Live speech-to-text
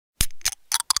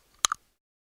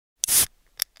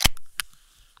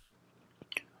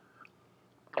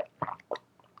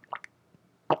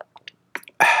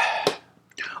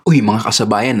Uy, mga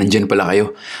kasabayan, nandyan pala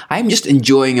kayo. I'm just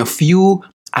enjoying a few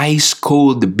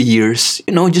ice-cold beers,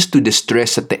 just to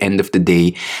distress at the end of the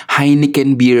day.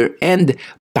 Heineken beer and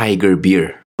Tiger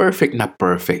beer. Perfect na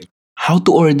perfect. How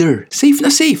to order? Safe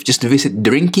na safe. Just visit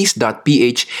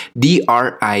drinkies.ph,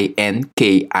 drinkies.ph.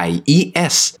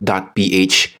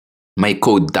 May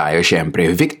code tayo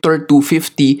syempre,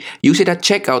 Victor250. Use it at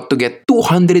checkout to get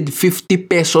 250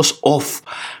 pesos off.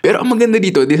 Pero ang maganda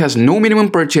dito, this has no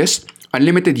minimum purchase,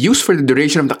 unlimited use for the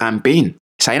duration of the campaign.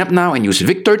 Sign up now and use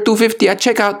Victor250 at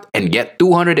checkout and get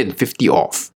 250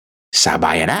 off.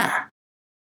 Sabayan na!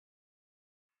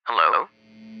 Hello?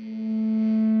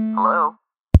 Hello?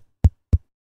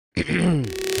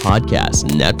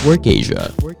 Podcast Network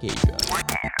Asia.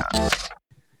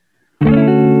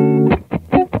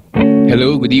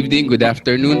 Hello, good evening, good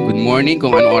afternoon, good morning,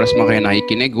 kung anong oras man kayo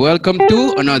nakikinig. Welcome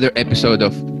to another episode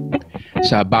of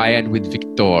Sabayan with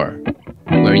Victor,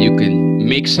 where you can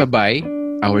make sabay,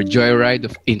 our joyride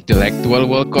of intellectual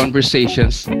world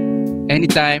conversations,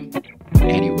 anytime,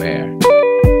 anywhere.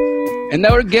 And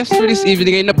our guest for this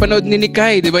evening ay napanood ni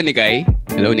Nikay, di ba Nikay?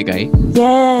 Hello Nikay?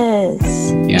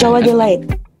 Yes! Yan. Jowa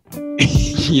Delight.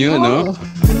 Yun, no?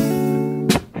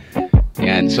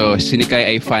 Yan, so si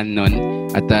Nikay ay fan nun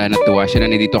at natuwa siya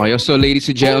na nandito kayo. So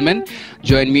ladies and gentlemen,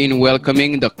 join me in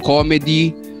welcoming the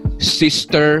comedy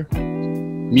sister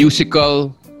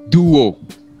musical duo,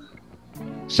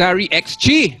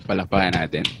 SarixChi. Palakpakan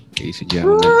natin, ladies and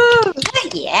gentlemen.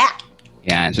 Yeah!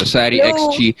 Yan, so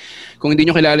SarixChi. Kung hindi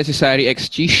nyo kilala si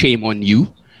SarixChi, shame on you.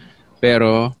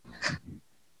 Pero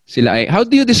sila ay, how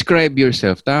do you describe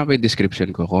yourself? Tama ba yung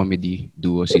description ko? Comedy,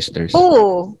 duo, sisters?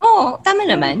 Oo, tama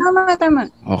naman. Tama.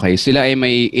 Okay, sila ay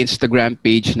may Instagram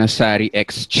page na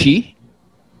SarixChi.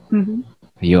 Mm-hmm.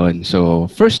 Ayun, so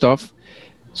first off,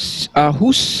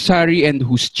 who's Sari and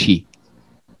who's Chi?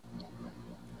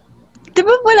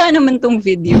 Diba wala naman tong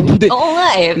video? Oo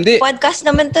nga eh. Hindi. Podcast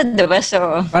naman to, diba?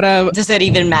 So, Para does it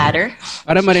even matter?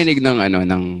 para marinig ng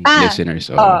listeners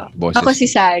o bosses. Ako si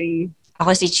Sari.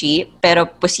 Ako si Chi, pero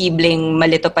posibleng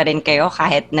malito pa rin kayo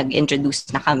kahit nag-introduce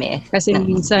na kami. Kasi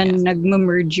minsan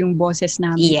nag-merge yung boses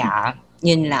namin. Yeah,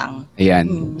 yun lang.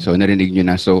 Ayan, so narinig nyo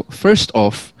na. So first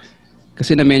off,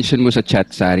 kasi na-mention mo sa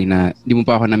chat, Sari, na hindi mo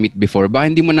pa ako na-meet before. Baka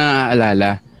hindi mo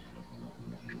naaalala.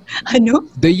 Ano?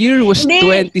 The year was Hindi.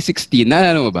 2016.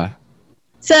 Naalala mo ba?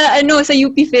 Sa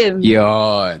UP Film.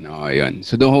 Yun. Yun.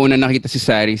 So doon ko una nakita si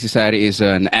Sari. Si Sari is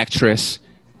an actress.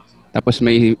 Tapos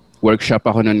may workshop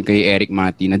ako nun kay Eric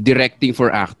Mati na directing for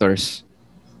actors.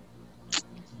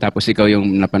 Tapos ikaw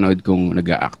yung napanood kong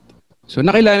nag-a-act. So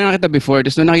nakilala na kita before.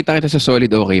 Tapos nung nakita kita sa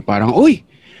Solid OK, parang, uy!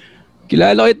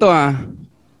 Kilala ko ito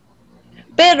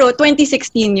Pero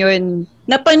 2016 yun.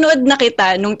 Napanood na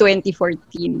kita nung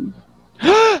 2014.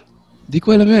 Di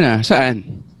ko alam yun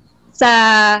Saan? Sa,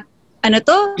 ano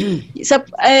to?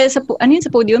 Ano yun sa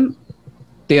podium?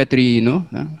 Teatrino?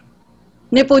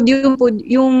 Na podium,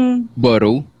 yung...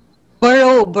 Borough?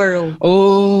 Borough.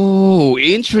 Oh,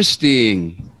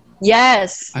 interesting.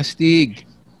 Yes. Astig.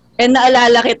 And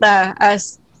naalala kita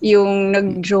as yung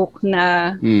nag-joke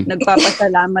na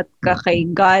nagpapasalamat ka kay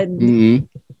God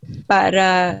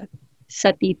para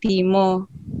sa titi mo.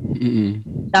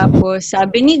 Tapos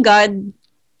sabi ni God,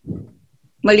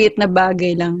 maliit na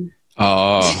bagay lang.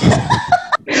 Oo.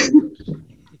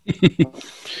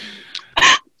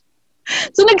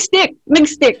 So nag-stick.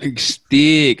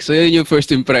 Nag-stick. So yun yung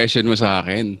first impression mo sa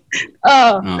akin.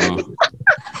 Oo.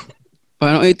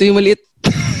 Parang ito yung maliit.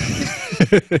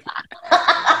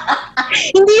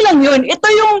 Hindi lang yun. Ito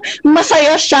yung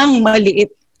masaya siyang maliit.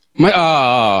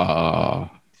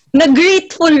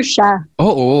 Na-grateful siya.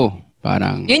 Oo.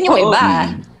 Parang... Yun yung iba.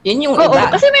 Yun yung Oo, iba.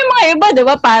 kasi may mga iba, di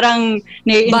ba? Parang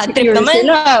Bad trip nai-insecure naman.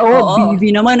 sila. Oo.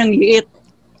 Bibi naman ang liit.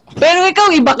 Pero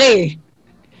ikaw, iba ka eh.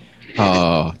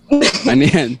 Oo. Ano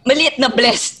yan? Maliit na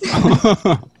blessed.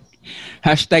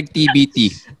 #TBT.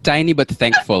 Tiny but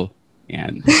thankful.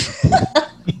 Yan.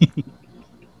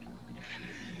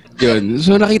 Yun.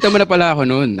 So nakita mo na pala ako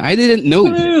noon. I didn't know.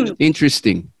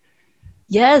 Interesting.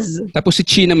 Yes. Tapos si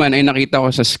Chi naman ay nakita ko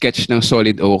sa sketch ng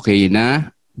Solid OK na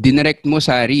dinirect mo,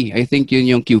 Sari. I think yun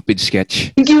yung Cupid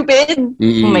sketch. Cupid?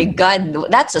 Mm-mm. Oh my God,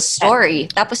 that's a story.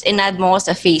 Tapos in-add mo ko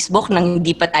sa Facebook nang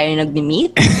hindi pa tayo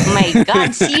nag-meet. Oh my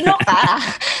God, sino ka?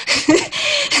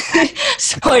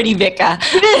 Sorry, Becca.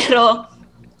 Pero,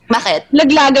 bakit?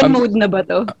 Laglagan mode na ba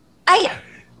to? Ay,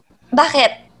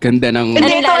 bakit? Ganda ng...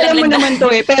 Hindi, ito alam mo naman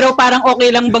to eh. Pero parang okay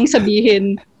lang bang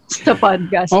sabihin sa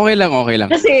podcast? Okay lang.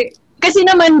 Kasi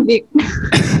naman, Vic.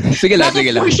 Sige lang.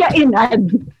 Bakit mo siya in-add?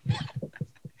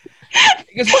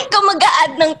 Huwag ka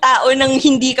mag-a-add ng tao nang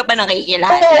hindi ka pa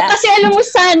nakikilala. Oo, kasi alam mo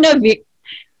sana, Vic,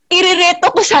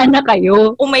 Irereto ko sana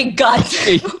kayo. Oh my God.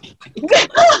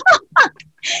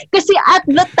 Kasi at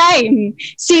the time,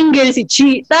 single si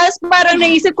Chi. Tapos parang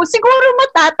naisip ko, siguro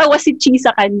matatawa si Chi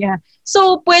sa kanya.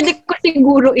 So, pwede ko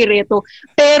siguro ireto.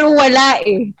 Pero wala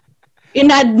eh.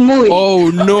 Inad mo eh.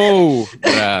 Oh no!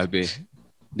 Grabe.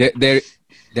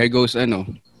 There goes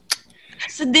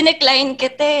So, dinecline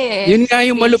kita eh. Yun nga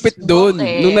yung malupit Facebook doon.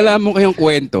 eh. Nung nalaman ko yung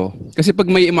kwento, kasi pag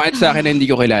may imaat sa akin na hindi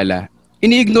ko kilala,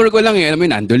 ini-ignore ko lang eh. Alam mo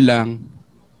yun, nandun lang.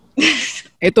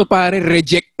 Ito pare,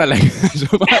 reject talaga.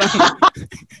 So parang...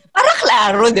 Parang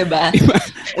klaro, di ba?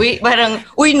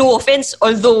 No offense,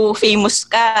 although famous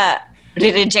ka,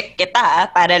 re-reject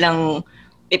kita para lang,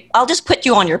 I'll just put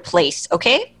you on your place,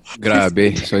 okay?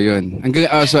 Grabe. So yun.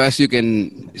 So as you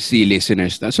can see,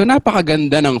 listeners, so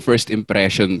napakaganda ng first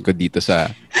impression ko dito sa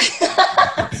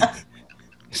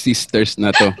sisters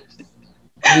na to.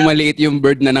 Kung maliit yung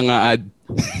bird na nangaad.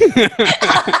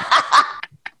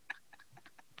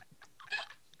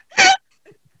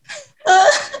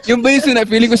 Yung ba yung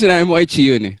feeling ko sinabi mo kay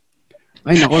Chi yun eh.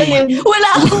 Ay, nako.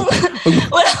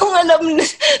 Wala akong alam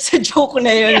sa joke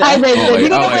na yun. Hindi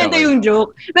ko nakwento yung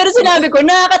joke. Pero sinabi ko,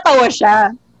 nakakatawa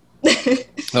siya.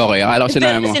 Okay, akala ko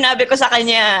sinabi mo. Sinabi ko sa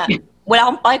kanya, wala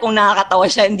akong pake kung nakakatawa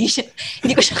siya.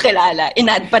 Hindi ko siya kilala.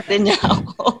 Inad pa din niya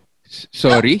ako.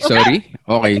 Sorry.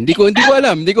 Okay, hindi ko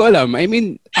alam. I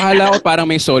mean, akala ko parang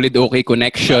may solid okay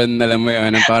connection, alam mo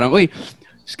yun. Parang, uy,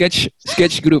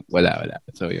 sketch group. Wala.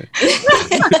 So, yun.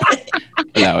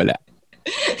 Wala.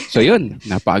 So, yun.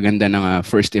 Napakaganda ng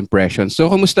first impression. So,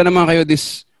 kumusta naman kayo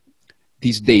these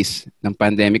days ng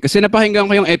pandemic? Kasi napakinggan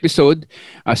ko yung episode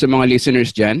sa mga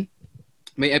listeners dyan.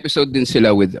 May episode din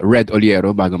sila with Red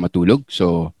Oliero bago matulog.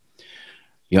 So,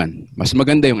 yun. Mas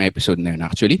maganda yung episode na yun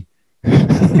actually.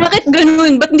 Bakit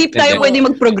ganun? Ba't hindi tayo pwede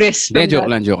mag-progress? Joke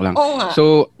lang. Oo nga.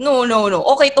 So, no.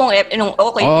 Okay tong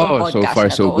podcast so far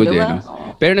na so to, good diba? eh.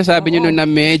 No? Pero nasabi nyo nun na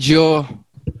medyo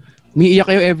umiiyak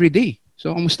kayo everyday.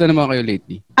 So, kamusta naman kayo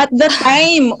lately? At the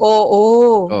time,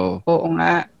 oo. Oo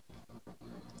nga.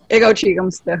 Ikaw, Chi,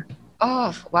 kamusta?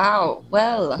 Oh, wow.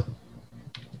 Well,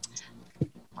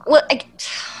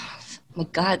 my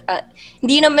God.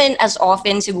 Hindi naman as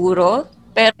often siguro,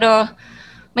 pero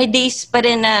may days pa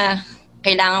rin na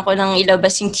kailangan ko nang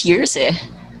ilabas yung tears eh.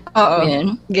 Oo.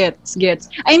 Yan. Gets.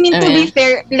 I mean, to be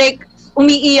fair, like,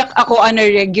 umiiyak ako on a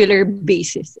regular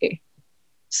basis eh.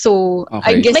 So,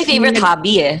 okay. I guess... My favorite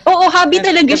hobby eh. Oo, hobby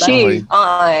talaga siya eh.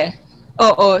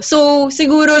 Oo. So,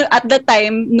 siguro at the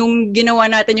time, nung ginawa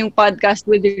natin yung podcast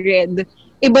with Red,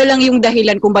 iba lang yung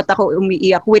dahilan kung ba't ako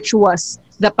umiiyak, which was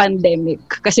the pandemic.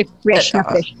 Kasi fresh na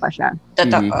fresh pa siya.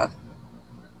 Totoo.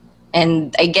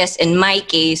 And I guess in my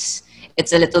case,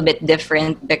 it's a little bit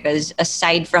different because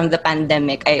aside from the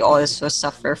pandemic, I also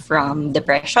suffer from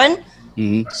depression.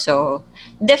 Mm-hmm. So,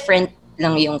 different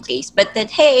lang yung case. But then,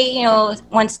 hey,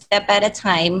 one step at a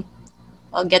time,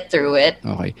 I'll get through it.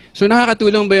 Okay. So,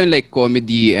 nakakatulong ba yung like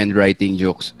comedy and writing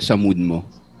jokes sa mood mo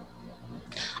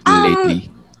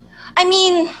lately? I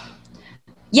mean,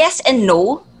 yes and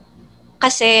no.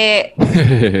 Kasi...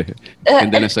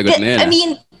 Ganda na sagot na yan. I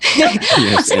mean...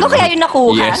 Yes sa'yo kaya yung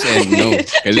nakuha? Yes and no.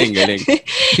 Galing.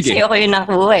 Sige. Sa'yo ko yung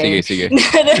nakuha eh. Sige.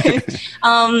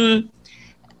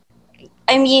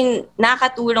 I mean,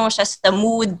 nakatulong siya sa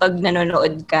mood pag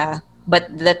nanonood ka.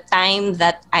 But the time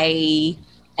that I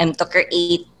am to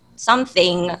create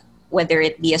something, whether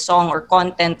it be a song or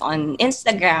content on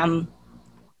Instagram,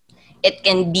 it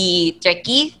can be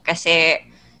tricky kasi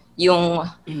yung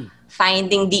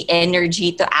finding the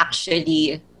energy to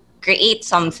actually create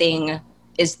something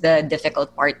is the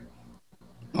difficult part.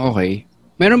 Okay.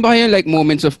 Meron ba kayo like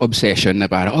moments of obsession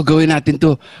na parang, gawin natin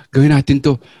to.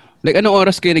 Like, anong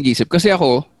oras kayo nag-isip? Kasi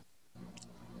ako,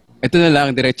 ito na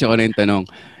lang, diretso ko na yung tanong.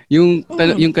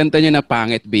 Yung kanta niya na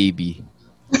Pangit Baby.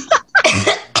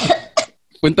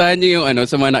 Puntahan niyo yung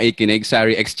sa mga nakikinig,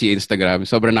 SarixChi Instagram.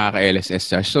 Sobrang nakaka-LSS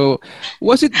siya. So,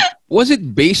 was it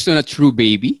based on a true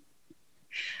baby?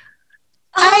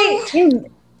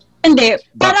 Hindi.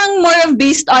 Parang more of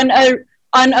based on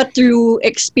a true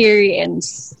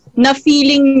experience na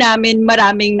feeling namin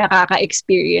maraming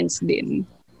nakaka-experience din.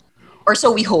 Or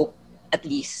so we hope, at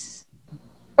least.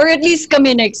 Or at least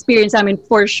kami na-experience namin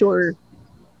for sure.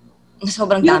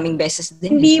 Sobrang daming beses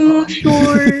din. Hindi mo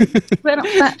sure. Pero,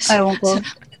 ayaw ko.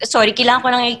 Sorry, kailangan ko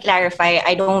lang i-clarify.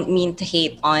 I don't mean to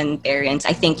hate on parents.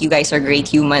 I think you guys are great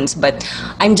humans, but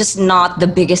I'm just not the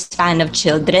biggest fan of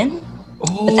children.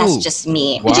 But that's just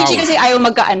me. Wow. Chichi kasi ayaw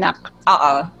magkaanak.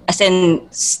 Oo. As in,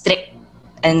 strict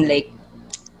and like,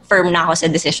 firm na ako sa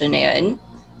decision na yun.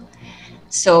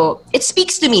 So, it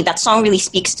speaks to me. That song really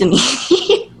speaks to me.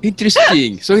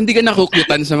 Interesting. So, hindi ka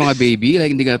nakukutan sa mga baby?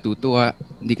 Like, hindi ka natutuwa?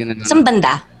 Hindi ka nanonood. Saan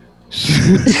banda?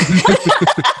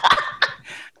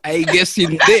 I guess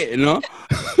hindi, no?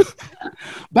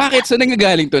 Bakit? Saan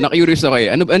nanggagaling to? Na-curious ako eh.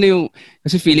 Ano yung...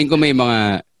 Kasi feeling ko may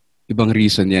mga ibang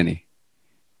reason yan eh.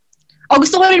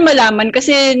 Gusto ko rin malaman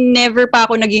kasi never pa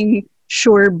ako naging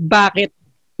sure bakit.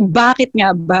 Bakit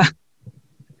nga ba?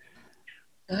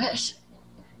 Gosh.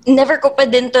 Never ko pa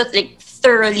din to like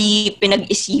thoroughly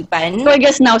pinag-isipan. So I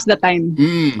guess now's the time.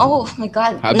 Oh my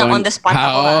God. Na-on the spot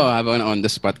ako. Habang na-on the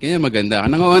spot. Kaya maganda.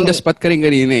 Nang-on the spot ka rin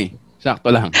kanina eh.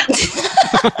 Sakto lang.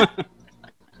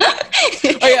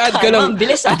 Ay, add ka lang.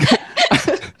 Bilis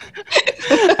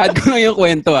Add ko lang yung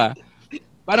kwento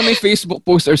Parang may Facebook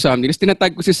post or something. Tapos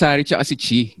tinatag ko si SarixChi at si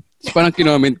Chi. Tapos parang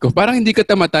kinoment ko, parang hindi ka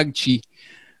tamatag, Chi.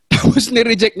 Tapos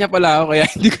ni-reject niya pala ako kaya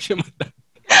hindi ko siya matag.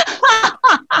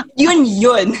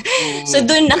 Yun. So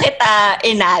doon na kita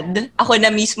in-add. Ako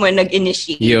na mismo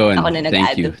nag-initiate. Yun. Ako na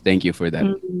nag-add. Thank you for that.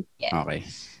 Yeah. Okay.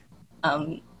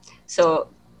 So,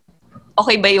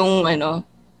 okay ba yung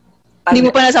Hindi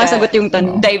mo pa nasasagot yung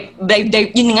tanong. Dive.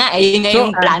 Yun nga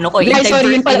yung plano ko.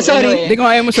 Sorry, yun pala. Sorry. Hindi ko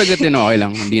ayaw mo sagutin, okay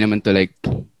lang. Hindi naman to like...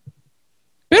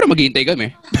 Pero maghihintay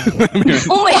kami.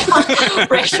 Oh my God.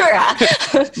 Pressure,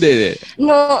 Hindi.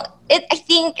 No, I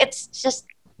think it's just...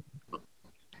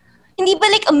 Hindi ba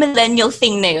like a millennial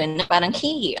thing na yun? Parang,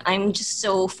 hey, I'm just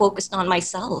so focused on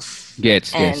myself.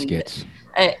 Gets.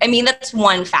 I mean, that's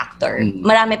one factor.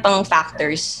 Marami pang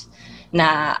factors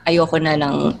na ayoko na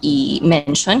lang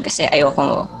i-mention kasi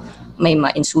ayoko may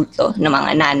ma-insulto ng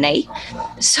mga nanay.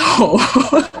 So,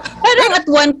 parang at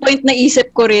one point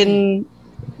naisip ko rin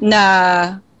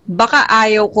na baka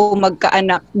ayaw ko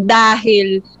magkaanak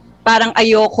dahil parang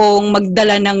ayokong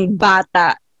magdala ng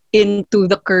bata into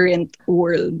the current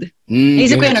world.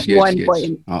 Naisip ko yun at one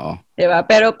point. Oo. Diba?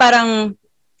 Pero parang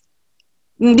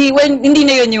hindi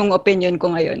na yun yung opinion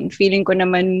ko ngayon. Feeling ko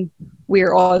naman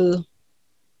we're all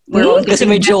kasi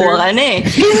may jowa ka na eh.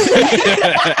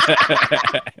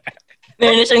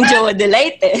 Meron na siyang jowa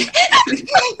delight eh.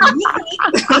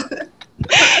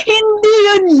 Hindi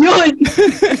yun.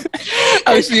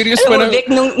 Ang serious pa na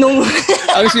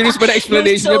ang serious pa na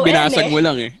explanation niya, binasag mo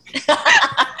lang eh.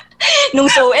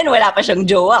 Nung wala pa siyang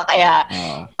jowa kaya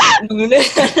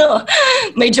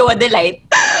may jowa delight.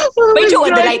 May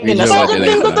jowa delight din na. Bakit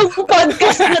yung totoong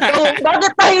podcast na to?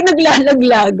 Bakit tayo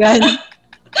naglalaglagan?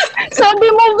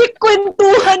 Sabi mo, Vic,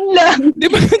 kwentuhan lang.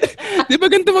 Di ba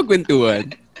ganito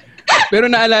magkwentuhan? Pero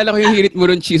naalala ko yung hirit mo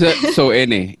ron, Chi, sa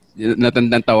eh.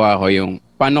 Natandang tawa ko yung,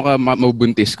 paano ka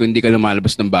mabuntis kung hindi ka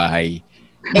lumalabas ng bahay?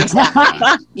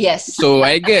 Exactly. Yes. So,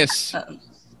 I guess,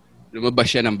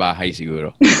 lumabas siya ng bahay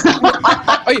siguro.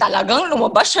 Ay, talagang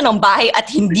lumabas siya ng bahay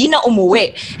at hindi na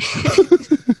umuwi.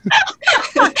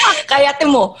 Kaya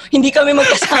mo, hindi kami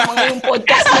magkasama ngayong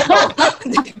podcast na to.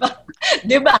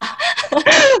 Diba?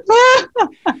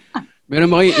 Meron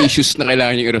mo kayong issues na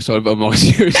kailangan nyo i-resolve amongst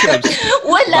yourselves?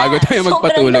 Wala. Bago tayo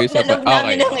magpatuloy sa love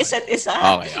namin ng isa't isa.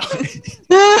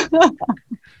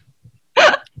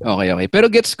 Okay. Pero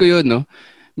gets ko yun, no?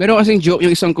 Meron kasing joke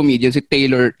yung isang comedian, si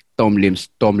Taylor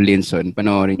Tomlinson.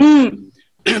 Panoorin.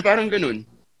 Parang ganun.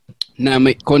 Na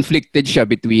may conflicted siya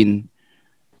between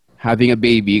having a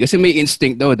baby. Kasi may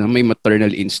instinct daw, no? May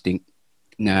maternal instinct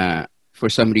na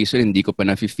for some reason hindi ko pa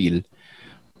na-feel.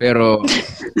 Pero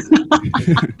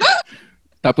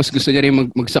tapos gusto niya rin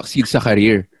mag-succeed sa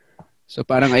career. So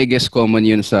parang I guess common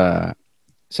yun sa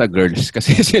girls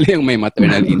kasi sila yung may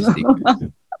maternal instinct.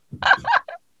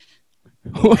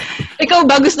 Ikaw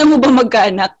ba? Gusto mo ba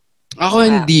magkaanak? Ako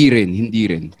hindi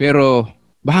rin. Pero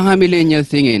baka nga millennial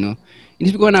thing no?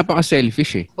 Inisip ko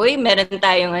napaka-selfish eh. Uy, meron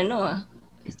tayong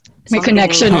may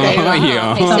connection tayo.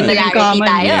 May similarity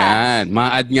tayo. Yan.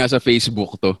 Ma-add nga sa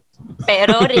Facebook to.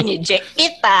 Pero rineject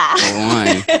kita. Oo nga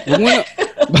eh. Huwag mo na,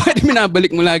 bakit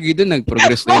minabalik mo lagi doon?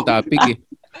 Nag-progress na yung topic eh.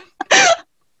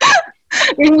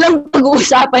 Yun lang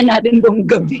pag-uusapan natin buong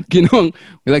gabi.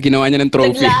 Ginawa niya ng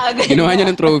trophy. Ginawa niya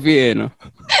ng trophy eh, no?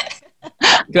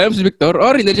 Kaya si Victor,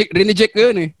 rineject ko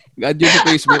yun eh. Add yun sa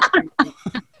Facebook.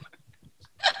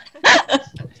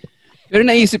 Pero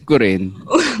naisip ko rin,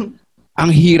 ang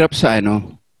hirap sa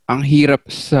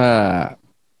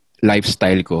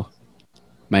lifestyle ko.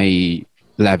 May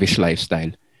lavish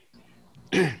lifestyle.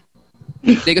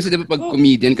 Hindi kasi diba pag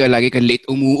comedian ka, lagi ka late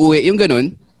umuwi, yung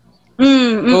ganun.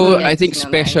 So, I think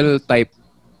special type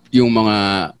yung mga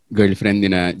girlfriend ni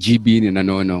na GB, ni na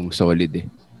Nonong, solid eh.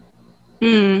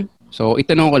 So,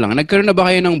 itanong ko lang, nagkaroon na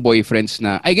ba kayo ng boyfriends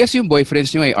na, I guess yung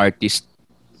boyfriends nyo ay artist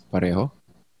pareho?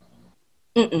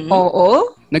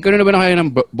 Oo. Nagkaroon na ba na kayo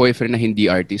ng boyfriend na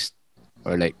hindi artist?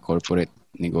 Or like corporate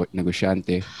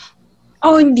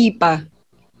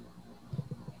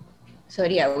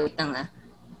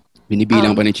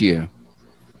Binibilang pa ni Chi.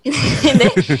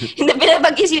 Hindi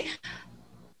pinapag-isip.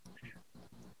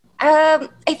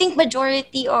 I think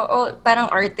majority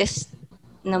parang artist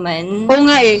naman. Oo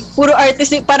nga puro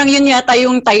artist. Parang yun yata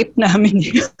yung type namin.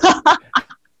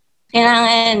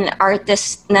 Kailangan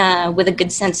artist na with a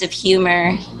good sense of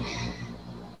humor.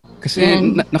 Kasi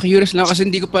na-curious lang kasi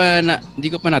hindi ko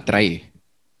pa na-try.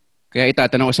 Kaya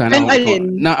itatanong ko sana kung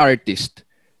na artist.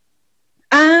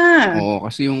 Oo,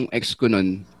 kasi yung ex ko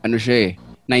nun, siya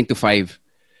 9 to 5.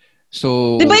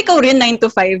 So, di ba ikaw rin 9 to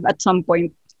 5 at some point?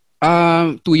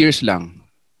 2 years lang.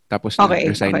 Tapos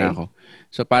resign na ako.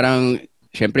 So parang,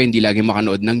 syempre hindi lagi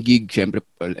makanood ng gig. Syempre,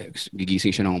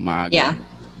 gigising siya ng maaga. Yeah.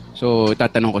 So,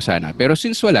 tatanong ko sana. Pero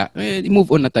since wala,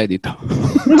 move on na tayo dito.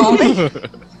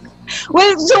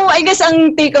 Well, so I guess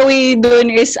ang takeaway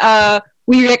dun is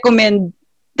we recommend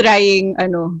trying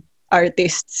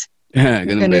artists.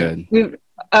 Ganun ba yun?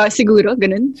 Siguro,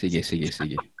 ganun? Sige.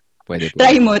 Pwede.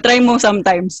 Try mo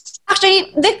sometimes.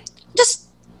 Actually,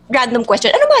 just random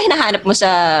question. Ano ba hinahanap mo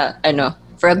sa,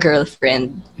 for a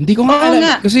girlfriend? Hindi ko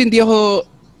alam. Kasi hindi ako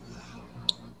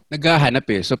naghahanap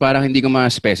So parang hindi ko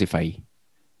ma-specify.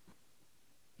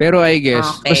 Pero I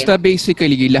guess, basta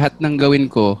basically, lahat ng gawin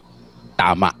ko,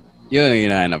 tama. Yun ang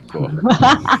hinahanap ko.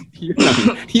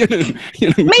 yun.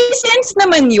 May sense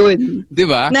naman yun. Di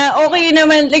ba? Na okay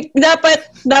naman. Like,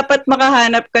 dapat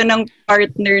makahanap ka ng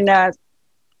partner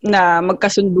na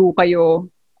magkasundo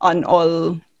kayo on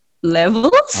all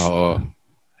levels. Oo.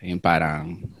 Yung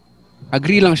parang,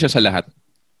 agree lang siya sa lahat.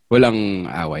 Walang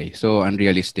away. So,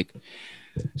 unrealistic.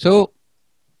 So,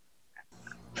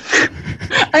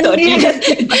 ano yan?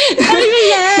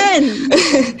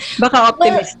 Baka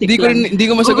optimistic Hindi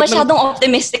ko masagot. Masyadong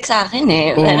optimistic sa akin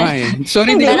Oo nga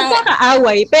Sorry, hindi lang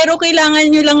kakaaway. Pero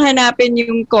kailangan nyo lang hanapin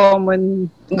yung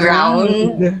common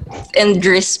ground and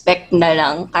respect na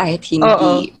lang kahit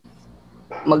hindi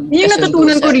magkasundo. Yung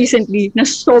natutunan ko recently na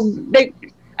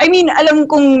alam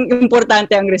kong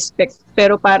importante ang respect,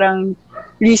 pero parang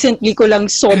recently ko lang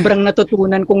sobrang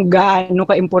natutunan kung gaano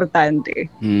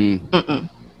ka-importante.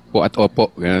 Po at opo,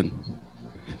 ganun.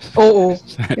 Oo.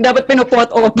 Dapat pinupo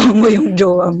at opo mo yung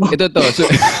jowa mo. Ito to. So,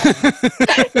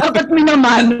 dapat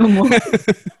minamano mo.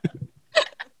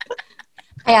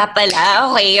 Kaya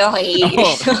pala, okay.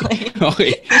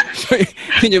 Okay. So,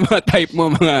 yun yung mga type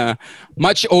mo, mga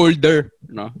much older,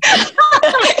 no?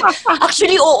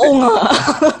 Actually, oo nga.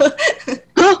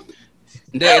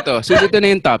 Hindi, ito. So, ito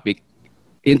na yung topic.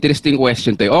 Interesting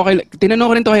question to. Okay, tinanong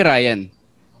ko rin to kay Ryan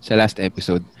sa last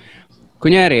episode.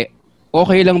 Kunyari,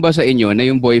 okay lang ba sa inyo na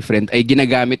yung boyfriend ay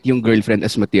ginagamit yung girlfriend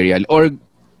as material or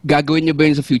gagawin nyo ba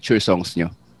yun sa future songs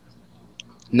nyo?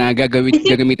 Na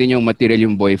gagamitin yung material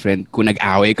yung boyfriend kung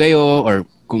nag-away kayo or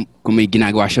kung may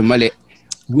ginagawa siya mali.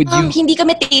 Would you... Hindi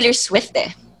kami Taylor Swift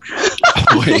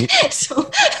Okay. So,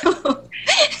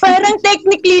 parang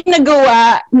technically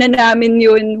nagawa na namin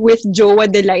yun with Jowa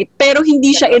Delight pero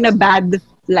hindi siya in a bad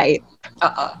light.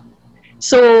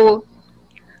 So,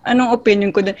 anong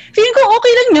opinion ko dun? Feeling ko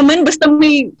okay lang naman basta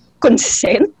may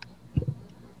consent.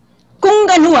 Kung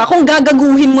kung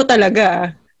gagaguhin mo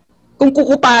talaga. Kung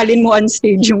kukupalin mo on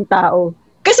stage yung tao.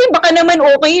 Kasi baka naman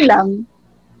okay lang.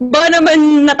 Baka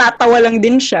naman natatawa lang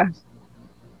din siya.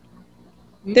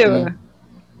 Diba?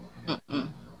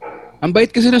 Ang bait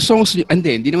kasi ng songs niyo.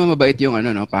 Hindi naman mabait yung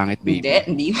Pangit Baby.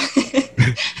 Hindi.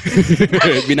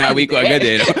 Binawi ko agad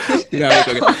no? Binawi ko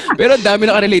agad. Pero ang dami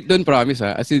nakarelate doon, promise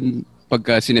ha. As in,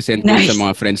 pagka sinesend ko sa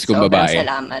mga friends kong babae.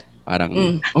 Salamat.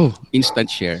 Parang, instant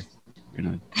share.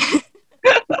 Ganun.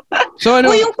 So,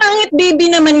 yung Pangit Baby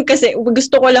naman kasi,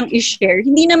 gusto ko lang i-share,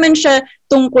 hindi naman siya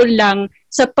tungkol lang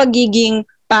sa pagiging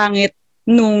pangit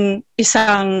nung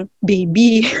isang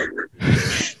baby.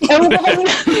 Ewan ko kung...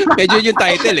 Medyo yung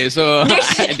title so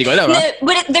hindi ko alam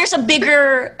But there's a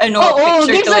bigger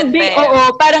picture to it.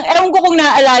 Parang ewan ko kung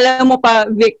naaalala mo pa,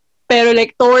 Vic, pero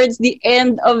like towards the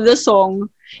end of the song,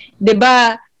 'di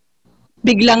ba,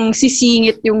 biglang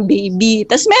sisingit yung baby.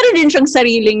 Tapos meron din siyang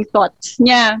sariling thoughts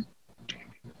niya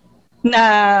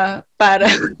na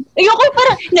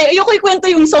ayoko ikwento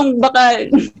yung song baka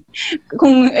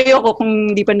kung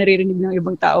hindi pa naririnig ng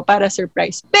ibang tao para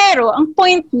surprise. Pero ang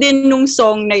point din nung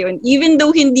song na yun, even though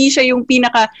hindi siya yung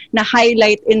pinaka na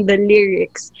highlight in the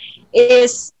lyrics,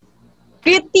 is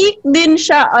critique din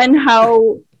siya on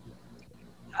how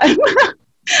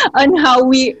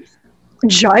we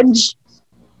judge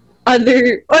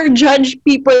judge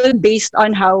people based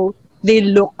on how they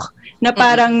look. Na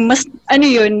parang mas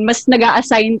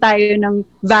nag-a-assign tayo ng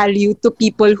value to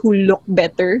people who look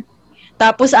better.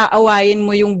 Tapos aawayin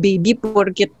mo yung baby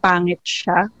porket pangit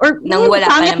siya. Or nang wala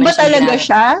pangit ba talaga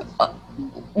siya?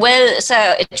 Well,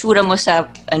 sa itsura mo sa,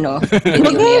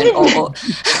 video na yan, oo.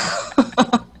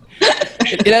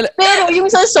 Pero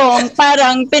yung sa song,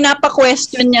 parang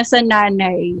pinapa-question niya sa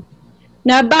nanay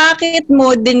na bakit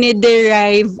mo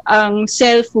diniderive ang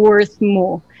self-worth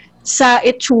mo sa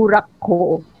itsura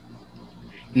ko.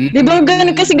 Di ba?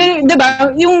 Ganun, kasi ganun, di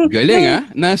ba? Yung,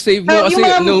 galing na-save mo kasi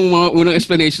nung mga unang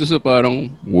explanations so parang,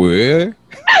 where?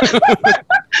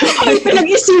 Ay,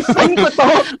 pinag-isipan ko to.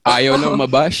 Ayaw lang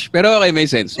mabash. Pero okay, may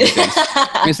sense.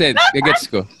 May sense. Gets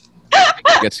ko.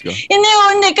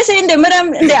 Hindi, kasi hindi.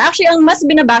 Actually, ang mas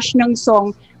binabash ng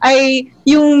song ay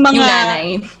yung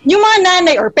mga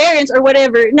nanay or parents or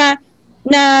whatever na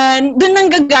doon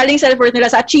nang gagaling self-worth nila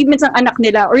sa achievements ng anak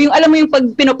nila or yung alam mo yung pag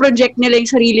pinoproject nila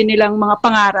yung sarili nilang mga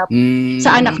pangarap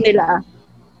sa anak nila.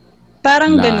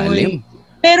 Parang ganun.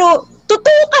 Pero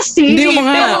totoo kasi. Hindi mo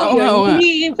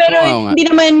hindi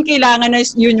naman kailangan na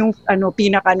yun yung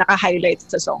pinaka naka-highlight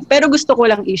sa song. Pero gusto ko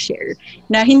lang i-share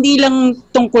na hindi lang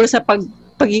tungkol sa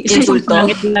insulto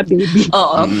na baby.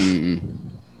 Oo.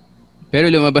 Pero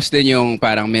lumabas din yung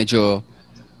parang medyo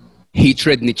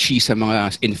hatred ni Chi sa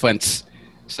mga infants.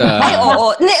 Ay,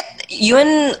 oo.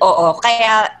 Oo.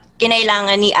 Kaya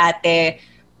kinailangan ni ate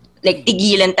like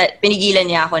pinigilan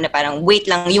niya ako na parang wait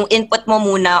lang, yung input mo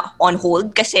muna on hold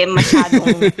kasi masyadong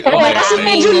kasi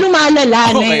medyo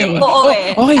lumalala na eh. Oo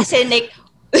okay. Kasi like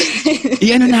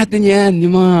i-ano natin yan,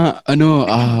 yung mga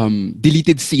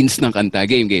deleted scenes ng kanta.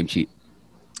 Game, Chi.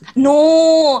 No!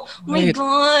 Oh my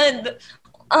God!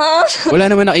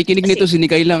 Wala naman nakikinig nito,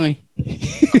 sinikay lang eh.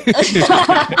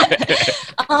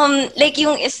 Like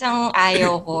yung isang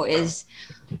ayaw ko is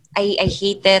I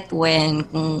hate it when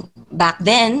back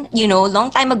then, long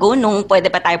time ago, nung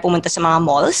pwede pa tayo pumunta sa mga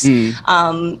malls,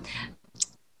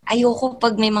 ayoko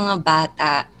pag may mga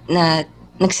bata na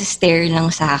nagsistare lang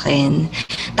sa akin.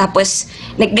 Tapos,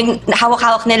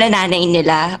 hawak-hawak nila nanay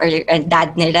nila or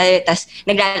dad nila, tapos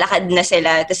naglalakad na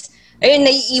sila, tapos ayun,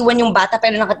 naiiwan yung bata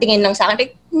pero nakatingin lang sa akin.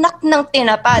 Like, nak ng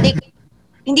tinapa. Like,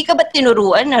 hindi ka ba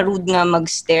tinuruan na rude nga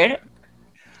mag-stare?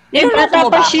 Bata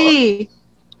pa siya.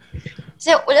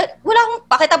 So, wala akong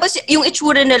pake. Tapos yung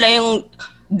itsura nila, yung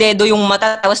dedo yung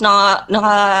mata, tapos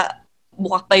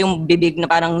nakabukak pa yung bibig na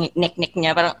parang neck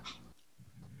niya. Parang,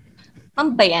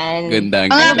 ang bayan. Ganda.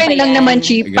 Ang akin lang naman,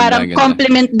 Chi, parang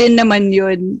compliment din naman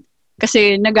yun.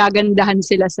 Kasi nagagandahan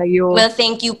sila sa'yo. Well,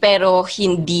 thank you, pero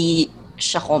hindi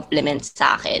siya compliment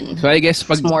sa akin. So, I guess,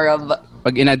 pag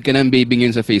in-add ka ng baby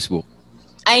yun sa Facebook,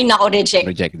 ay, nako, reject.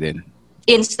 Reject din.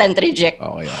 Instant reject.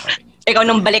 Okay. Ikaw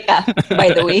nang balik ka, by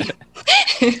the way.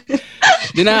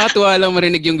 Di nakakatuwa lang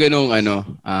marinig yung ganong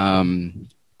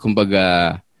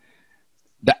kumbaga,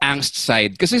 the angst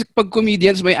side. Kasi pag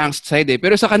comedians may angst side eh.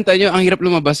 Pero sa kanta nyo, ang hirap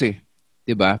lumabas eh.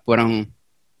 Diba? Parang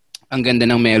ang ganda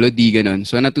ng melody, ganon.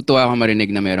 So natutuwa ako marinig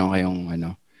na meron kayong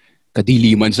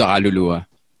kadiliman sa kaluluwa.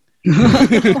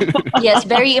 Yes,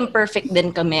 very imperfect din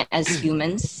kami as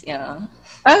humans. Yeah.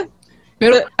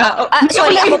 Pero,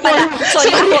 sorry, ako pala.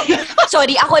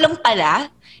 Sorry, ako lang pala.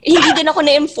 Hindi din ako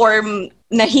na-inform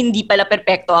na hindi pala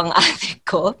perpekto ang ate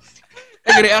ko.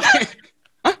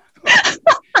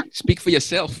 Speak for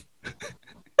yourself.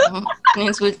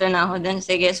 Ninsulta na ako dun.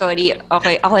 Sige, sorry.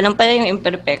 Okay, ako lang pala yung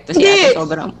imperfecto. Si ate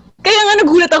sobrang... Kaya nga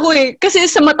nagulat ako eh. Kasi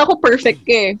sa mata ko perfect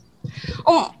eh.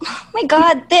 Oh my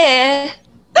God, te.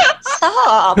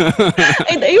 Stop.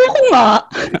 Ay, ayoko nga.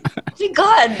 Oh my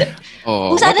God.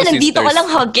 Kung sana nandito ka lang,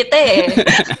 hug kita eh.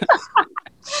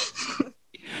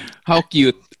 How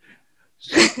cute.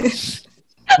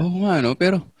 Oo nga, no?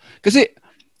 Pero, kasi,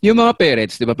 yung mga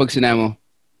parents, di ba, pag sinamo,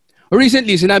 or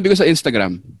recently, sinabi ko sa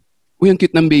Instagram, uy, ang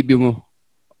cute ng baby mo.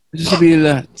 Sabihin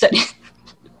nila, sorry.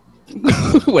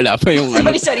 Wala pa yung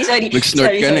Sorry.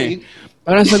 Nag-snort ka na eh.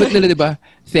 Parang sagot nila, di ba,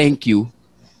 thank you.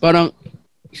 Parang,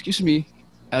 excuse me,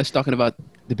 I was talking about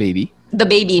the baby. The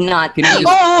baby, not.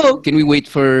 Can we wait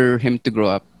for him to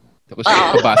grow up? Tapos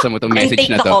pabasa mo itong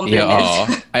message na to. Yeah,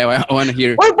 I wanna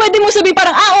hear. Or pwede mo sabihin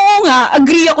parang, oo nga,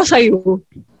 agree ako sa'yo.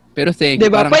 Pero thank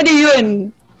you. Diba? Parang, pwede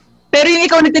yun. Pero yung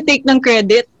ikaw nagtitake ng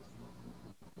credit.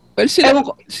 Well, sila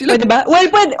pwede ba?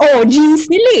 Well, pwede. Genes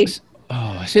nila eh.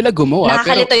 Sila gumawa.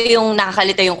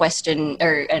 Nakakalito yung question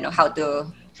or how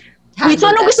to... Wait, so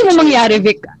ano gusto mo mangyari,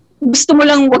 Vic? Gusto mo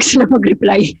lang wag sila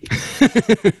mag-reply.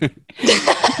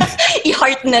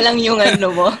 I-heart na lang yung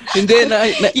mo. Hindi,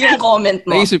 yung comment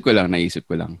mo. Naisip ko lang.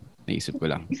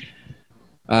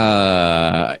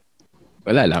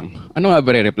 Wala lang. Ano nga ba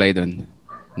re-reply doon?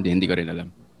 Hindi ko rin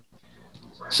alam.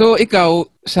 So, ikaw,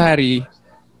 Sari,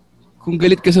 kung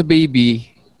galit ka sa baby,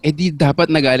 di dapat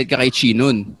nagalit ka kay Chi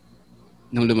nun.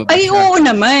 Nung lumabas Ay, oo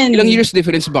naman. Ilang years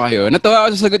difference ba kayo? Natawa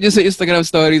ako sa sagot niyo sa Instagram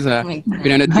stories, ha? Oh,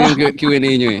 pinanood ko yung Q&A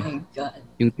niyo eh. Oh my God.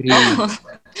 Yung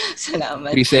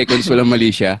Salamat. 3 seconds walang mali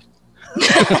siya.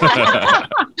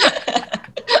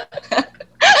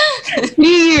 3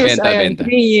 years. Benta, Ayan, benta.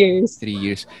 3 years. 3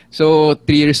 years. So,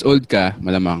 3 years old ka,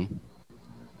 malamang.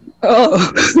 Oo.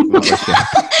 Okay siya.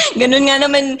 Ganun nga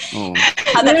naman. Oo.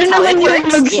 That's how it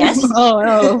works. Yes.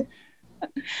 Oo.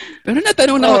 Pero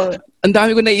natanong na, ang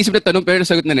dami ko naisip na tanong pero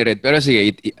nasagot na ni Red. Pero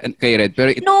sige, kay Red.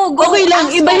 Pero No, go. Okay lang,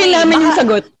 ibahin namin yung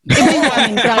sagot. Ibahin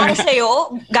namin, Para promise. sa'yo,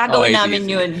 gagawin Okay, namin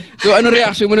sige. yun. So, ano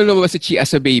reaction mo nung lumabas si Chi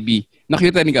as a baby?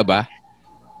 Nakita ka ba?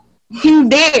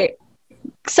 Hindi.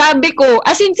 Sabi ko,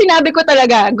 as in sinabi ko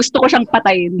talaga, gusto ko siyang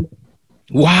patayin.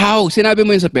 Wow! Sinabi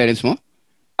mo yun sa parents mo?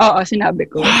 Oo, sinabi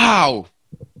ko. Wow!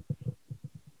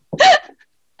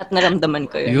 At naramdaman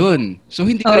ko yun. Yun. So,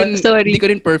 hindi ka sorry. hindi ka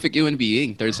rin perfect human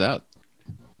being, turns out.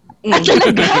 At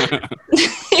talaga,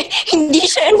 Hindi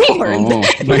siya anymore. Oo.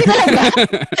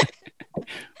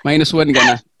 -1 ka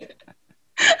na.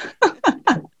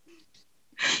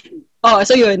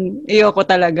 so yun, ayoko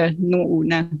talaga nung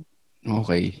una.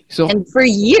 Okay. So, And for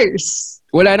years,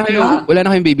 wala na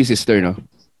kayong baby sister, no?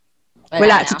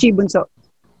 wala, si Chibunso.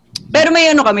 Pero may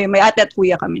kami, may ate at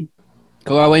kuya kami.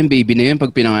 Kawawa yung baby na yun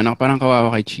pag pinanganak. Parang kawawa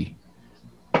kay Chi.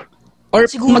 Or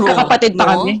Siguro, magkakapatid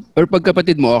pa kami. Or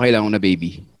pagkapatid mo, okay lang na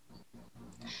baby.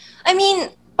 I mean,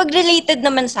 pag related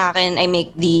naman sa akin, I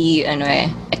make the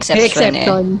exception.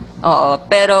 Oo,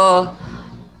 pero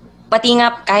pati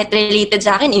nga kahit related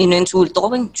sa akin, ininsulto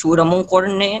ko, tsura mong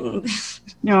corn na yan.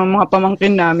 Yung mga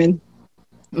pamangkin namin.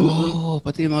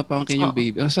 Pati yung mga pangkin yung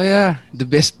baby. Ang saya. The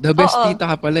best tita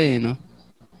ka pala no?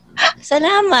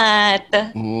 Salamat.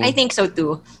 Oo. I think so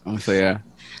too. Ang saya.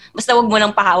 Basta wag mo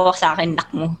nang pahawak sa akin, nak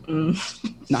mo.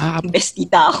 Best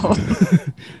tita ako.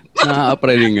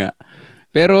 Nakaka-praning nga.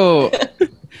 Pero,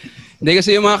 hindi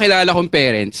kasi yung mga kilala kong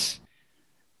parents,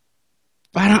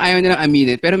 parang ayaw nilang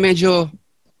aminin. Pero medyo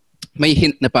may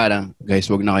hint na parang, guys,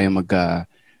 wag na kayo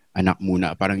magka-anak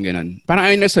muna. Parang ganun. Parang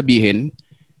ayaw na sabihin.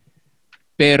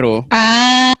 Pero,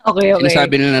 okay.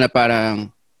 sinasabi nila na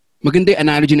parang, maganda yung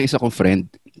analogy ng isa kong friend.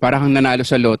 Parang kang nanalo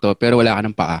sa loto, pero wala ka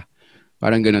ng paa.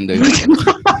 Parang ganun daw yun.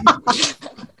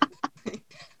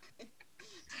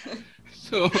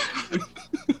 So,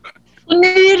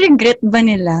 nire-regret ba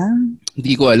nila?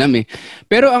 hindi ko alam eh.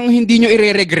 Pero ang hindi nyo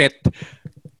ire-regret,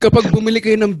 kapag bumili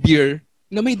kayo ng beer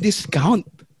na may discount.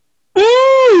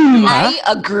 I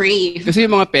agree. Kasi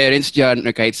yung mga parents dyan,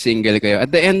 or kahit single kayo,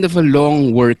 at the end of a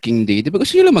long working day, di ba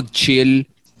gusto nyo lang mag-chill,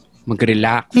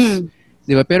 mag-relax.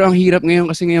 Di ba? Pero ang hirap ngayon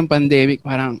kasi ngayong pandemic,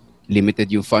 parang limited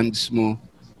yung funds mo.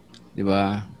 Di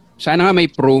ba? Sana nga may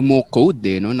promo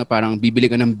code no? Na parang bibili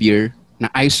ka ng beer na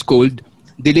ice cold,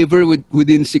 deliver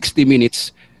within 60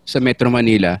 minutes sa Metro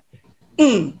Manila.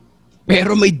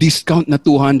 Pero may discount na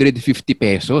 250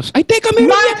 pesos. Ay, teka,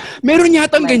 meron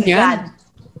yatang ganyan. God.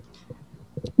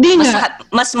 Di nga.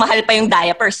 Mas mahal pa yung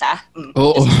diapers,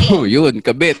 Oo, yun,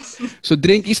 kabit. So,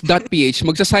 drinkies.ph,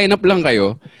 magsa-sign up lang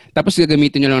kayo, tapos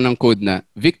gagamitin nyo lang ng code na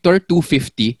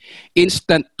Victor250,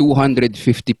 instant 250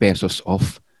 pesos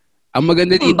off. Ang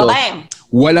maganda dito,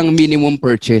 walang minimum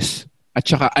purchase at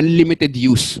saka unlimited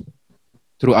use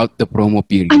throughout the promo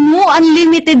period. Ano?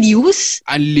 Unlimited use?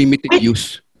 Unlimited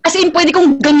use. As in, pwede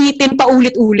kong gamitin pa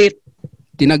ulit-ulit.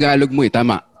 Tinagalog mo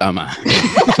tama.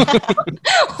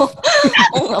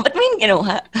 Oo nga, ba't mo yung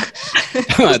ginawa?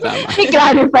 Tama.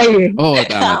 I-clarify Oo,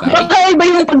 tama. Baka iba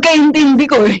yung pagkaintindi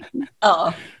ko Oo.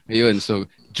 Ayun, so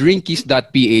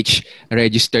drinkies.ph,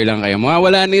 register lang kayo.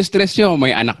 Mawawala na yung stress nyo,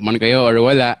 may anak man kayo or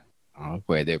wala.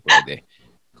 Pwede.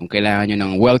 Kung kailangan nyo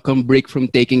ng welcome break from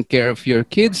taking care of your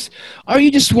kids, or you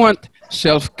just want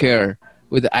self-care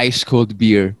with ice-cold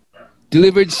beer,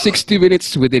 delivered 60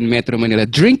 minutes within Metro Manila.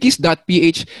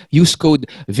 Drinkies.ph, use code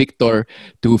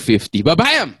Victor250.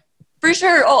 Babayam! For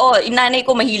sure, oo. Inanay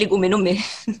ko mahilig uminom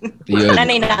Yun.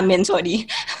 Nanay namin, sorry.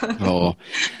 Oo.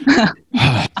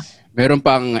 Meron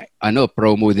pang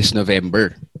promo this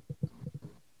November.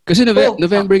 Kasi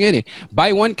November ngayon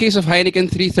Buy 1 case of Heineken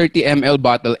 330 ml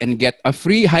bottle and get a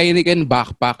free Heineken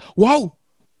backpack. Wow!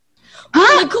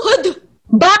 Oh my God!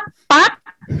 Backpack?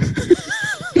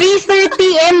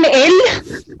 330 ml?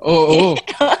 Oo.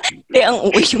 Hindi, ang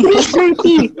uwi mo.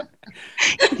 330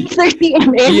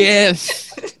 ml?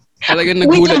 Yes! Talagang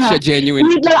nagulat siya, genuine.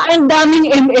 Wait lang, ang daming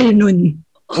ml nun.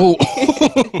 Oh.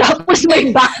 Tapos may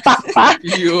backpack pa?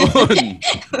 Yun.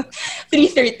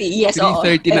 330, yes.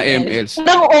 330 na mls.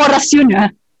 Ilang oras yun,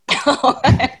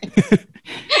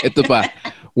 Ito pa.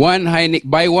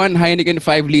 Buy one Heineken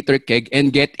 5-liter keg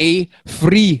and get a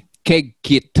free keg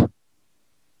kit.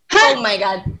 Oh my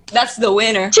God. That's the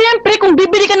winner. Siyempre, kung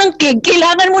bibili ka ng keg,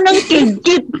 kailangan mo ng keg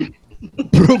kit.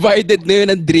 Provided na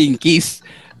yun ng drinkies.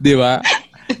 Di ba?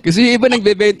 Kasi yung iba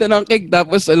nagbebenta ng cake,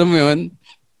 tapos alam mo yun,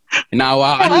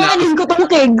 hinahawakan lang. Aanin ko tong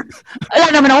keg. Wala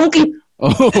naman akong keg.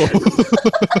 Oh.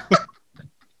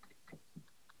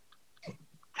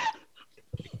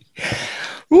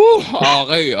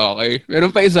 Okay.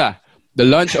 Meron pa isa. The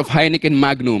launch of Heineken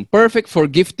Magnum. Perfect for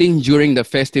gifting during the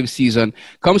festive season.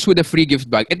 Comes with a free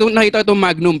gift bag. Nakita itong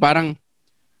Magnum, parang,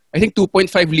 I think 2.5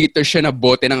 liters siya na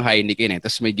bote ng Heineken eh.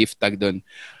 Tapos may gift tag doon.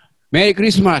 Merry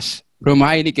Christmas from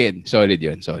Heineken. Solid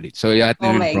yun, solid. So, yun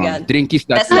my from God. Drinkies.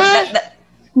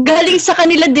 Galing sa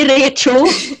kanila diretso.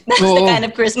 That's the kind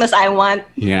of Christmas I want.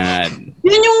 Yan.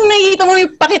 Yun yung nakikita mo,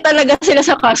 yung pakitalaga sila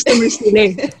sa customers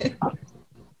nila.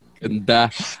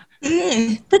 Ganda.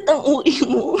 Tatang ui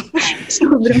mo.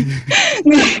 Sobrang.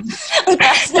 Ang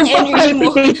taas ng energy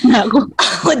mo. Napapalpitate na ako.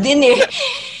 Ako din eh.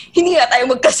 Hindi nga tayo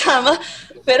magkasama.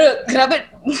 Pero grabe,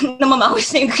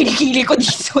 namamawis na yung kilikili ko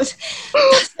dito.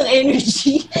 Taas ng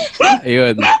energy.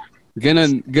 Ayun.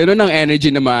 Ganun ang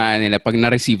energy na nila pag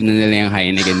na-receive na nila yung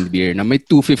Heineken beer na may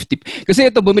 250. Kasi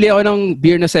ito, bumili ako ng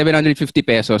beer na 750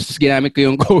 pesos. Tapos ginamit ko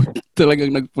yung code.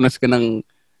 Talagang nagpunas ka ng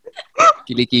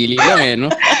kilikili lang eh,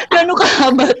 no? Gano'n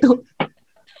kahaba to?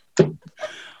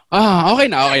 Okay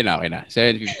na.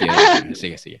 750.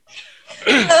 Sige.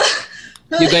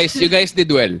 You guys did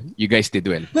well.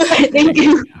 Thank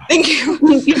you.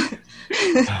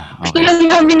 Gusto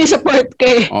lang namin i-support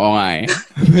kayo. Oo nga eh.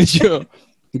 Medyo,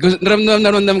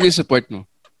 naramdam ko yung support mo.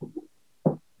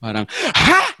 Parang,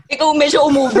 ha? Ikaw medyo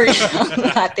umover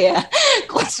lang, ate.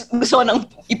 Kung gusto ko nang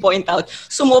i-point out,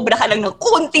 sumobra ka lang ng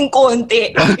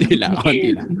konting-konti. Konti lang.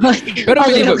 Pero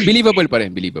believable pa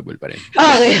rin.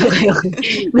 Okay.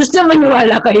 Gusto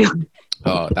maniwala kayo.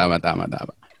 Oo, tama.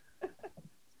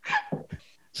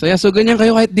 So ganyan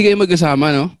kayo kahit di kayo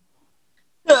magkasama, no?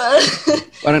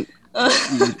 Parang,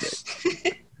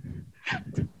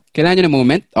 kailangan nyo ng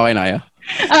moment? Okay na kayo?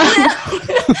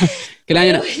 Kailangan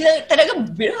nyo na... Talaga,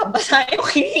 binabasa yung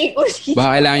kinig ko.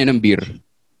 Baka kailangan nyo ng beer.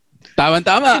 Tama.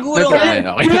 Siguro Okay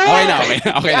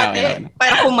na.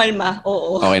 Para kumalma,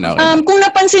 oo. Okay na. Kung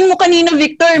napansin mo kanina,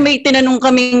 Victor, may tinanong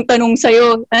kaming tanong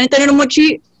sa'yo. Ano yung tanong mo,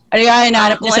 Chi? Ano yung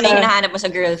hinahanap Kung ano yung hinahanap mo sa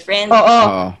girlfriend.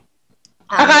 Oo.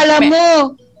 Akala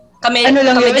mo, kami yun,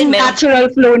 din,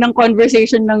 natural flow ng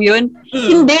conversation lang yun?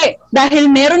 Hindi. Dahil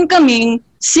meron kaming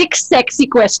 6 sexy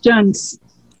questions.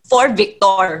 For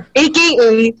Victor.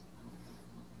 AKA,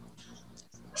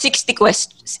 60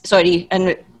 questions. Sorry,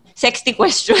 60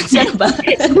 questions. Ano ba?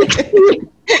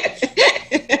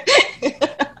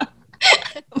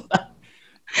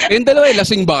 Kayong dalawa,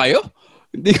 lasing ba kayo?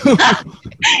 Hindi ko...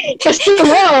 kasi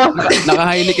mo,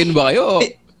 Naka-Heineken ba kayo?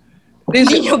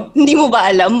 Hindi mo ba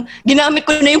alam? Ginamit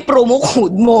ko na yung promo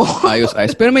code mo. Ayos.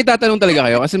 Pero may tatanong talaga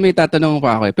kayo kasi may tatanong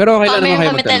pa ako eh. Pero okay lang naman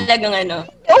kayo magtanong. Kami talagang ano.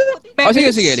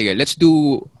 Sige. Let's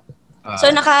do...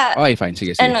 Okay, fine.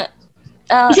 Sige.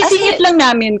 isisingit lang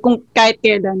namin kung kahit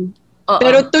kailan.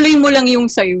 Pero tuloy mo lang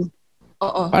yung sayo.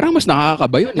 Oo. Parang mas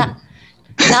nakakaba yun eh.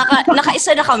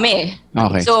 Nakaisa na kami.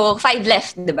 Okay. So, 5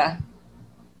 left, di ba?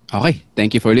 Okay.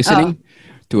 Thank you for listening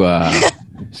to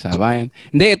Sabayan.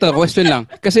 Hindi, ito, question lang.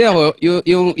 Kasi ako,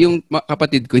 yung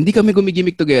kapatid ko, hindi kami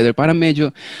gumigimik together. Parang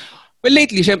medyo, well,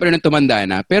 lately, syempre, nang tumanda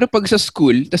na. Pero pag sa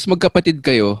school, tas magkapatid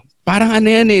kayo, parang ano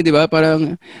yan eh, di ba?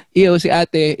 Parang, si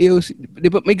ate, di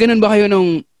ba? May ganun ba kayo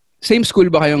nung, same school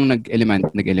ba kayong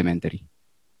nag-elementary?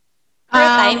 For a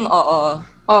time, oo.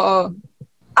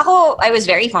 Ako, I was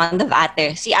very fond of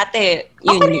ate. Si ate,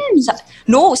 yun.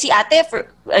 Si ate,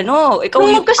 ikaw kung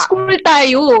yung... magka-school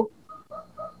tayo,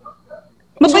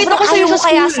 mabait ako sa'yo sa school.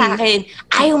 Kaya sa akin.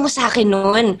 Ayaw mo sa akin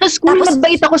nun. Sa school, tapos,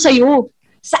 mabait ako sa'yo.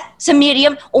 Sa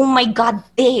Miriam, oh my God,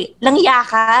 langya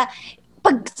ka.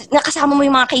 Pag nakasama mo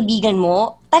yung mga kaibigan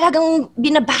mo, talagang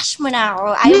binabash mo na ako.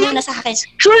 Ayaw mo na sa akin.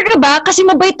 Sure ka ba? Kasi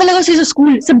mabait talaga sa'yo sa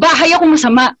school. Sa bahay ako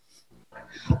masama.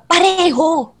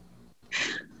 Pareho.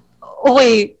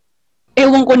 Okay.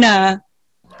 Ewan ko na.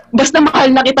 Basta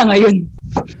mahal na kita ngayon.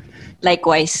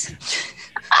 Likewise.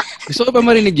 Gusto ko pa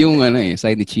marinig yung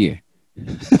side ni Chi eh.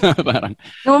 Parang,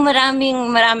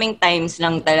 maraming times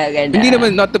lang talaga na. Hindi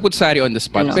naman, not to put Sari on the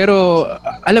spot, pero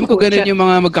alam ko ganun yung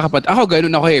mga magkakapatid. Ako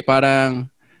ganun ako eh, parang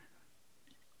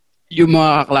yung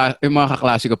mga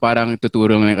kaklase ko, parang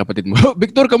tuturo ng kapatid mo.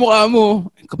 Victor, kamukha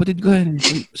mo. Kapatid ko yan.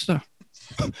 Basta.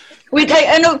 Wait,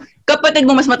 kapatid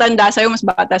mo mas matanda sa'yo, mas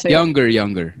bata sa'yo?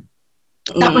 Younger.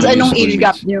 Tapos anong age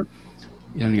gap niyo?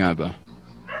 Yan nga ba?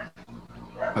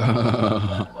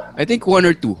 I think 1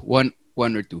 or 2.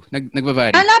 One or 2.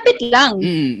 Nagbavari. Lapit lang.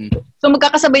 So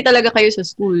magkakasabay talaga kayo sa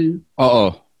school? Oo.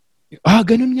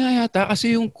 Ganun nga yata.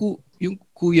 Kasi yung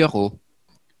kuya ko,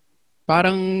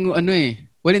 parang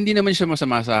Well, hindi naman siya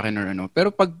masama sa akin or ano.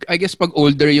 Pero I guess pag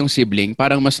older yung sibling,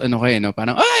 parang mas ano kayo, no?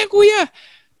 Parang, ay, kuya!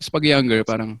 Tapos pag younger,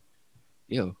 parang,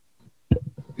 yo.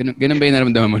 Ganun ba yung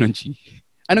naramdaman mo nun, Chi?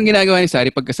 Anong ginagawa ni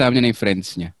Sari pag kasama niya na yung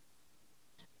friends niya?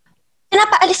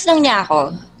 Pinapaalis lang niya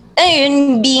ako.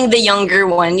 Ayun, being the younger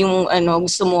one, yung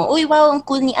gusto mo, uy, wow, ang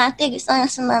cool ni ate, gusto niya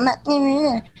sa mama.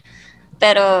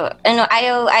 Pero,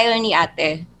 ayaw ni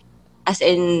ate. As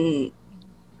in,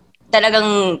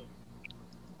 talagang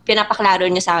pinapaklaro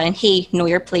niya sa akin, hey, know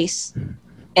your place.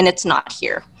 And it's not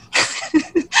here.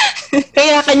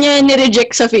 Kaya kanya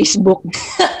ni-reject sa Facebook.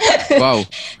 Wow.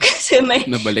 Kasi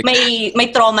may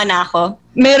trauma na ako.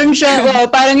 Meron siya,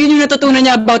 parang yun yung natutunan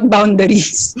niya about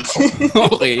boundaries.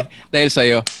 Okay. Dahil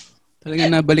sa'yo.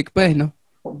 Talagang nabalik pa no?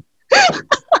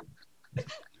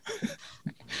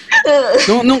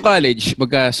 Nung college,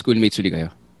 magka-schoolmates ulit kayo?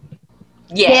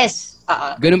 Yes.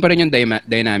 Ganun pa rin yung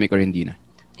dynamic or hindi na?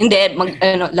 Hindi,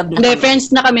 love na Hindi, kami. friends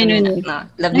na kami nun.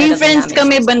 Naging friends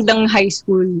kami bandang high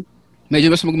school. Medyo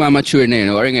mas magmamature na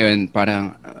yun. Or ngayon,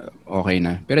 parang okay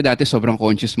na. Pero dati sobrang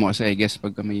conscious mo kasi I guess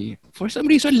pagka may, for some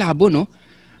reason, labo, no?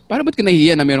 Parang ba't ka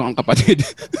nahihiya na meron kang kapatid?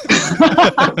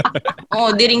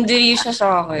 Diring-diri siya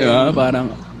sa akin. Yeah,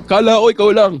 parang, kala ko ikaw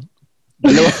lang.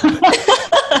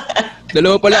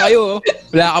 Dalawa pala kayo.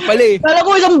 Wala ka pala eh. Kala ko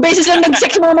isang beses lang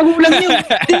nag-sex mga magulang niyo.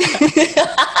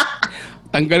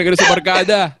 Tanggal ka na sa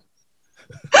barkada.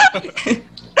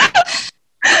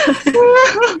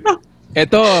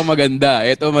 Ito, maganda.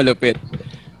 Ito, malupit.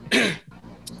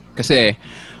 Kasi,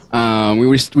 we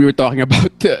were talking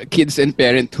about kids and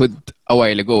parenthood a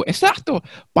while ago. Sakto.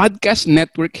 Podcast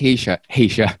Network Asia.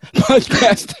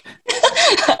 Podcast.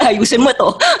 Ayusin mo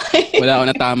to. Wala ako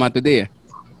natama today.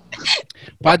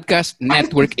 Podcast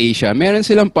Network Asia. Meron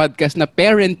silang podcast na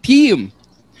Parent Team.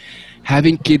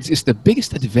 Having kids is the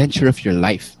biggest adventure of your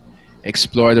life.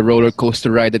 Explore the roller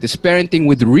coaster ride that is parenting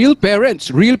with real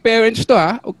parents. Real parents to,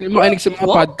 ha? Huwag kayo makinig sa mga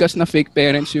podcast na fake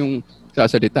parents yung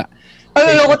sasalita.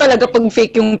 Ayoko talaga pag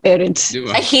fake yung parents. Diba?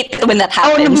 I hate when that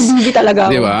Ako happens. nabubugi talaga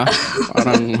ako. Diba?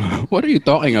 Parang, what are you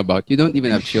talking about? You don't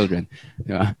even have children.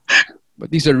 Diba? But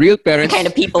these are real parents Kind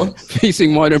of people. facing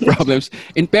modern problems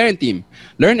in Parent Team.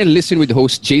 Learn and listen with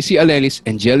hosts JC Alelis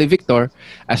and Jelly Victor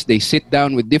as they sit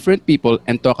down with different people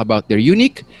and talk about their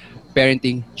unique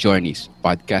parenting journeys.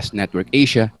 Podcast Network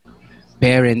Asia,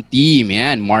 Parent Team.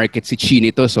 Yan, market si Chi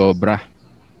nito, sobra.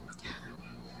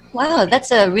 Wow,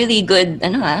 that's a really good,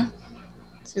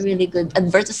 it's a really good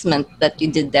advertisement that you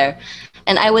did there.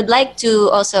 And I would like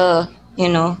to also,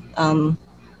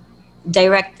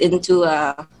 direct into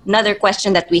another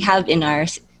question that we have in our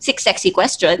 6 sexy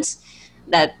questions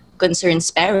that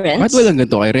concerns parents. Ba't walang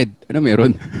ganito kay Red? Ano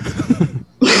meron?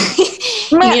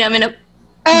 Hindi namin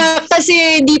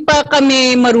Kasi di pa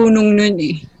kami marunong nun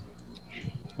eh.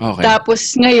 Okay.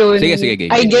 Tapos ngayon, Sige, game.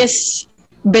 I guess,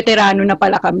 veterano na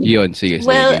pala kami. Yun, sige.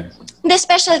 Well, game. hindi,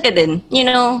 special ka din.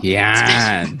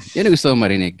 Yan. Yan ang gusto ko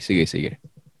marinig. Sige.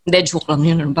 Hindi, joke lang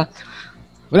yun. Ano ba?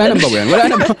 Wala nang baw yan. Wala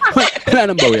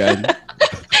nang baw yan.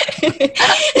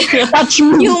 Touch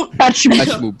move. Touch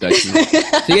move.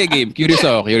 Sige, game. Curious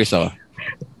ako.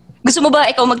 Gusto mo ba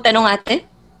ikaw magtanong, ate?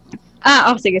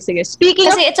 Sige.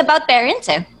 Speaking Kasi it's about parents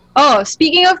eh.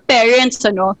 Speaking of parents,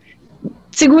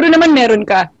 siguro naman meron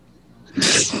ka.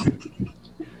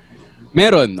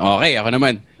 Meron. Okay, ako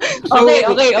naman. So,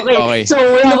 okay. So,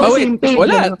 wala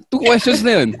wala. 2 questions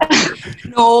na yun.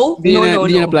 No.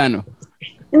 Hindi na plano.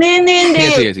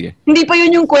 Hindi. Sige. Hindi pa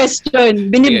yun yung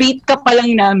question. Binibait ka pa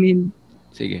lang namin.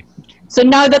 Sige. So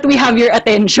now that we have your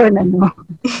attention,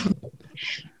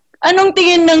 anong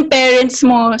tingin ng parents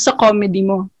mo sa comedy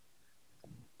mo?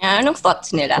 Anong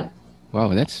thoughts nila?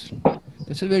 Wow, that's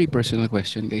a very personal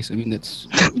question, guys. I mean,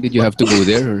 did you have to go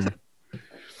there or?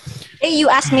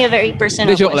 You asked me a very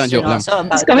personal joke question lang. also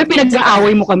about... Kami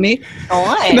pinag-aaway mo kami.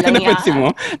 Oo nga eh. Napansin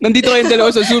mo? Nandito kayong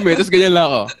dalawa sa Zoom tapos ganyan lang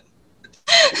ako.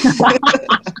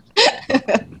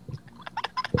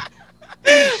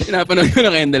 Pinapanood ko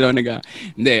na kayong dalawa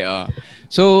Hindi,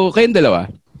 so, kayong dalawa?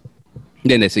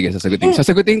 Hindi, sige,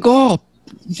 sasagutin ko.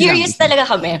 Curious talaga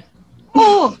kami.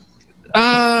 Oo.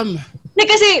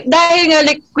 Kasi dahil nga,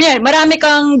 kunyari, marami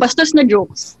kang bastos na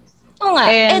jokes. Oo nga.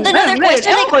 And another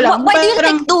question, why do you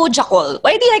like to jackal?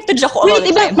 Why do you like to jackal all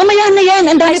the time? Mamaya na yan.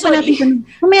 Ang dami pa natin.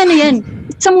 Mamaya na yan.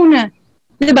 Isa muna.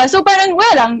 Diba? So parang,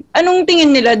 wala lang. Anong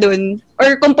tingin nila dun?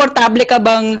 Or komportable ka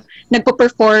bang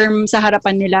nagpo-perform sa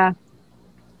harapan nila?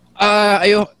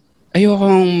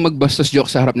 Ayokong magbastos joke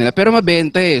sa harap nila. Pero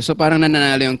mabenta eh. So parang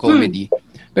nananalo yung comedy.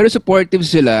 Pero supportive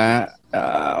sila.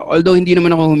 Although hindi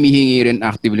naman ako humihingi rin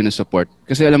actively ng support.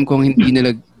 Kasi alam kong hindi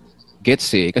nila gets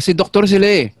eh. Kasi doktor sila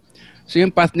eh. So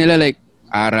yung path nila like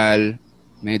aral,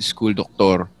 med school,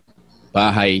 doktor,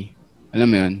 bahay, alam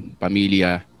mo yun,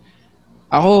 pamilya.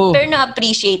 Ako, Pero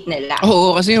na-appreciate nila.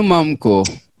 oo, kasi yung mom ko,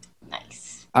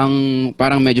 Nice. ang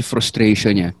parang medyo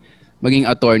frustration niya, maging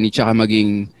attorney, tsaka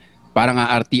maging parang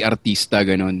artista,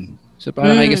 ganun. So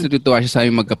parang I guess natutuwa siya sa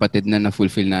aming magkapatid na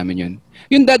na-fulfill namin yun.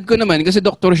 Yung dad ko naman, kasi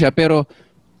doktor siya, pero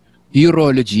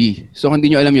urology. So kung hindi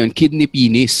nyo alam yun, kidney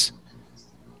penis.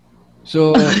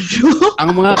 So,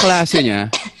 ang mga klase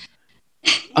niya,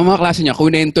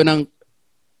 kunento ng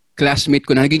classmate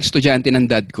ko na naging estudyante ng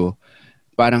dad ko,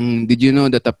 parang, did you know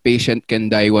that a patient can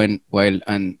die while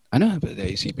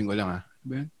isipin ko lang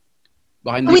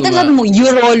Baka hindi Wait, ko sabi mo,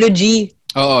 urology.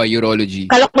 Oo, urology.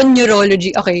 Kala ko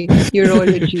neurology. Okay,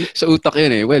 urology. Sa utak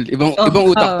yun eh. Well, ibang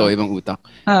utak to, ibang utak.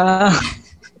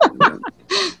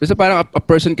 Basta parang a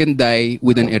person can die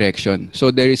with an erection. So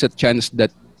there is a chance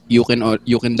that you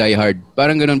can die hard.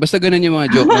 Parang ganun. Basta ganun yung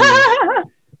mga joke ng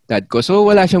dad ko. So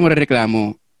wala siyang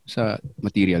marereklamo sa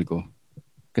material ko.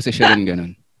 Kasi siya rin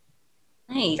ganun.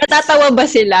 Nice. Natatawa ba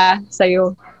sila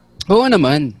sa'yo? Oo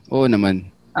naman.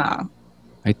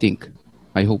 I think.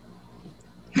 I hope.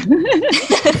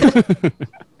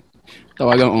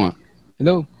 Tawagan ko nga.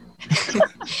 Hello?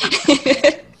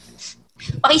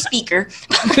 Paki-speaker.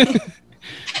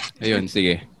 Ayun,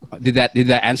 sige. Did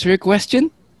that answer your question?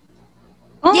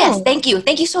 Oh. Yes, thank you.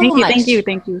 Thank you so much. Thank you.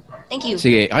 Thank you.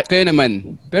 Sige, kayo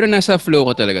naman. Pero nasa flow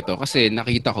ko talaga to kasi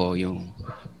nakita ko yung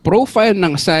profile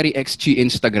ng SarixChi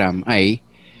Instagram ay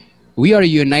 "We are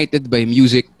united by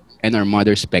music and our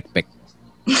mother's pekpek."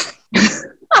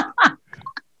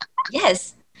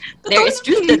 Yes. There is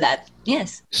truth to that.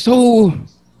 Yes. So,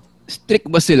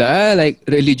 strict ba sila? Like,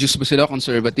 religious ba sila?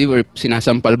 Conservative? Or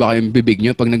sinasampal ba kayong bibig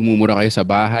nyo pag nagmumura kayo sa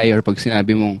bahay? Or pag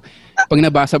sinabi mong, pag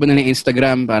nabasa ba nila yung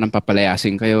Instagram, parang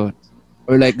papalayasin kayo?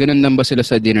 Or like, ganun lang ba sila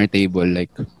sa dinner table?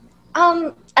 Like,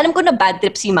 Alam ko na bad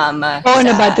trip si mama. Oo,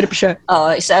 na bad trip siya.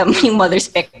 Oo, isa yung mother's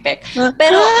pek-pek.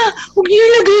 Pero, huwag niyo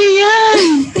ilagay yan!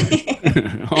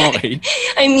 okay.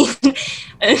 I mean,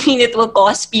 it will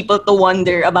cause people to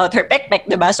wonder about her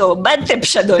pek-pek, diba? So, bad trip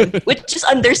siya dun, which is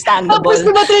understandable. Tapos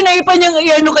diba trinaypan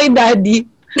niyang kay daddy?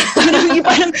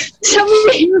 Parang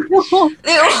sabihin mo.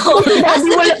 Ask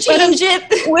them to change it.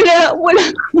 Wala.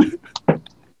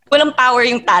 Walang power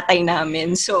yung tatay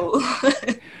namin. So,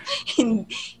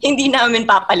 hindi namin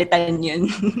papalitan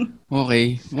yun.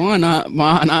 Okay. Mga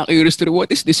nakaka-curious to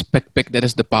what is this pek-pek that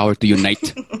has the power to unite?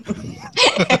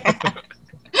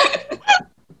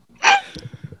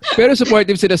 Pero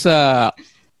supportive sila sa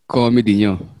comedy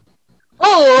nyo.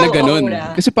 Oo. Na ganun.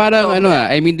 Kasi parang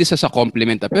Sobra. I mean this as a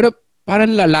compliment. Pero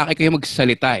parang lalaki kayo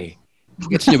magsalita eh.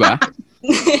 Gets nyo ba?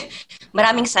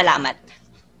 Maraming salamat.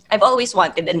 I've always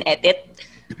wanted an edit.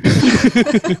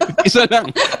 Isa lang.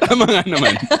 Tama nga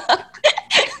naman.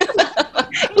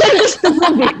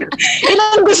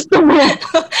 Ilan gusto mo?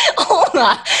 Oo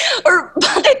nga. Or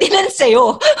bakit ilan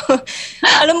sa'yo?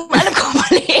 alam ko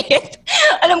maliit.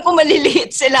 Alam ko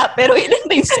maliliit sila, pero ilan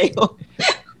ba yung sa'yo?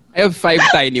 I have 5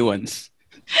 tiny ones.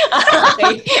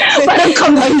 Okay. Parang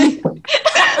kamay.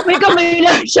 May kamay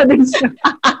lang siya din sa...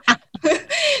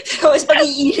 So, mas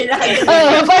pag-iihil lang.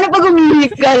 Paano pag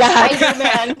umihik ka lahat?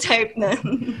 Spider-Man type na.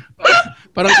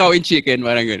 Parang cow and chicken,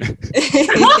 parang gano'n.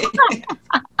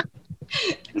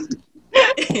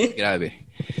 Grabe.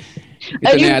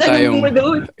 Ito na yata yung...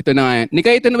 Ito na nga yan.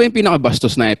 Nika, ito na ba yung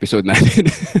pinakabastos na episode natin?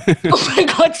 Oh my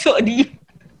God, sorry.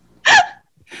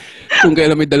 Kung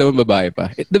kailan may dalawang babae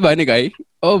pa. Diba, Nikay?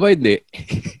 Oo ba, hindi?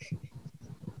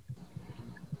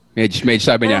 Medj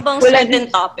sabi niya. Meron bang certain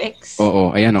topics?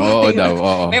 Oo, ayan, oo daw,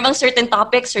 oo. Meron bang certain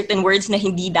topics, certain words na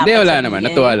hindi dapat Hindi, wala sabihin? naman.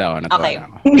 Natuwa lang ako. Okay.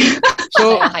 So,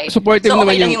 Okay. supportive So,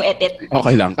 naman okay lang yung edit.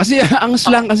 Okay lang. Kasi ang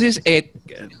slang kasi is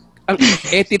ang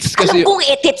edits kasi... Alam kong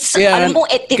edits. Alam kong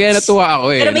edits. Kaya natuwa ako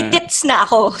eh. Pero may tits na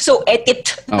ako. So, edit.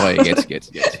 Okay,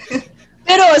 gets.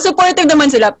 Pero supportive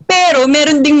naman sila. Pero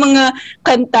meron ding mga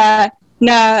kanta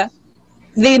na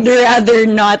they'd rather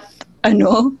not,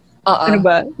 ano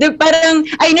ba? Parang,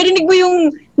 narinig mo yung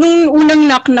nung unang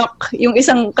knock-knock, yung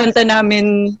isang kanta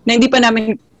namin na hindi pa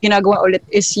namin ginagawa ulit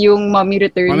is yung Mommy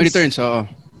Returns. Mommy Returns, oo.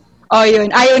 Oh, yun.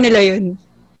 Ayaw nila yun.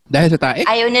 Dahil sa tae?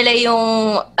 Ayaw nila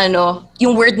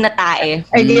yung word na tae.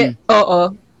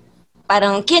 Oo.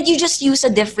 Parang, can't you just use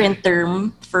a different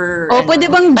term for...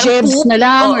 Pwede bang jebs na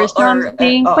lang or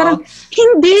something? Parang,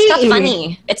 hindi It's not funny.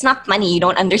 It's not funny. You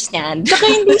don't understand. Saka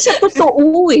hindi siya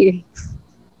totoo eh.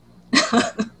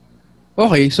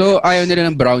 Okay, so ayaw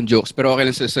nila ng brown jokes pero okay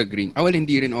lang sila sa green. Well,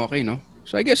 hindi rin okay, no?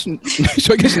 So I guess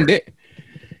hindi.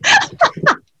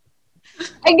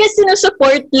 I guess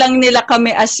sinusupport lang nila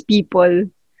kami as people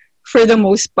for the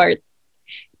most part.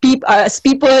 As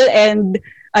people and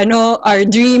our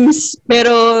dreams,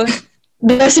 pero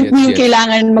doesn't mean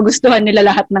kailangan magustuhan nila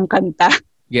lahat ng kanta.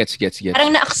 Gets.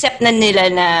 Parang na-accept na nila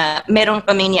na meron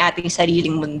kami ni ating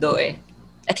sariling mundo eh.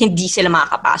 At hindi sila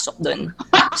makakapasok dun.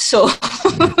 So,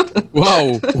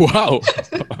 Wow.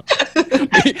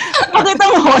 Bakit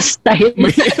ang hostile?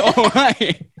 Oo nga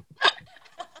eh.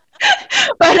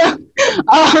 Parang,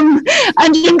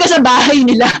 andyan ka sa bahay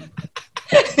nila.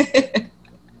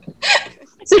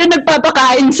 Sila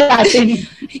nagpapakain sa atin.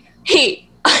 hey,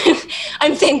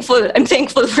 I'm thankful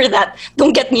for that.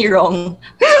 Don't get me wrong.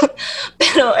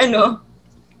 Pero ano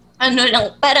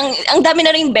lang, parang ang dami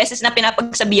na rin beses na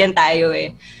pinapagsabihan tayo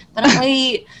eh. Parang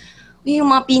ay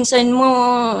yung mga pinsan mo,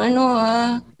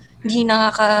 hindi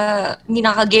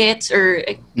nakaka-gets or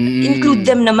include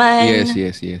them naman.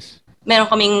 Yes. Meron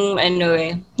kaming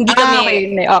hindi kami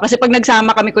Okay. Kasi pag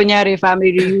nagsama kami, kunyari,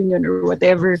 family reunion or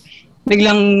whatever,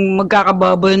 biglang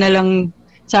magkakabubble na lang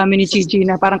sa amin ni Chichi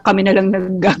na parang kami na lang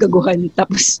naggagaguhan.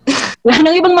 Tapos, wala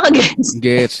nang ibang makagets.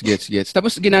 Gets.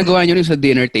 Tapos ginagawa nyo rin sa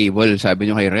dinner table, sabi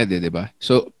nyo kay Red, di ba?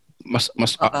 So, mas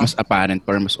apparent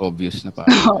or mas obvious na pa.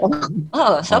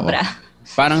 Oo, sobra.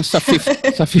 Parang sa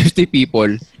 50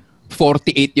 people,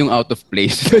 48 yung out of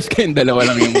place. Tapos kayong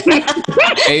dalawa lang yung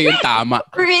yung tama.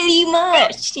 Pretty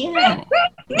much, yeah.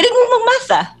 Galing mo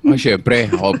mag-math ah.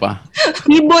 Syempre, ako pa.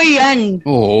 B-boy yan.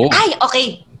 Oo. Ay,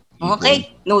 okay.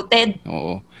 Noted.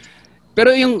 Oo.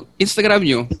 Pero yung Instagram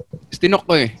nyo, tinok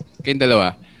ko kayong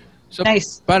dalawa. So,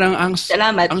 Nice. parang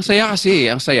Salamat. ang saya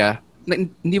kasi,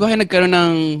 hindi ba kayo nagkaroon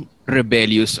ng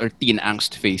rebellious or teen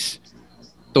angst face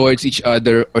towards each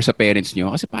other or sa parents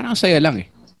nyo? Kasi parang ang saya lang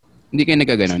eh. Hindi kayo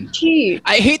nagkaganon.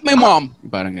 I hate my mom!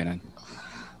 Parang ganon.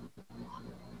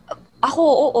 Ako,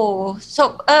 oo.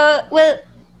 So, well,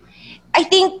 I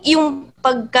think yung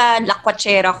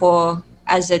pagka-lakwatsera ko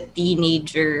as a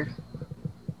teenager,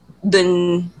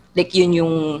 dun, like, yun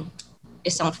yung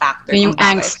isang factor. Yun yung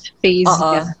angst phase.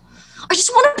 Yeah. I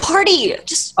just wanna party.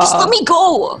 Just let me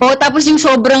go. Tapos yung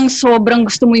sobrang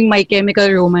gusto mo yung My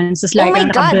Chemical Romance. Tapos like, my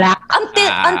God. Naka-black.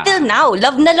 Until now,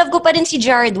 love na love ko pa rin si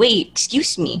Jared Way.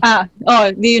 Excuse me.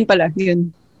 Di yun pala.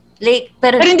 Yun. Like,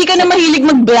 pero hindi ka na mahilig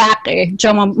mag-black eh.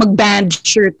 Tsaka mag-band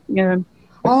shirt. Ganun.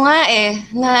 Oo nga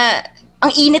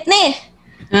ang init na eh.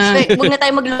 So, huwag na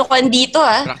tayo maglukuan dito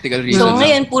Practical reason. So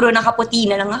ngayon, puro nakaputi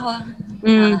na lang ako.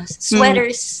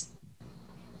 Sweaters.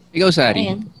 Ikaw, Sari.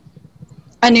 Ayan.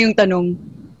 Ano yung tanong?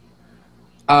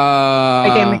 My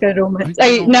Chemical Romance.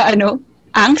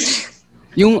 Angst?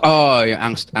 Yung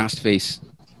angst face.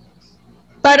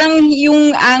 Parang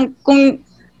yung kung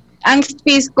angst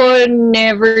face ko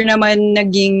never naman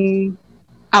naging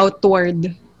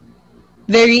outward.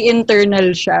 Very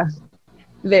internal siya.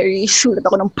 Very sulat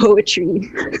ako ng poetry.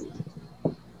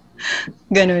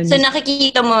 Ganun. So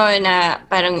nakikita mo na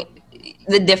parang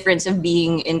the difference of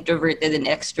being introverted and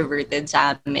extroverted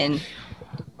sa amin.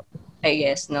 I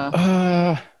guess, no?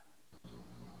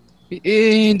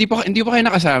 Hindi pa kayo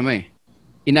nakasama eh.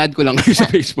 In-add ko lang kayo sa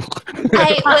Facebook.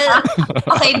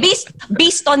 Okay,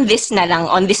 based on this na lang,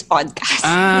 on this podcast.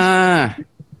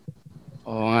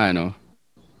 Oo nga, no?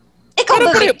 Ikaw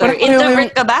ba, Victor?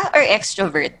 Introvert ka ba or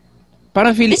extrovert?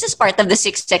 Parang This is part of the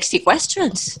 6 sexy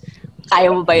questions. Kaya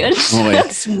mo ba yun? Okay.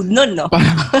 Smooth nun, no?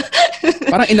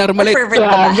 Parang inarmalate. Pervert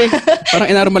ka ba? Parang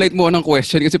inarmalate mo ng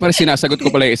question kasi parang sinasagot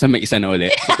ko pala may isa na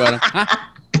ulit. So, parang,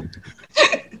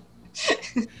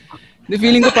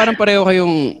 feeling ko parang pareho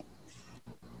kayong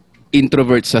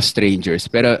introvert sa strangers.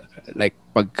 Pero like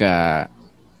pagka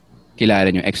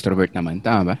kilala nyo, extrovert naman.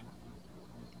 Tama ba?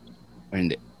 Or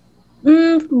hindi?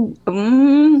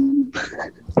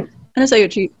 Ano sa'yo,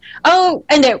 Chi?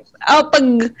 Hindi. Pag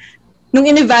nung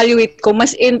in-evaluate ko,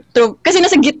 mas kasi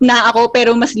nasa gitna ako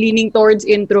pero mas leaning towards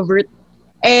introvert.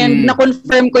 And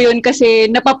na-confirm ko yun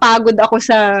kasi napapagod ako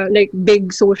sa like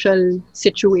big social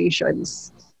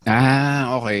situations.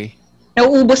 Okay.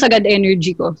 Nauubos agad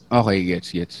energy ko. Okay,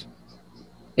 gets.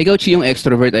 Ikaw, Chi, yung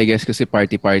extrovert, I guess, kasi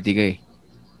party-party ka eh.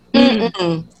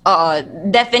 Oo,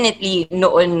 definitely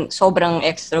noon sobrang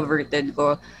extroverted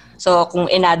ko. So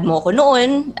kung in-add mo ko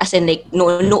noon, as in like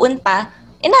noon pa,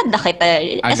 in-add na kita.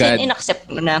 As in, in-accept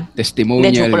mo na. Testimonial.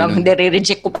 Joke lang,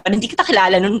 re-reject ko pa. Hindi kita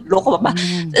kilala nun. Loko pa ba?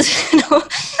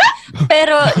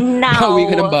 Pero now... Bawi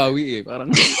ka ng bawi eh.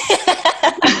 Parang...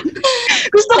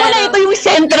 Gusto ko na ito yung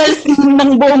central theme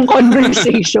ng buong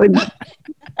conversation.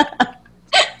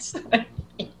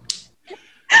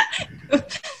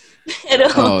 Pero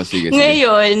sige.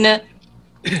 Ngayon,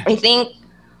 I think,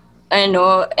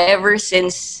 ever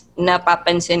since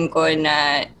napapansin ko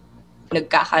na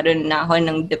nagkakaroon na ako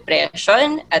ng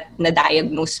depression at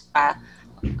na-diagnose pa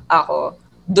ako,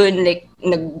 doon like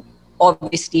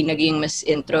obviously, naging mas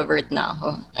introvert na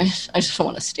ako. I just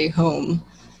wanna stay home.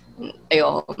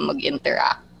 Ayoko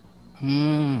mag-interact.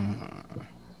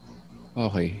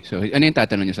 Okay. So, ano yung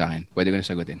tatanong niyo sa akin? Pwede ko na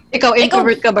sagutin. Ikaw,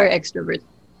 introvert ka ba or extrovert?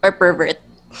 Or pervert.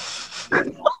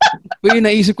 Uy,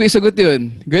 naisip ko yung sagot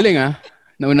yun. Galing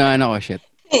Naunahan ako, shit.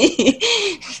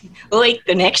 Wait,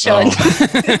 connection.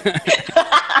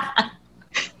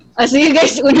 Sige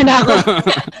guys, una na ako.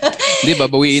 Hindi,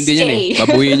 babawiin din yan eh.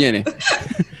 Babawiin yan eh.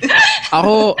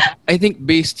 Ako, I think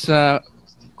based sa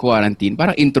quarantine,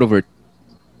 parang introvert.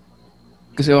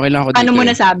 Kasi okay lang ako dito. Ano mo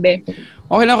nasabi?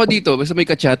 Okay lang ako dito. Basta may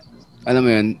ka-chat. Alam mo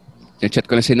yun, chat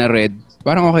ko na si na Red.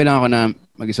 Parang okay lang ako na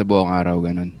mag-isa buong araw,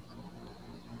 ganun.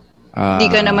 Hindi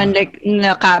ka naman like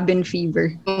na cabin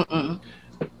fever.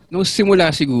 Nung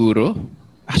simula siguro,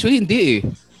 actually hindi eh.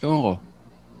 Ewan ko.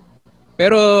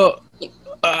 Pero,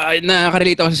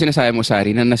 nakaka-relate ako sa sinasabi mo,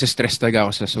 Sari, na nasa-stress talaga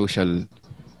ako sa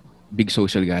big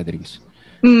social gatherings.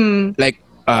 Like,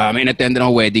 may in-attend na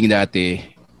ako wedding dati.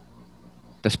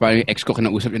 Tapos parang yung ex ko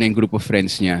kinausap niya na yung group of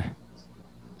friends niya.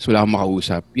 So wala akong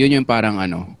makausap. Yun yung parang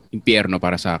impyerno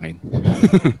para sa akin.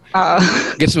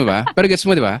 Gets mo ba? Pero gets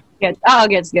mo, di ba?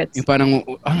 Gets. Yung parang,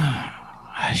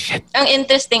 shit. Ang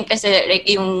interesting kasi like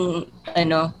yung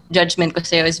judgment ko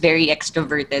sa'yo is very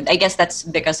extroverted. I guess that's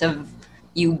because of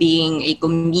you being a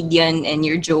comedian and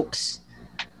your jokes.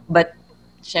 But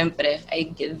syempre,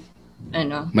 I give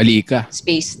Mali ka.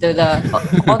 space to the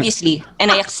obviously,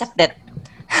 and I accept it.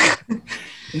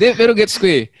 Hindi, pero gets ko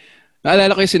eh.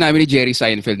 Naalala ko yung sinabi ni Jerry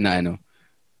Seinfeld na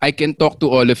I can talk to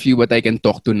all of you but I can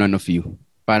talk to none of you.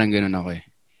 Parang ganun ako eh.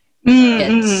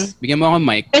 Bigyan mo ako ng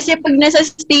mic. Kasi pag nasa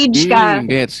stage ka,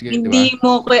 gets, hindi diba?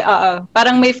 mo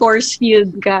parang may force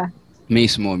field ka.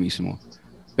 Mismo.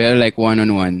 Pero like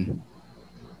one-on-one,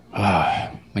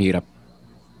 mahirap.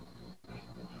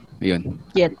 Ayun.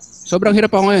 Gets. Sobrang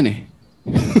hirap ako ngayon eh.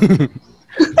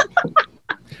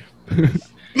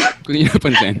 Kung hindi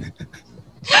napansin.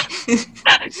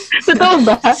 Totoo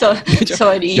ba?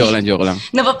 Sorry. Joke lang.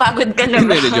 Napapagod ka na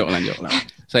ba? Hindi, joke lang.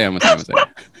 Saya.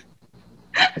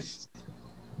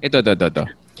 Ito.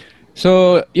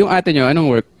 So, yung ate nyo, anong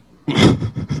work?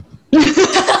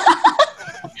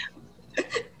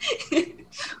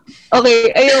 Okay,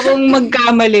 ayokong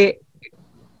magkamali.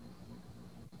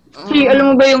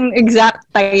 Alam mo ba yung exact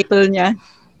title niya?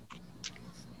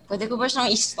 Pwede ko ba siyang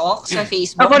i-stalk sa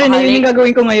Facebook? Ako rin, yun yung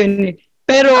gagawin ko ngayon eh.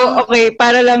 Pero okay,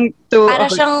 para lang to...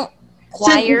 Para siyang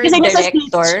choir kasi nasa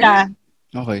director. stage siya.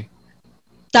 Okay.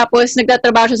 Tapos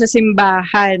nagtatrabaho siya sa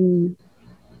simbahan.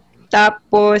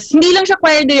 Tapos, hindi lang siya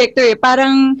choir director eh.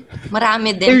 Parang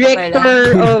marami din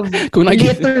director of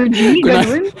liturgy,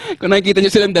 ganun. Kung nakikita nyo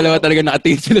silang dalawa talaga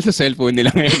nakatingin sila sa cellphone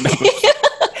nila ngayon.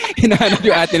 Hinahanap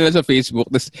yung ate nila sa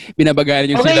Facebook, tapos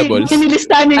binabagalan yung syllables. Okay,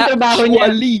 sinilistahan yung trabaho niya.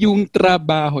 Actually, yung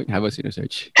trabaho niya. Habang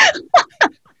sinesearch.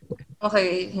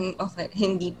 Okay,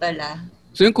 hindi pala.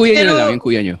 So yung kuya niyo na lang, yung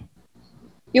kuya niyo?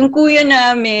 Yung kuya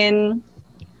namin,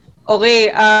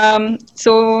 okay,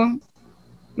 so,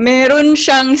 meron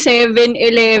siyang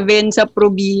 7-Eleven sa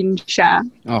probinsya.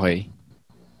 Okay.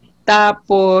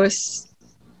 Tapos,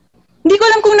 hindi ko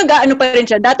alam kung nag-aano pa rin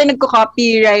siya. Dati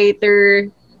nagko-copywriter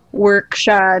work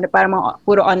siya na parang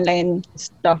puro online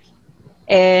stuff.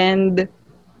 And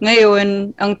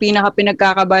ngayon, ang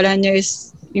pinaka-pinagkakabalan niya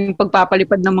is yung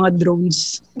pagpapalipad ng mga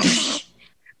drones.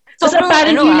 Sobrang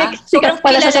sikat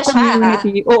pala siya sa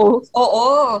community.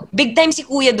 Oo. Big time si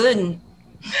kuya dun.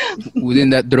 Within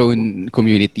that drone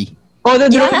community. The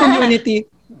drone community.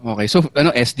 Okay. So,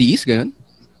 SDs, ganun?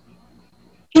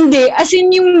 Hindi. As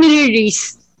in yung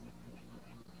nire-race.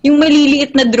 Yung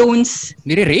maliliit na drones.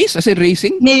 Nire-race? As in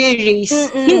racing?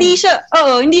 Nire-race. Hindi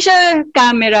siya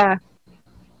camera.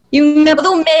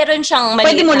 Although meron siyang maliit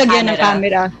pwede mo lagyan ng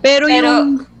camera. Pero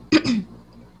yung...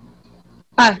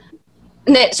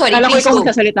 Hindi, sorry, alam ko please ikaw go.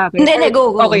 magsasalita ka. Hindi,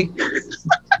 go. Okay.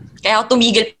 Kaya ako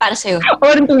tumigil para sa'yo.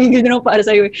 Ako rin tumigil din ako para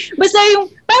sa'yo. Basta yung,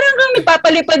 parang kang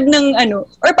nagpapalipad ng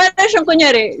or parang siyang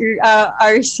kunyari,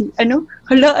 RC,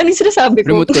 Hala, anong sinasabi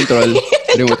ko? Remote control.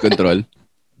 Remote control.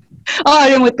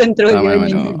 Remote control. Tama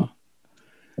naman,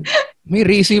 May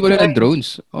racing pala ng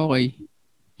drones. Okay.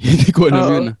 Hindi ko alam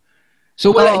yun.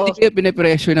 So, hindi kayo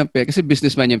pinapressure ng parents. Kasi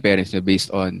businessman yung parents niya based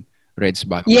on Red's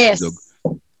background. Yes.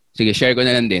 Sige, share ko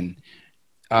na lang din.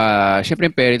 Siyempre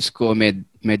yung parents ko,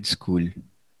 med school.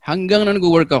 Hanggang na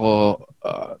nag-work ako,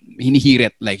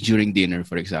 hinihirit like during dinner,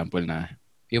 for example, na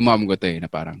yung mom ko na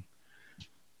parang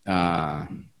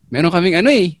meron kaming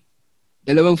 2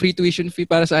 free tuition fee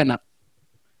para sa anak.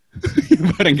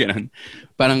 Parang gano'n.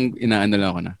 Parang inaano lang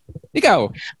ako na. Ikaw?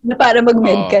 Na para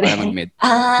mag-med ka rin. Para mag-med.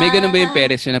 May ganun ba yung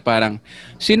parents na parang,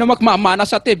 sino magmamana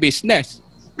sa business?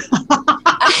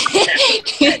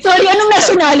 Sorry, anong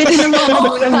nationality ng mga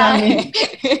magulang namin?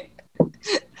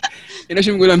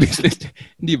 In-assume ko lang business.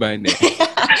 Hindi ba? Hindi.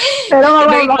 Pero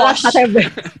Very mababa posh. ka kasi.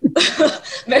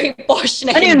 Very posh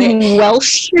na Ano hindi. yun?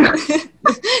 Welsh?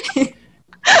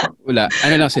 Wala.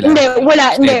 Ano lang sila? Hindi, wala.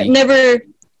 Hindi, Steady. never.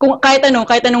 Kung, kahit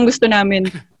anong gsto namin.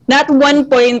 Not one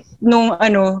point nung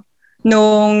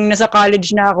nasa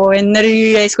college na ako and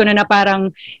na-realize ko na parang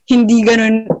hindi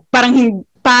ganun, parang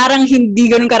hindi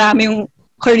ganun karami yung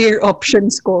career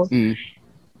options ko.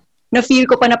 Na-feel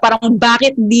ko pa na parang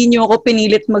bakit di nyo ako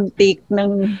pinilit mag-take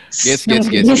ng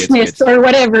business or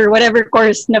whatever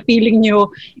course na feeling nyo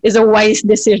is a wise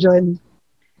decision.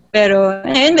 Pero,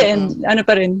 and then, ano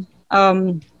pa rin,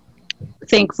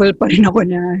 thankful pa rin ako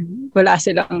na wala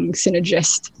silang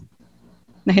sinuggest.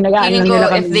 Na hinagaan lang Feeling ko, nila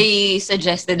kami. if they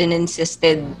suggested and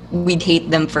insisted, we'd hate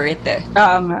them for it eh.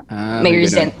 Nga. May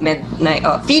resentment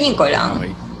na, feeling ko lang.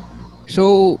 Okay.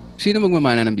 So, sino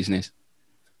magmamana ng business?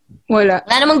 Wala.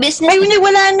 Wala namang business. Ay, hindi,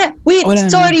 wala na. Wait, Wala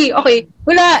na. sorry. Okay.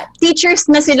 Wala. Teachers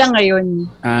na sila ngayon.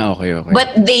 Okay.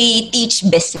 But they teach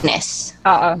business.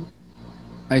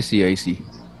 I see.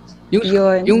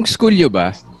 Yun. Yung school nyo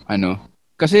ba,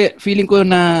 kasi feeling ko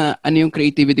na yung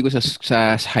creativity ko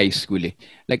sa high school eh.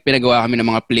 Like, pinagawa kami ng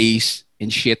mga plays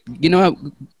and shit. Ginawa,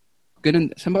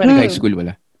 ganun. Saan ba kayo nag-high school?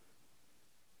 Wala?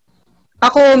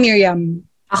 Ako, Miriam.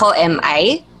 Ako,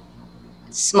 MI.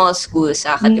 Small school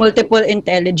sa Katipunan. Multiple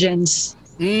intelligence.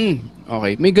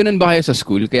 Okay. May ganun ba kayo sa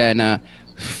school? Kaya na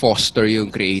foster yung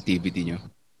creativity nyo?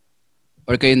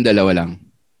 Or kayong dalawa lang?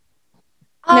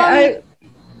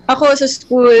 Ako sa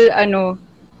school,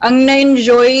 ang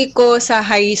na-enjoy ko sa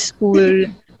high school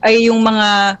ay yung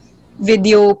mga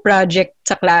video project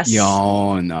sa class.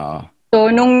 Yun.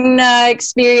 So, nung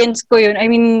na-experience ko yun,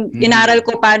 I mean, inaral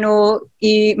ko paano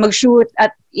mag-shoot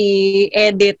at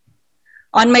i-edit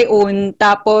on my own.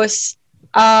 Tapos,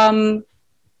 ang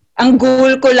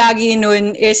goal ko lagi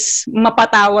nun is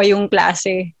mapatawa yung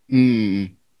klase.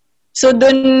 So,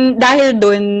 dahil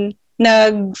dun,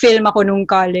 nag-film ako nung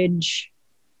college.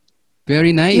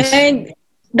 Very nice. And,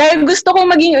 dahil gusto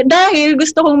kong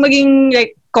maging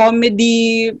like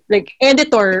comedy, like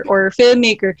editor or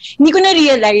filmmaker, hindi ko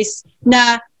na-realize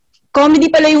na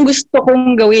comedy pala yung gusto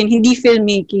kong gawin, hindi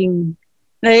filmmaking.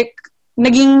 Like,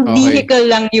 naging vehicle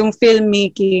lang yung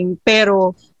filmmaking,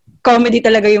 pero comedy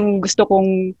talaga yung gusto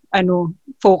kong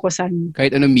focusan.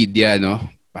 Kahit anong media, no?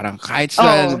 Parang kahit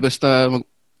sa basta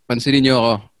pansinin niyo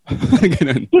ako.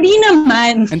 Ganun. Hindi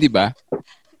naman. Hindi ba?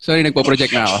 Sorry,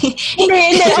 nagpo-project na ako.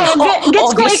 Hindi.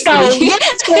 Gets ko ikaw.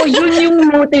 Gets ko, yun yung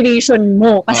motivation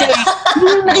mo. Kasi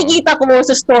yung nakikita ko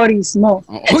sa stories mo.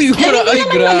 Uy,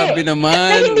 grabe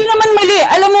naman. Hindi naman mali.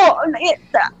 Alam mo,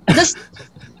 just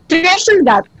treasure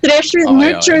that.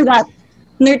 Nurture that.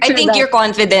 I think your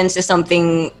confidence is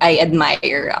something I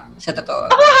admire sa totoo.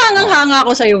 Ako hangang-hanga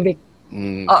ako sa'yo, Vic.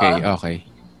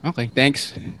 Okay,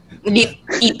 thanks.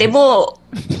 Ite mo,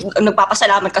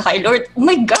 nagpapasalamat ka kay Lord. Oh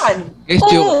my God! Guys,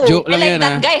 joke lang like yan,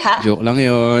 that guy, ha? Joke lang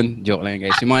yun,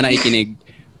 guys. Yung mga naikinig,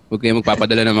 huwag kayo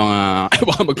magpapadala ng mga,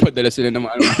 baka magpadala sila ng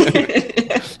mga,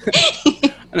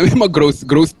 yung mga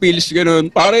growth pills,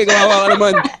 ganun. Pare, kawawa ka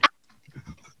naman.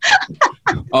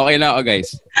 Okay na ako,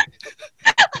 guys.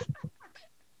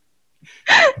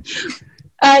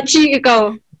 Chi,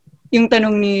 ikaw, yung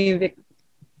tanong ni Vic.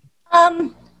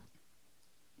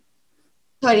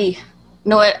 Sorry.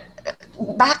 No,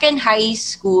 back in high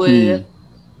school,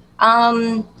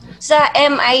 sa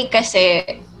MI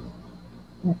kasi,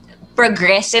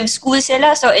 progressive school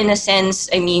sila. So, in a sense,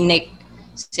 I mean, like,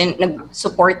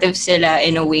 supportive sila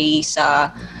in a way sa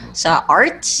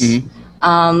arts.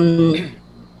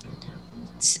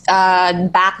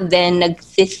 Back then,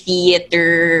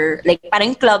 nag-theater, like,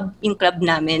 parang yung club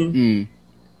namin,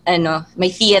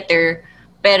 may theater.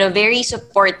 Pero very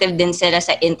supportive din sila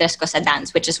sa interest ko sa dance,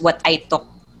 which is what I took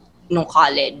nung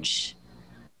college.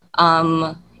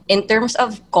 In terms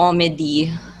of comedy,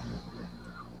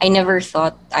 I never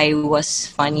thought I was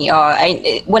funny.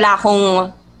 Wala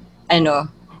akong,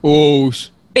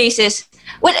 basis.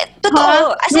 Well,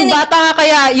 totoo. As Nung bata ka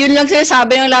kaya, yun lang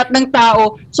sinasabi ng lahat ng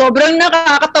tao, sobrang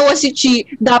nakakatawa si Chi,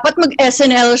 dapat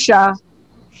mag-SNL siya.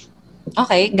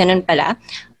 Okay, ganun pala.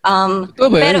 Totoo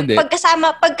ba pero yun?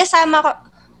 pagkasama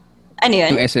ko, ano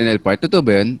yun? Yung SNL part, totoo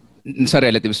ba yun? Sa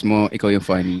relatives mo, ikaw yung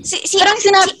funny. Parang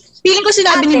feeling ko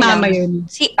sinabi ni mama yun.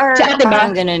 Si ate ba?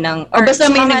 Parang ganun lang. Or basta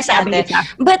may si nagsabi isa.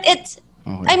 But it's,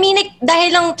 Okay. I mean, like,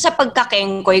 dahil lang sa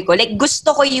pagkakengkoy ko, like,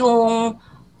 gusto ko yung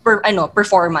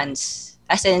performance.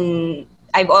 As in,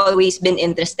 I've always been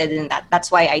interested in that.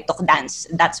 That's why I took dance.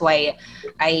 That's why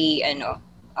I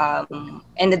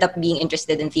ended up being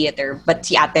interested in theater. But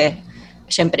si ate,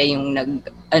 syempre yung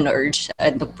nag-urge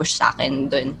at nag-push sa akin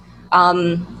dun.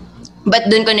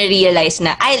 But dun ko na-realize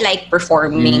na I like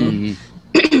performing.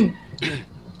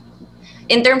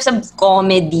 In terms of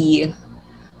comedy,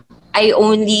 I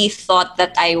only thought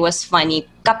that I was funny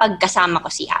kapag kasama ko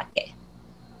si ate.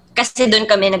 Kasi doon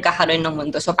kami nagkakaroon ng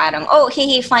mundo. So parang, oh,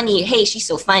 hey, funny. Hey, she's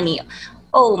so funny.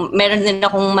 Oh, meron din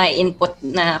akong may input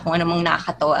na kung ano mong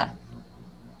nakakatawa.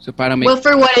 So parang Well,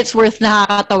 for what it's worth,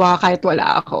 nakakatawa kahit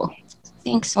wala ako.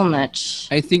 Thanks so much.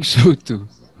 I think so too.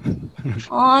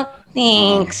 Oh,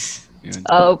 thanks. Yun.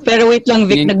 Pero wait lang,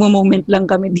 Vic, nagmo-moment lang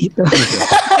kami dito.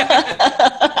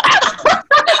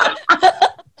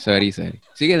 Sorry.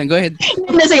 Sige lang, go ahead.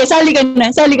 Sige, sali ka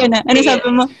na. Ano sabi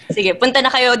mo? Sige, punta na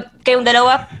kayong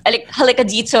dalawa. Halika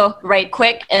dito right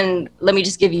quick and let me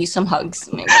just give you some hugs.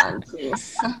 Oh my God,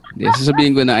 please.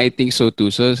 Sasabihin ko na I think so too.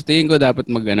 So sa tingin ko dapat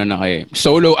mag-ano na kayo.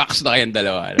 Solo acts na kayong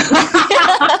dalawa.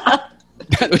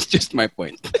 That was just my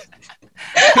point.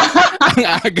 Ang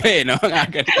aga no? Ang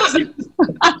aga.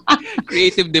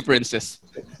 Creative differences.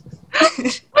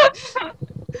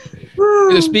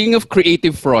 So, speaking of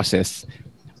creative process,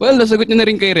 well, nasagot niyo na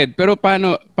rin kay Red. Pero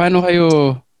paano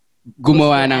kayo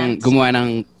gumawa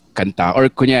ng kanta?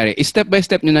 Or kunyari, step by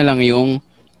step niyo na lang yung,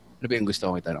 ano ba yung gusto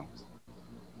ko itanong?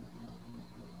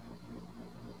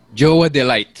 Jowa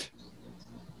Delight.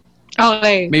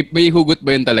 Okay. May hugot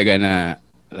ba yun talaga na,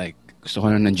 like, gusto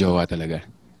ko na ng jowa talaga?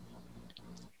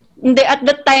 Hindi, at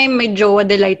that time, may Jowa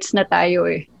Delights na tayo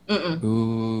eh.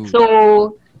 Ooh. So,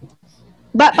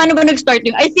 paano ba nag-start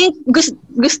yung? I think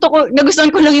nagustuhan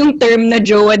ko lang yung term na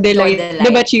Jowa Delight.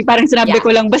 Diba, Chi? Parang sinabi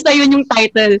ko lang, basta yun yung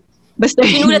title. Basta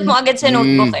Pinulat mo agad sa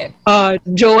notebook eh.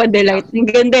 Jowa Delight. Ang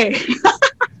ganda eh.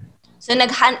 So,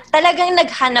 talagang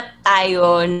naghanap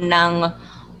tayo ng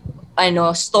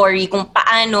story kung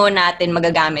paano natin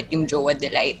magagamit yung Jowa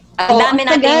Delight.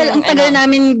 Ang tagal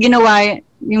namin ginawa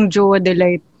yung Jowa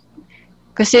Delight.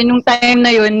 Kasi nung time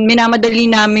na yun, minamadali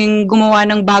namin gumawa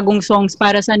ng bagong songs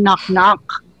para sa Knock Knock.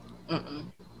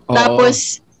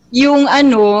 Tapos, yung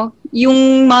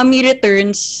Mommy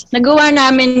Returns, nagawa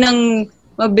namin ng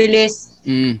mabilis.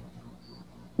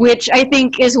 Which I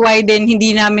think is why din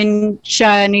hindi namin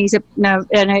siya naisip na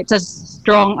it's as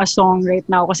strong a song right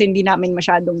now kasi hindi namin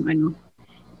masyadong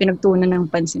pinagtuunan ng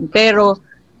pansin. Pero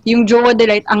yung Jowa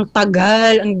Delight, ang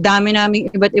tagal, ang dami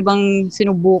naming iba't ibang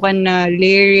sinubukan na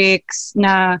lyrics,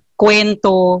 na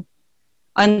kwento,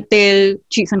 until,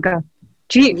 Chi, saan ka?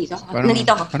 Chi?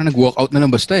 Nandito ako. Parang nag-walk out na lang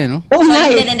basta no? Oh,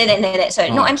 Sorry, hindi. Sorry.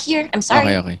 No, I'm here. I'm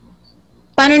sorry. Okay.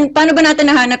 Paano ba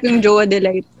natin nahanap yung Jowa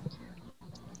Delight?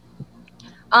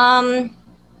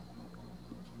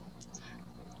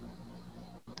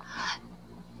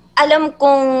 Alam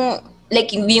kong,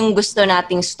 like, yung gusto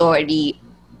nating story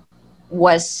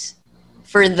was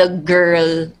for the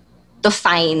girl to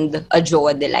find a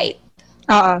Jowa Delight.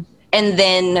 And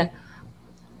then,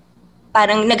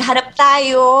 parang nagharap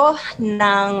tayo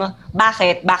ng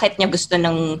bakit niya gusto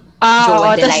ng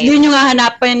Jowa Delight. Tapos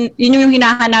yun yung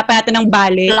hinahanapan natin ng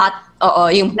balik.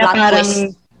 Yung plot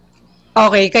twist.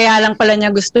 Okay, kaya lang pala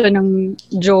niya gusto ng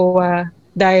jowa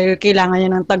dahil kailangan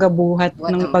niya ng tagabuhat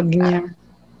ng pag niya.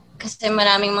 Kasi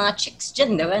maraming mga chicks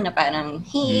dyan, diba? Na parang,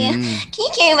 hey, can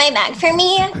you carry my bag for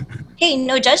me? Hey,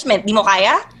 no judgment. Di mo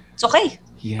kaya? It's okay.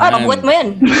 Mabuhat mo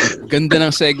yan. Ganda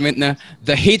ng segment na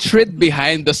the hatred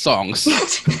behind the songs.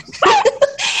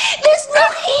 There's no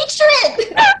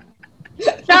hatred!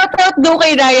 Shoutout do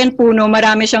kay Ryan Puno.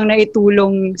 Marami siyang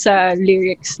naitulong sa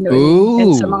lyrics doon.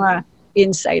 And sa mga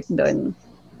insight doon.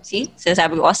 See?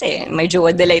 Sinasabi ko kasi, may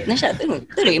Jowa Delight na siya.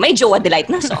 Tuloy, may Jowa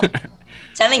Delight na song.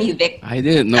 Telling you, Vic. I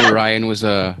didn't know Ryan was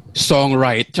a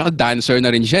songwriter. Tsaka dancer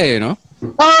na rin siya no?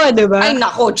 Diba? Ay,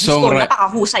 nako. Diyos ko,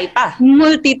 napakahusay pa.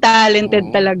 Multi-talented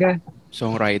talaga.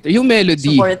 Songwriter. Yung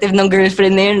melody. Supportive ng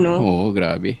girlfriend na yun, no? Oo,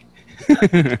 grabe.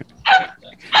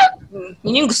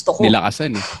 Yun yung gusto ko.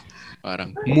 Nilakasan eh.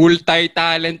 Parang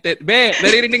multi-talented. Be,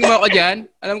 naririnig mo ako dyan?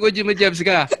 Alam ko, Jimmy Jebs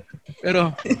ka. Pero,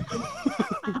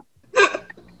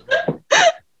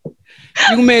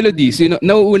 yung melody,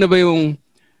 nauuna ba yung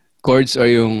chords or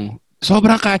yung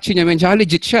sobrang catchy niya, man. Tsaka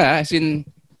legit siya. As in,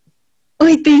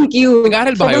 uy, thank you.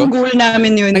 Nag-aaral ba kayo? Sobrang goal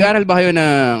namin yun. Nag-aaral ba kayo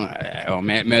ng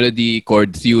melody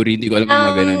chord theory? Hindi ko alam kung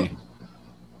mga ganun eh.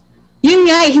 Yun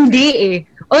nga, hindi eh.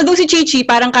 Although si Chichi,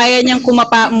 parang kaya niyang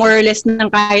kumapa more or less ng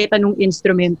kahit anong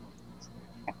instrument.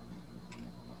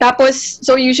 Tapos,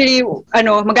 so usually,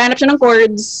 maghanap siya ng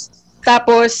chords.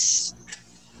 Tapos,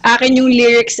 akin yung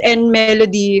lyrics and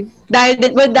melody.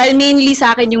 Dahil mainly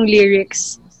sa akin yung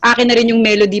lyrics, akin na rin yung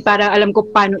melody para alam ko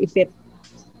paano i-fit.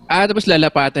 Tapos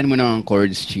lalapatan mo ng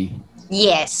chords, Chi?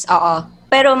 Yes, oo.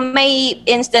 Pero may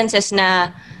instances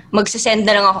na magsisend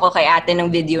na lang ako kay ate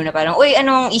ng video na parang, uy,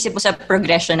 anong isip mo sa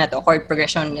progression na to? Chord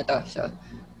progression na to. So,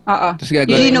 Oo. Tapos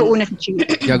Hindi nauna si Chi.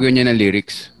 gagawin niya ng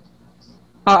lyrics.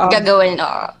 Oo. gagawin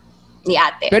ni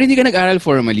ate. Pero hindi ka nag-aral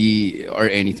formally or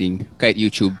anything, kahit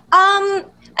YouTube?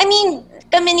 I mean,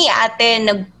 kami ni ate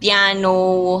nag-piano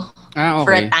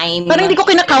for a Okay. time. Parang hindi ko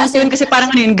kinakount yun kasi parang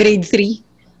grade 3.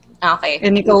 Okay.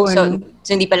 And ikaw, so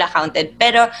hindi pala counted.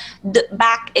 Pero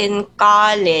back in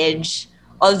college,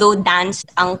 although dance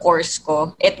ang course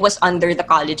ko, it was under the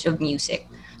College of Music.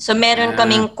 So meron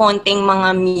kaming konting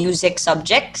mga music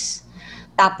subjects.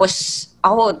 Tapos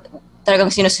ako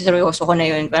talagang sinuseryoso ko na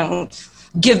yun. Parang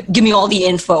give me all the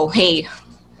info. Hey.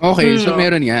 Okay, so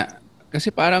meron nga.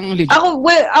 Kasi parang legit.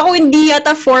 Ako hindi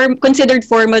yata considered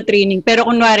formal training. Pero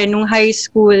kunwari, nung high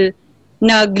school,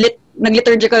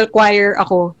 nag-liturgical choir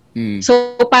ako.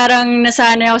 So parang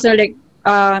nasanay ako sa like,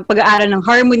 pag-aaral ng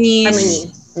harmonies.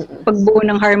 Pagbuo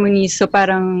ng harmonies. So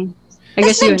parang, I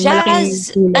guess yun.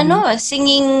 Jazz,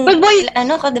 singing, diba?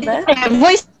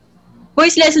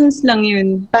 Voice lessons lang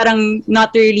yun. Parang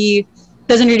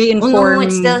doesn't really inform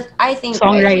it's still, I think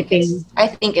songwriting. I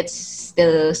think it's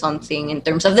still something in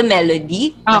terms of the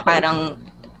melody. Na parang,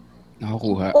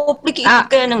 Nakakuha. complicated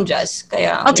kaya ng jazz.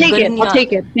 Kaya, I'll take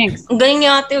it. Thanks. Ang galing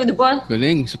niya ate, di ba?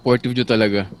 Galing. Supportive nyo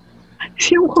talaga.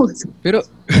 Pero,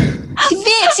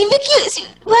 Si Vic,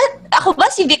 what? Ako ba?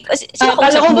 Si Vic? Sino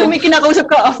Akala ko ba may kinakausap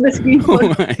ka off the screen?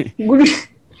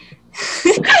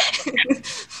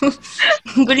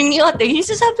 Ang galing niya ate. Yung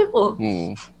sasabi ko.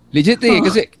 Oo. Legit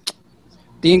kasi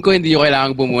tingin ko hindi nyo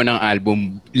kailangan bumuo ng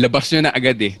album. Labas nyo na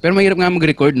agad eh. Pero mahirap nga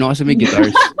mag-record, no? Kasi may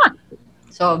guitars.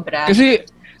 Sobra. Kasi,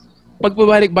 pag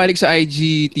pabalik-balik sa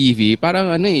IGTV,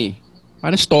 parang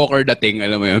parang stalker dating,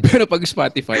 alam mo yun. Pero pag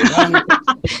Spotify, parang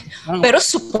pero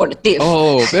supportive.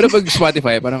 Oo, pero pag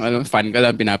Spotify, parang fan ka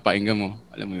lang, pinapakinggan mo.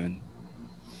 Alam mo yun.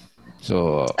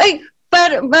 So, Ay,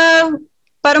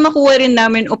 para makuha rin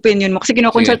namin opinion mo, kasi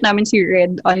kinoconsult namin si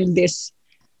Red on this.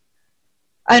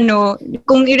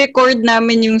 Kung i-record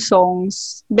namin yung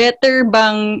songs, better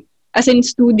bang as in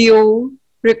studio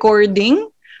recording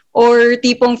or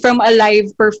tipong from a live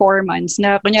performance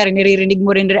na kunyari naririnig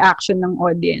mo rin reaction ng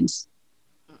audience?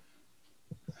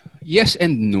 yes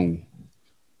and no.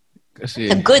 Kasi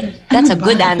That's a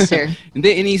good answer. hindi,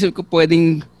 iniisip ko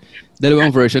pwedeng dalawang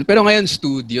version. Pero ngayon,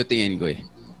 studio tingin ko eh.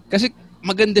 Kasi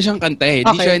maganda siyang kanta eh.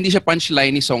 Hindi siya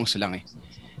punchline ni songs lang eh.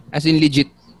 As in legit,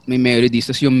 may melodies.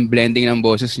 Tapos yung blending ng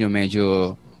boses nyo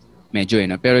medyo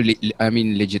Pero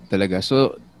legit talaga.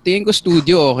 So, tingin ko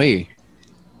studio okay.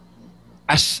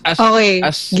 As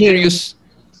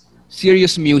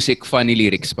serious music, funny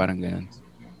lyrics, parang ganun.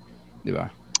 Di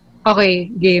ba? Okay,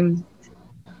 game.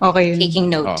 Okay. Taking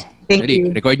note. Oh. Thank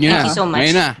you. Record nyo Thank you so much.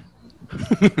 Ngayon na.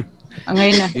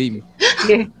 Ngayon na. Game.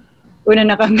 Okay. Una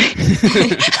na kami.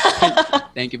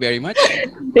 Thank you very much.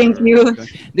 Thank you.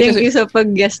 Thank Kasi, you sa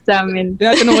pag-guest sa amin.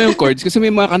 tinatanong ko yung chords kasi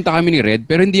may mga kanta kami ni Red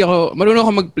pero hindi ako, marunong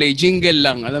ako mag-play jingle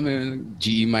lang. Alam mo yun,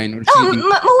 G minor, C.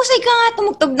 Mahusay ka nga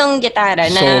tumugtog ng gitara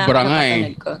na Sobra nga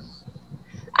eh. ko.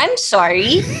 I'm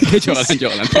sorry.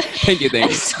 joke lang. Thank you.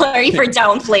 I'm sorry for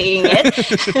downplaying it.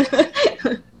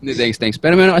 Hindi, thanks.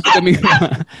 Pero meron kasi kami,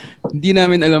 hindi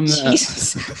namin alam na,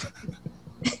 Jesus.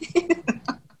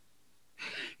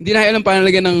 hindi na alam paano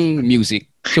lagyan ng music.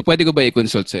 So, pwede ko ba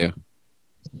i-consult sa'yo?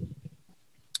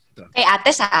 Kay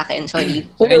ate sa akin, sorry.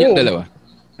 Sa inyong dalawa.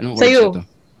 Anong chords Sa'yo. ito?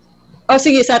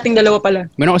 Sige, sa ating dalawa pala.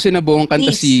 Meron kasi na buong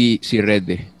kanta Please. si Red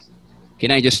eh. Can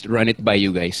I just run it by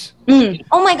you guys?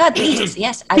 Oh my God, please.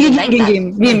 Yes, I Sige, would like that.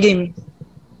 game.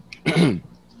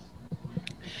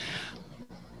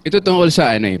 Ito tungkol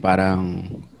sa parang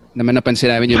naman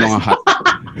napansin namin yung mga hot.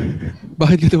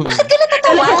 Bakit ka tumawa?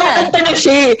 Natawa na. Kanta na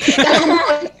siya.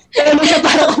 Kaya mo siya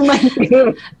parang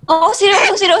kumantin. Oo,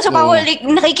 seryoso pa ako. Like,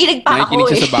 nakikinig pa ako. Nakikinig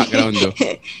siya sa background do.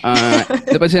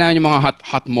 Napansin namin yung mga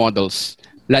hot models.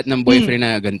 Lahat ng boyfriend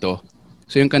na ganito.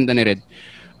 So yung kanta ni Red,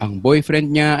 ang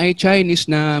boyfriend niya ay Chinese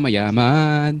na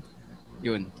mayaman.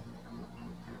 Yun.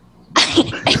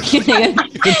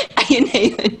 Ayun na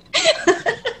yun.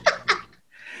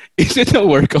 Is it a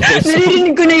workable song?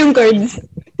 Naririnig ko na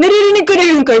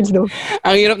yung chords do.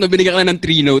 Ang hirap na binigyan ka na ng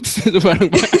 3 notes. So parang,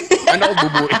 ano ko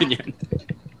bubuin yan?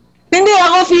 Hindi,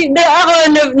 ako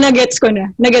na-gets ko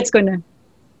na.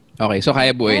 Okay, so kaya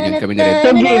buuin yan kami ni Red.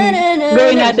 So game,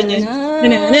 gawin natin yun.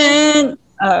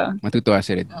 Matutuwa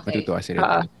si Red.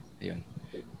 Ayun.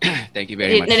 Thank you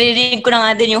very much. Naririnig ko na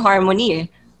nga din yung harmony eh.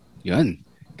 Yun.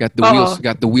 Got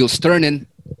the wheels turning.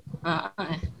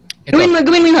 Ito.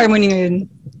 Gawin mo yung harmony ngayon.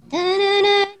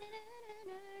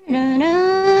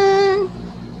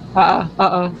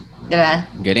 Diba?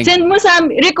 Galing. Send mo sa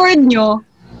record nyo.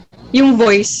 yung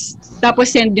voice,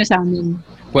 tapos send nyo sa amin.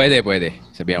 Pwede.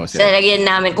 Sabihan ko So, sila. lalagyan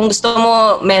namin. Kung gusto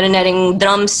mo, meron na ring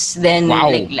drums, then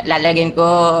Wow. like, lalagyan ko.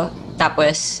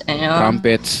 Tapos,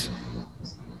 Trumpets.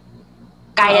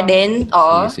 kaya din.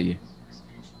 Oo. Sige.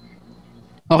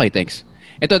 Okay, thanks.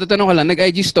 Ito, tatanong ko lang.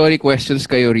 Nag-IG story questions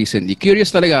kayo recently.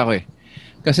 Curious talaga ako eh.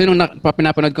 Kasi nung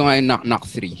pinapanood ko nga yung Knock Knock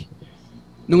 3,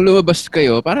 nung lumabas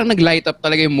kayo, parang nag-light up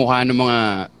talaga yung mukha ng mga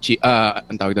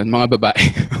ang tawag doon, mga babae.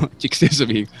 Chicks din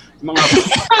sabihin. Mga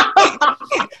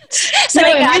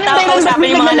Sanay ka ata ako sa akin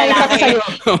yung mga lalaki.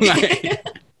 Oo nga eh.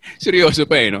 Seryoso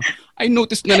pa eh, no? I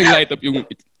noticed na nag-light up yung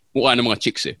mukha ng mga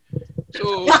chicks eh.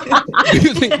 So, do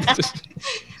you think this is...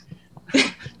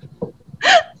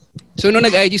 So, nung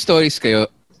nag-IG stories kayo,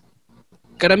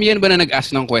 karamihan ba na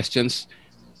nag-ask ng questions,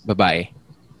 babae?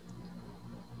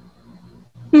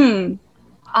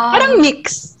 Parang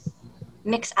mix.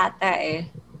 Mix ata eh.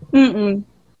 Mm-mm.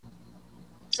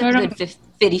 So, good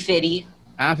 50-50.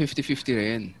 50-50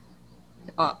 rin.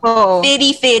 Oo.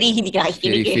 Fairy, hindi ka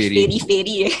nakikinig eh. Fairy.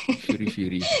 Fairy eh.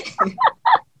 Fury.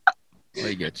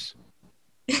 I gets.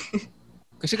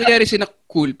 Kasi kunyari sila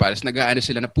Cool Pals, nag-aano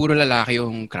sila na puro lalaki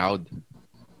yung crowd.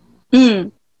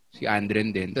 Si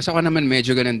Andren din. Tapos ako naman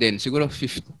medyo ganun din. Siguro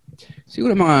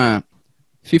mga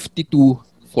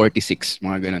 52-46.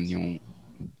 Mga ganun yung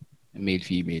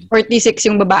male-female. 46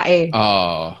 yung babae.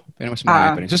 Oo. Pero mas marami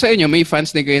pa rin. So sa inyo, may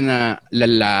fans din kayo na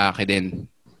lalaki din?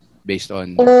 Based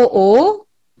on... Oo.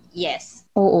 Yes.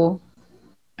 Oo.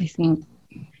 I think.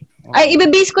 Ay,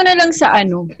 ibibase ko na lang sa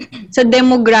sa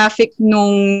demographic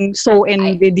nung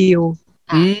video.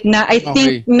 Na I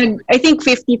think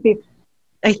 50-50.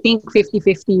 I think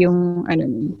 50-50 yung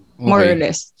more or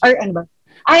less. Or ano ba?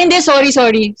 Hindi, sorry.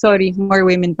 More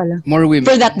women pala. More women.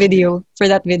 For that video.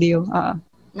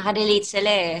 Nakarelate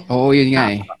sila eh. Oo, yun nga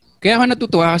eh. Kaya ako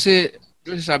natutuwa kasi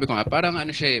sabi ko nga, parang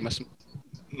siya eh,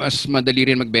 mas madali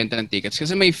rin magbenta ng tickets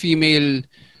kasi may female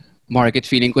market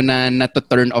feeling ko na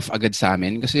to-turn off agad sa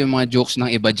amin kasi yung mga jokes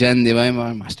ng iba dyan, di ba? Yung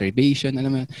mga masturbation,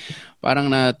 alam mo, parang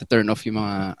na-turn off yung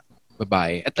mga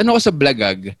babae. At ano ko sa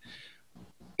Blagag,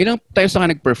 ilang times na ka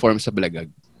nag-perform sa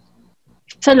Blagag?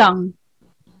 Isa lang.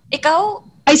 Ikaw?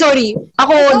 Ay, sorry.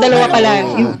 Ako, dalawa pala.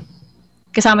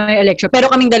 Kasama yung election. Pero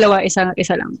kaming dalawa, isa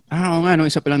lang. Oo nga,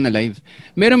 isa pa lang na live.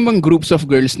 Meron bang groups of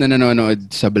girls na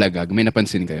nanonood sa Blagag? May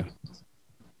napansin kayo?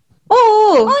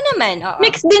 Oo. Oo naman. Oo.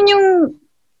 Mixed din yung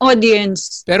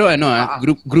audience. Pero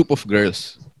group of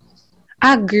girls.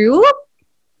 Group?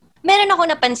 Meron ako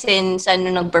napansin sa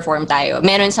nag-perform tayo.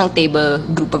 Meron isang table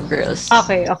group of girls.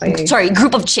 Okay. Sorry,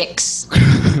 group of chicks.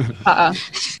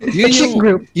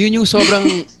 Yun yung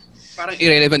sobrang parang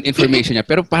irrelevant information niya.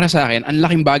 Pero para sa akin, ang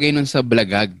laking bagay nun sa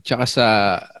Blagag tsaka sa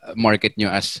market nyo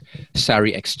as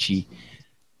SarixChi.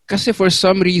 Kasi for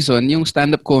some reason, yung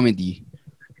stand-up comedy,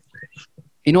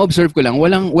 ino-observe ko lang,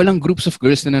 walang groups of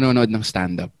girls na nanonood ng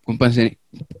stand-up. Kung pansin,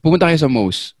 pumunta kayo sa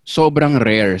most, sobrang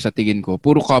rare sa tingin ko.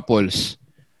 Puro couples.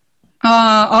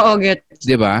 Oo, get.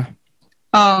 Diba?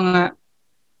 Oo nga.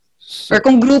 Or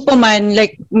kung grupo man,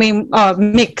 like, may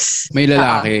mix. May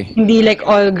lalaki. Hindi like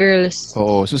all girls.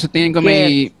 Oo. So sa tingin ko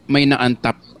may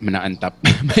na-untap. May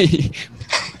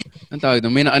ang tawag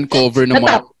doon? May na-uncover na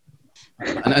mga...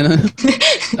 Ano?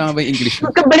 Tama ba yung English?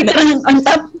 Magkabalik ka ng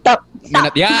untap, top.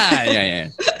 Yeah.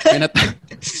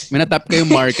 May natap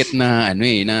kayong market na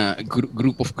na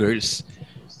group of girls.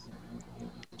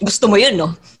 Gusto mo yun,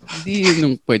 no? Hindi yun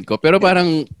yung point ko. Pero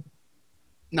parang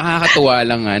nakakatuwa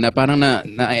lang na parang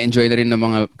na-enjoy na rin ng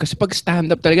mga... Kasi pag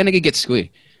stand-up talaga nagigets ko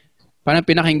eh. Parang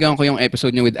pinakinggan ko yung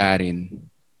episode niya with Arin.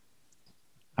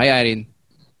 Hi, Arin.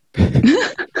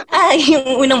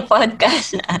 Yung unang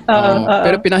podcast na.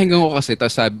 Pero pinakinggan ko kasi,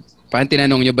 tapos parang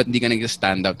tinanong niyo ba't hindi ka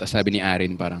nag-stand up? Tapos sabi ni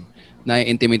Arin parang,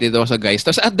 na-intimidated ako sa guys.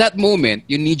 Tapos at that moment,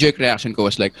 yung knee-jerk reaction ko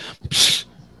was like,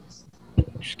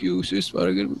 excuses,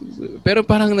 parang pero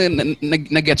parang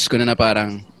nag-gets ko na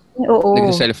parang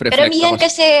nag-self-reflect pero yan ako.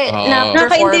 kasi na performers.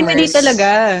 Naka-intimidate talaga.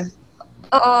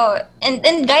 Oo.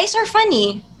 And guys are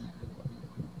funny.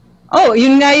 Oh,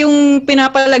 yun nga yung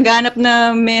pinapalaganap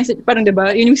na message. Parang, di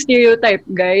ba? Yun yung stereotype,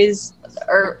 guys.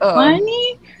 Or,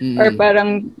 funny? Or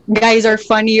parang, guys are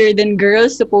funnier than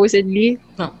girls, supposedly.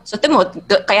 No. So, Timo,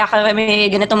 kaya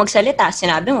kami ganito magsalita.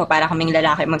 Sinabi mo, para kaming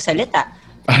lalaki magsalita.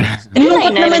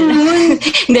 Nalungkot naman nun.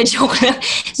 Hindi, joke lang.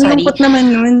 Sorry. Nalungkot naman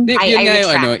nun. Yun nga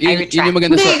yung yun yung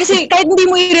maganda sa... Hindi, kasi kahit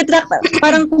hindi mo i-retract,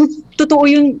 parang kung totoo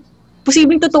yun,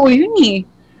 posibleng totoo yun eh.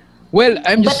 Well,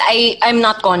 But I'm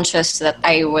not conscious that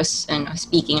I was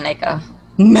speaking like a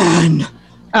man.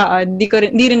 Di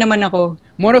rin naman ako.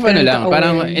 More of lang,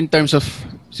 parang in terms of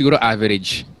siguro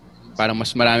average. Parang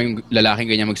mas maraming lalaking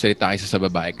ganyan magsalita kaysa sa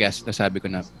babae. Kaya nasabi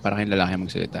ko na parang yung lalaki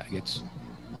magsalita. Gets?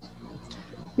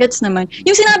 Gets naman.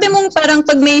 Yung sinabi mong parang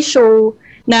pag may show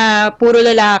na puro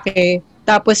lalaki,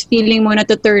 tapos feeling mo na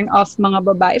to turn off mga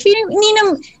babae. Feeling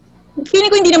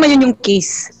ko hindi naman yun yung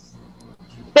case.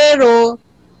 Pero,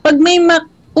 pag may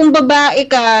kung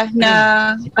babae ka na,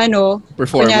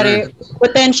 Performer. kunyari,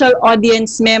 potential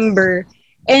audience member,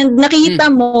 and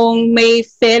nakita mong may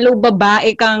fellow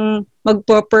babae kang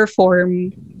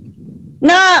magpo-perform,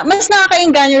 na mas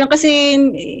nakakaengganyo lang kasi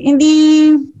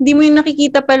hindi mo yung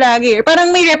nakikita palagi.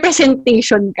 Parang may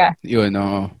representation ka. Yun,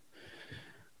 oo.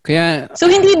 Kaya,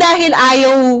 So, hindi dahil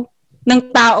ayaw ng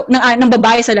tao, ng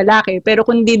babae sa lalaki, pero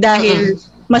kundi dahil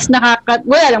mas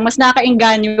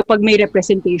nakakaengganyo pag may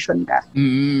representation ka.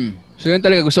 So yun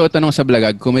talaga, gusto ko tanong sa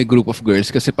Blagag kung may group of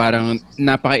girls kasi parang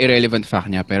napaka-irrelevant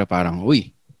fact niya pero parang,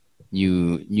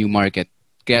 new market.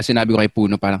 Kaya sinabi ko kay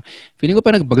Puno parang, feeling ko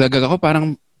parang nagbagagag ako,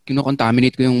 parang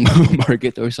kino-contaminate ko yung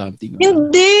market or something.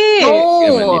 Hindi!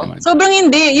 Naman. Sobrang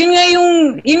hindi. Yun nga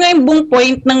yung buong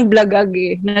point ng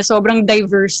Blagag na sobrang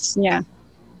diverse niya.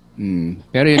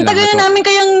 Pero yun lang. Tagal na namin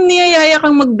kayang niyayaya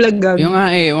kang mag-Blagag. Yung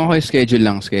nga yung ako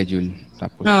schedule.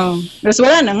 Tapos, Tapos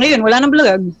wala na. Ngayon, wala nang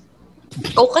Blagag.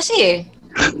 Kasi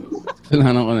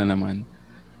Salanan ko na naman.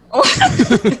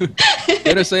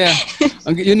 Pero saya.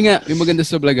 Yun nga, yung maganda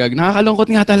sa Blagag. Nakakalungkot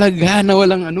nga talaga na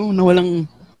walang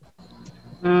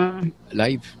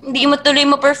live. hindi mo tuloy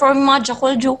ma-perform mga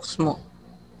jackal jokes mo.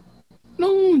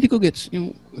 Hindi ko gets.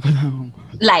 Yung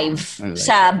Live.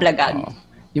 Sa Blagag.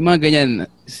 Yung mga ganyan,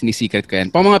 sinisecret ko yan.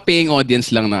 Pang mga paying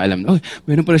audience lang na alam,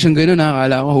 meron pala siyang gano'n,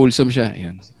 nakakala ko wholesome siya.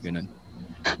 Ayan, gano'n.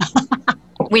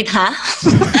 Wait, ha?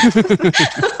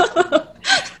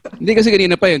 Hindi kasi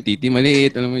kanina pa yung titi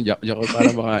maliit, alam mo yung jackal, para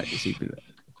baka isipin.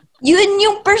 Yun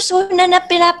yung persona na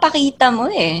pinapakita mo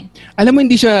eh. Alam mo,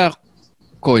 hindi siya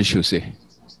conscious eh.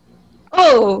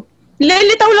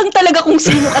 Lilitaw lang talaga kung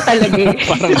sino ka talaga.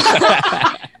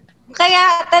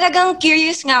 Kaya talagang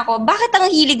curious nga ako, bakit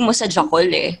ang hilig mo sa jackal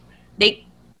eh? Like,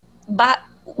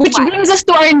 Which brings us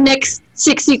to our next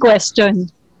 60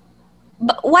 question.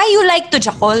 Why you like to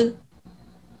jackal?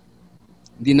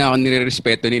 Hindi na ako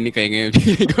nire-respeto ni Nikay ngayon.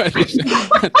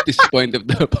 At this point of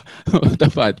the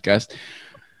podcast.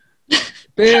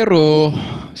 Pero,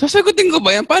 sasagutin ko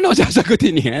ba yan? Paano ko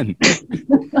sasagutin yan?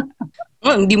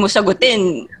 Hindi mo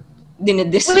sagutin.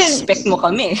 Dinidisrespect mo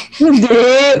kami.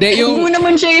 Hindi. Huwag mo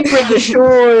naman siya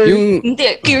i-pressure.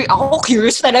 Hindi. Ako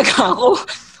curious talaga ako.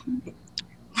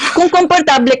 Kung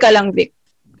komportable ka lang, Vic.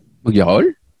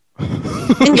 Mag-jackal?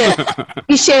 Hindi.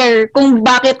 I-share kung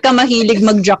bakit ka mahilig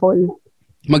mag-jackal.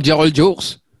 Mag-jackal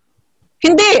jokes?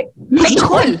 Hindi.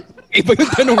 Jackal. Iba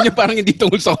yung tanong niya, parang hindi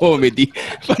tungkol sa comedy.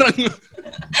 Parang...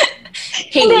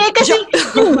 Hey,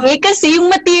 hindi, kasi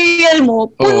yung material mo,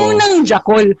 puno ng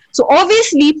jackal. So,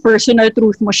 obviously, personal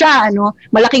truth mo siya,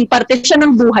 malaking parte siya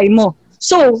ng buhay mo.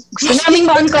 So, gusto naming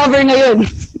ma-uncover ngayon.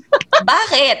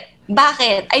 Bakit?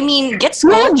 I mean, gets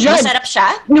ko, masarap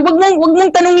siya. Wag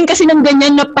mong tanungin kasi ng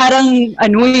ganyan na parang,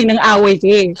 ng away ka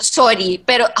eh. Sorry,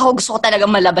 pero ako gusto ko talaga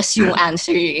malabas yung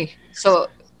answer eh. So,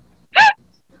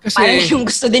 kasi... parang yung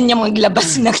gusto din niya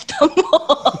maglabas ng tamo.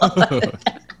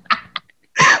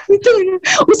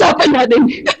 Usapan natin.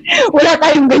 Wala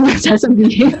tayong ganyan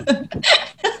sasabihin.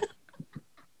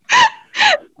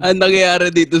 Ang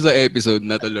nangyayari dito sa episode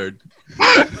na to, Lord.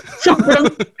 Sobrang,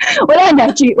 wala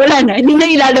na. Hindi na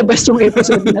ilalabas yung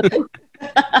episode na to.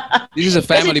 This is a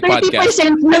family kasi 30%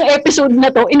 podcast. ng episode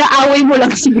na to, inaaway mo lang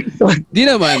si Victor. Di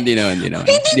naman. Hindi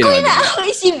ko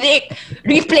inaaway si Vic.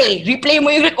 Replay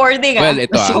mo yung recording. Well,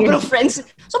 ito Sobrang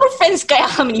friends kaya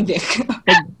kami ni Vic.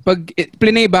 Pag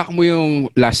plinayback mo yung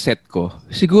last set ko,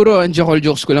 siguro ang jackal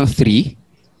jokes ko lang 3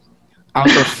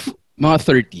 out of mga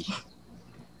 30.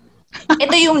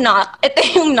 Ito yung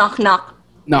knock-knock.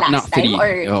 Knock 3.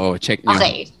 Or... Oo, check nyo.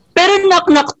 Okay. Pero knock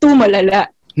 2 malala.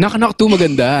 Knock 2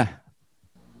 maganda.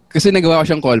 Kasi nagawa ko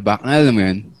siyang callback. Alam mo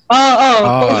yun? Oo.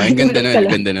 Ang ganda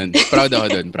nun. Proud ako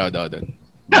dun.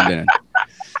 Ganda nun.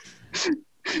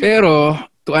 Pero,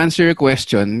 to answer your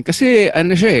question, kasi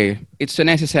siya eh, it's a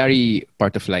necessary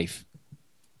part of life.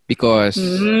 Because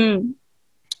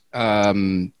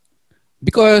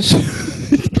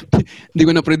hindi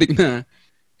ko na-predict na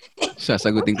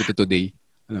sasagutin ko to today.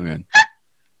 Alam mo yun?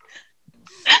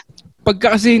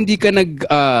 Pagka kasi hindi ka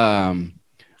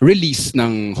release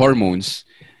ng hormones,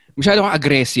 masyado kang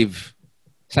aggressive.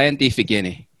 Scientific yan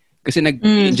eh. Kasi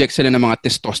nag-inject sila ng mga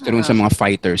testosterone sa mga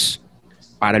fighters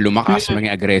para lumakas,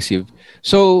 maging aggressive.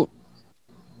 So,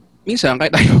 minsan,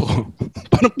 kahit ayoko,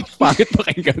 parang pangit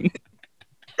pakinggan.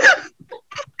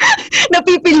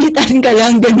 Napipilitan ka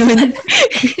lang, ganun.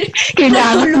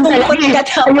 Kailangan mo talaga.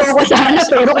 Ayoko sana,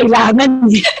 pero kailangan.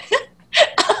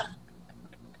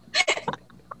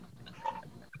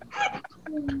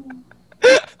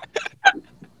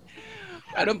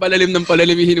 Parang palalim ng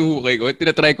palalim yung hinuhukay ko.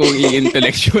 Tinatry kong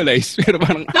i-intellectualize. Pero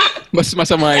parang mas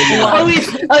masama yun.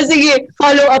 Sige.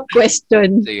 Follow-up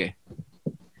question. Sige.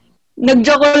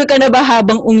 Nag-jokol ka na ba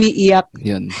habang umiiyak?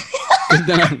 Yan.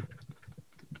 Ganda nga.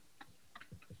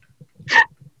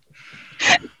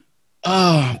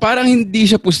 Parang hindi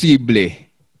siya posible.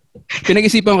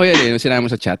 Pinag-isipan ko yan nung sinabi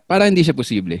mo sa chat. Parang hindi siya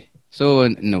posible. So,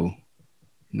 no.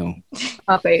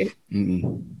 Okay.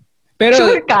 Pero,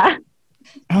 sure ka?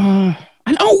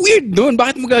 Ang weird doon.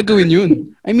 Bakit mo gagawin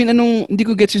yun? I mean, hindi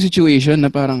ko get yung situation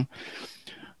na parang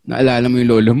naalala mo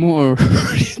yung lolo mo or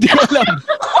hindi ko alam.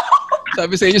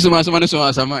 Sabi sa inyo,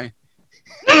 sumasama eh.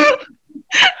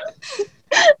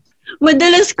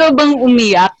 Madalas ka bang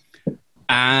umiyak?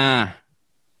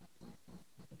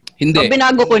 Hindi. O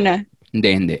binago ko na?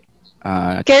 Hindi.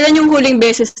 Kailan yung huling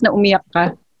beses na umiyak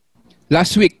ka?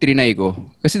 Last week, trinay ko.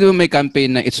 Kasi diba may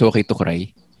campaign na It's Okay to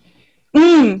Cry.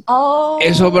 Oh.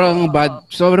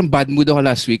 Sobrang bad mood ako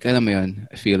last week. Alam mo yun?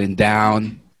 Feeling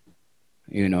down.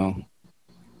 You know?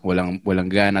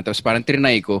 Walang gana. Tapos parang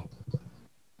trinay ko.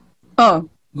 Oh.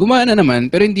 Gumana naman,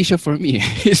 pero hindi siya for me.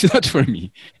 It's not for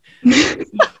me.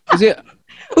 Kasi,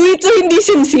 wait, so hindi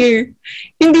sincere?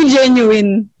 Hindi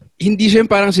genuine? Hindi siya yung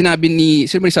parang sinabi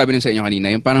sino may sabi nun sa inyo kanina,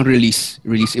 yung parang release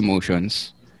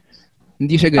emotions.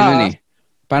 Hindi siya ganun eh.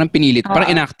 Parang pinilit,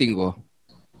 parang enacting ko.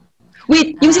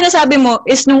 Wait, yung sinasabi mo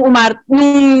is nung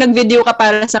nag-video ka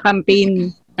para sa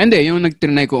campaign. Hindi, yung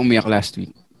nag-trinay ko umiyak last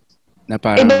week. Na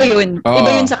parang, iba yun?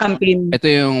 Iba yun sa campaign? Ito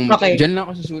yung, okay. Diyan lang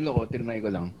ako sa sulo ko, trinay ko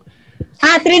lang.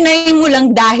 Trinay mo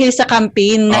lang dahil sa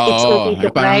campaign na It's Okay to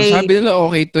Cry. Parang sabi nila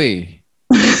okay to eh.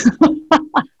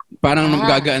 Parang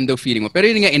gagaan daw feeling mo. Pero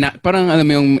yun nga, parang alam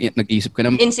mo yung nag-iisip ka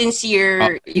na.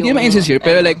 Insincere. Hindi naman insincere,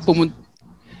 pero like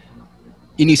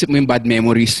inisip mo yung bad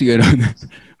memories, gano'n.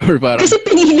 Or parang, kasi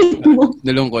pinilit mo.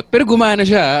 Nalungkot. Pero gumana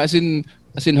siya, as in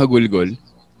hagulgol.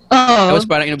 Tapos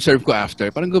parang in-observe ko after,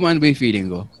 parang gumana ba yung feeling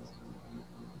ko?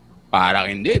 Parang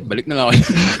hindi, balik na lang ako.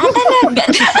 Talaga?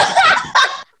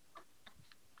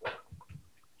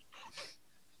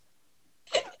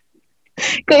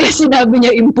 Kaya sinabi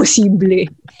niya imposible.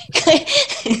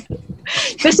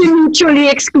 Kasi mutually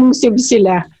exclusive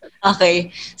sila.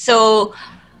 Okay. So,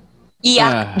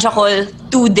 iyak, jokol,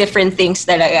 two different things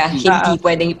talaga. Hindi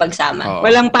pwedeng ipagsama.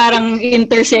 Walang parang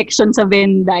intersection sa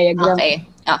Venn diagram.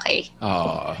 Okay.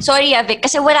 Sorry, Vic,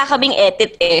 kasi wala kaming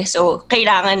edit eh. So,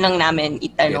 kailangan lang namin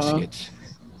itanong. Yes.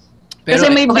 Pero,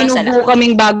 kasi may binubuo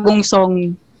kaming bagong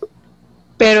song.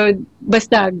 Pero,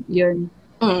 basta, yun.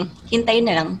 Hintayin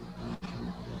na lang.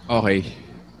 Okay.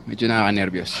 Medyo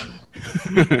nakaka-nervyos.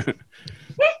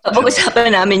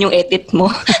 Pag-usapan namin yung edit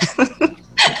mo.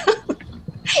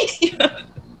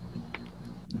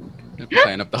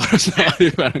 Sign up ako sa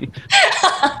parang.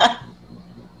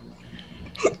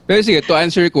 Pero sige, to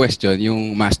answer your question,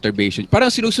 yung masturbation,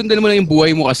 parang sinusundan mo lang yung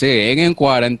buhay mo kasi ngayong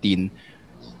quarantine,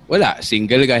 wala,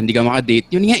 single ka, hindi ka maka-date.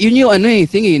 Yun yung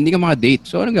thing eh, hindi ka maka-date.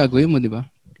 So, anong gagawin mo, di ba?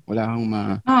 Wala kang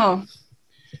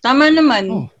Tama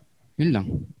naman. Yun lang.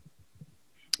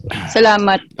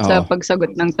 Salamat sa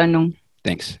pagsagot ng tanong.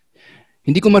 Thanks.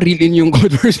 Hindi ko ma-reel-in yung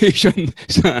conversation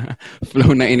sa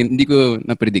flow na hindi ko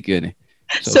na-predict yun eh.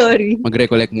 So, sorry.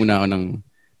 Mag-recollect muna ako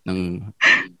ng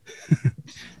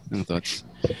thoughts.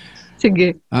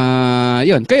 Sige.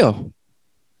 Yun, kayo.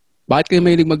 Bakit kayo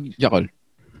mahilig mag-jackal?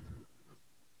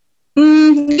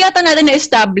 Yata natin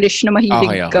na-establish na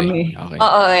mahilig kami. Okay.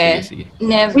 Oo eh. Sige.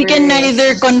 Never. We can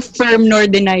neither confirm nor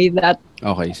deny that.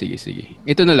 Okay, sige.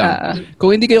 Ito na lang.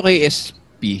 Kung hindi kayo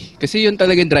KSP, kasi yun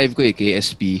talagang drive ko eh,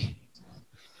 KSP.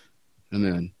 Ano mo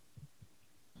yun?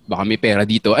 Baka may pera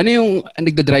dito. Ano yung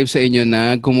nagda-drive sa inyo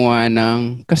na gumawa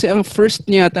ng... Kasi ang first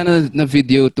niya yata na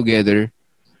video together,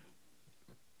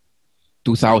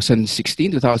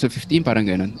 2016, 2015, parang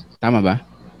ganun. Tama ba?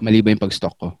 Mali ba yung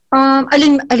pag-stock ko?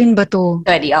 Alin ba to?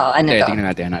 Sorry, ano to? Tingnan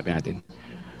natin, hanapin natin.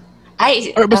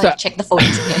 Ay, or basta, check the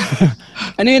phones.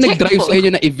 Ano yung nag-drive sa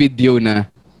inyo na i-video na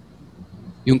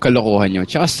yung kalokohan nyo?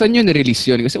 Tsaka saan nyo na-release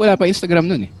yun? Kasi wala pa Instagram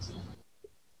nun eh.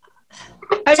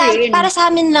 Para sa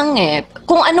amin lang eh.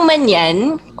 Kung ano man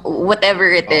yan, whatever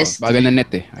it is. Bagal na net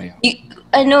eh.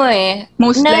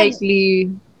 Most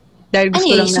likely, dahil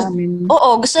gusto lang namin.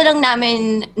 Oo, gusto lang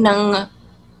namin ng,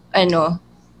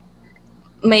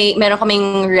 meron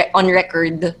kaming on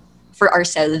record for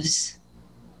ourselves.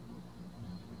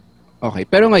 Okay,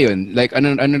 pero ngayon, like,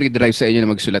 ano nag-drive sa inyo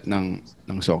na magsulat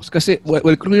ng songs? Kasi,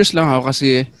 well, curious lang ako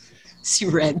kasi... Si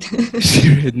Red. Si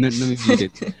Red na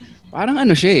namibigit. Parang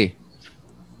siya eh.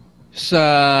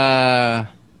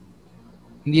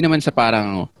 Hindi naman sa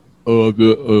parang,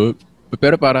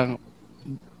 pero parang,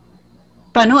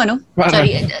 Paano, ano?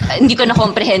 Sorry, hindi ko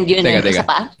na-comprehend yun. Teka. Isa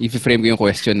pa? I-frame ko yung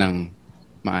question ng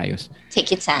maayos.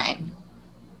 Take your time.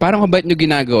 Parang kung ba't nyo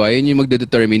ginagawa, yun yung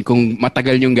magdedetermine kung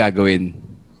matagal nyong gagawin.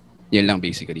 Yan lang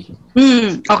basically.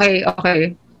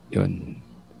 Okay. Yun.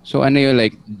 So ano yung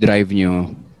like drive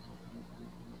nyo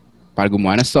para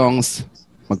gumawa ng songs,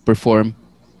 mag-perform?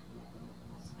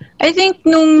 I think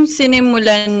nung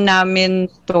sinimulan namin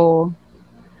to,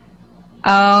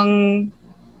 ang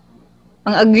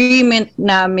agreement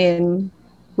namin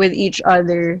with each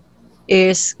other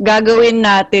is gagawin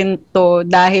natin to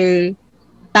dahil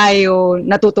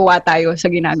natutuwa tayo sa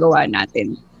ginagawa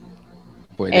natin.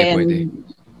 Pwede.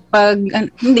 Pag,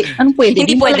 anong pwede?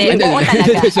 Hindi pwede. Oo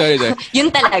talaga. Sorry.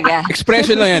 Yun talaga.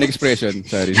 Expression lang yan, expression.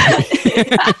 Sorry.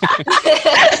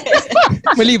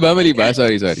 Mali ba?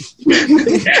 Sorry.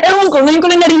 Ewan ko, ngayon ko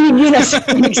lang narinig yun as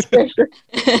an expression.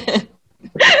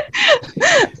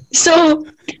 So,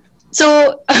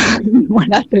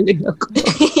 wala tuloy ako.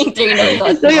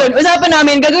 So yun, usapan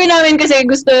namin, gagawin namin kasi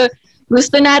gusto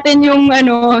natin yung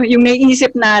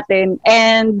naiisip natin,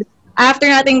 and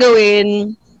after natin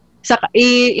gawin,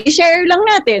 i-share lang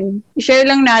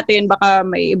natin, baka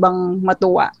may ibang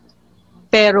matuwa.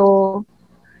 Pero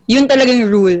yun talagang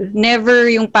rule.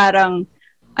 Never yung parang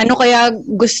ano kaya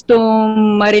gusto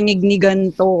marinig ni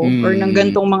ganto or ng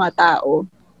gantong mga tao.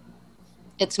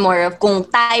 It's more of kung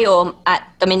tayo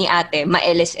at kami ni ate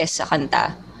ma-LSS sa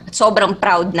kanta. Sobrang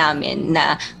proud namin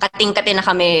na kating-kati na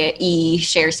kami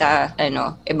i-share sa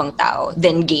ibang tao.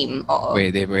 Then game. Oo.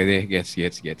 Pwede. Gets.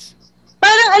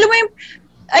 Parang alam mo yung,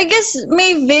 I guess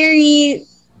may very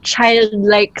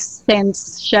childlike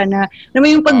sense siya na alam mo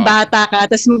yung pagbata ka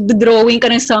tapos mag-drawing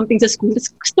ka ng something sa school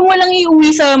tapos gusto mo lang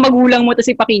iuwi sa magulang mo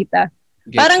tapos ipakita.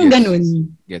 Parang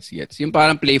ganun. Gets. Yung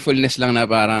parang playfulness lang na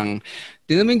parang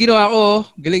tingnan mo yung ginawa ko,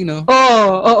 galing, no?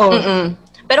 Oo.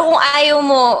 Pero kung ayaw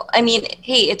mo, I mean,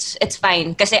 hey, it's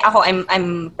fine. Kasi ako,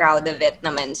 I'm proud of it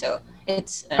naman. So,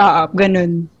 it's...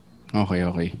 ganun.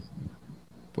 Okay.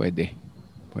 Pwede.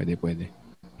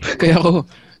 Kaya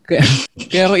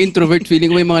ako introvert,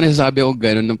 feeling ko may mga nasasabi ako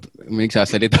gano'n, may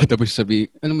nagsasalita tapos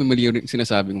sabi, may mali yung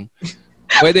sinasabi ko.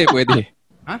 Pwede.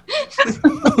 Ha?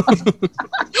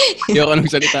 Hindi ako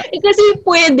nagsalita. Kasi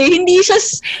pwede, hindi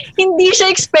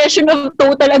siya expression of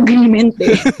total agreement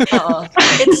eh. Oo.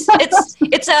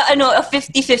 It's a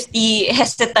 50-50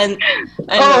 hesitant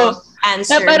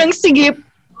answer. Na parang sige,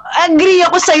 agree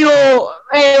ako sa'yo.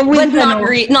 But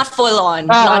not full on.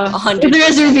 Not 100%. With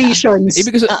reservations.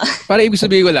 Ibig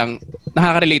sabihin ko lang,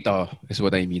 nakaka-relate ako. Is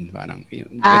what I mean. Parang,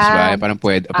 parang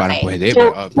pwede.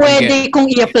 So, pwede kung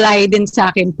i-apply din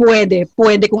sa akin. Pwede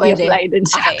kung i-apply din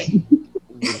sa akin.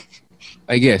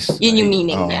 I guess. Yun yung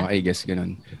meaning niya. I guess,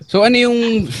 ganun. So, ano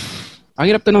yung, ang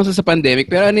hirap tanong sa pandemic,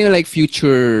 pero ano yung like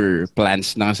future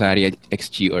plans ng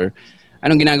SarixChi or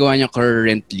anong ginagawa niya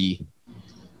currently?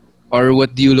 Or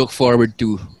what do you look forward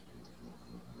to?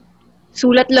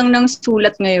 Sulat lang ng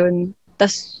sulat ngayon.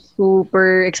 Tas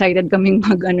super excited kaming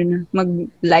mag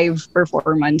live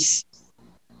performance.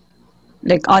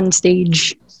 Like on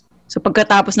stage. So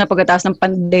pagkatapos ng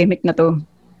pandemic na to,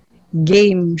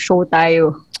 game, show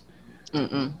tayo.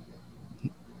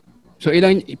 So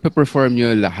ilang ipa-perform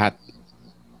nyo lahat?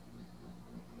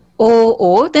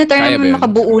 Oo, tinatry naman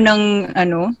makabuo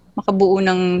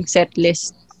ng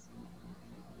setlist.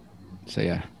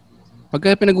 Saya.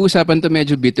 Pagka pinag-uusapan to,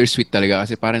 medyo bittersweet talaga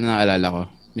kasi parang naaalala ko,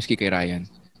 miski kay Ryan,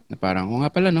 na parang, nga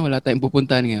pala, no, wala tayong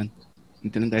pupuntahan ngayon.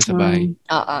 Dito lang tayo sa bahay.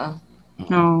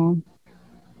 Oo.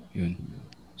 Yun.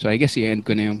 So, I guess i-end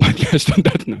ko na yung podcast on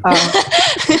that, no?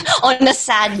 On a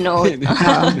sad note.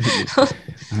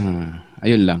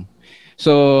 Ayun lang.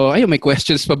 So, may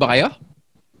questions pa ba kayo?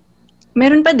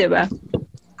 Meron pa, di ba?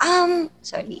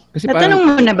 Sorry. Kasi natanong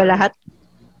mo na ba lahat?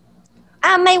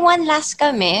 May one last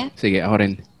kami. Sige, ako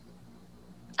rin.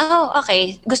 Oh,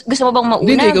 okay. Gusto mo bang mauna?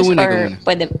 Hindi, ikaw muna.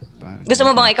 Pwede. Gusto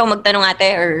mo bang ikaw magtanong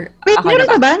ate or wait, meron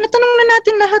pa ba? Natanong na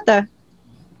natin lahat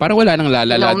Parang wala nang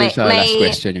lalala dun sa last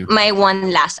question nyo. May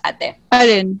one last ate.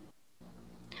 Alin?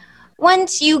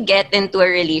 Once you get into a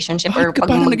relationship or pag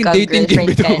paano naging dating game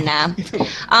magka-girlfriend ka na,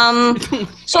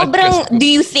 sobrang, do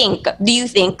you think,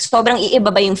 sobrang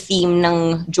iiba ba yung theme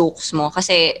ng jokes mo?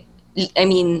 Kasi, I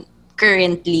mean,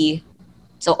 currently,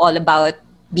 so all about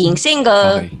being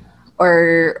single,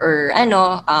 or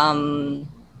ano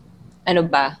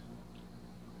ba?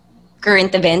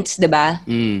 Current events, diba?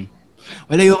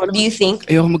 Well, do you think?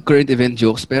 Ayoko mag-current event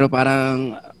jokes, pero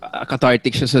parang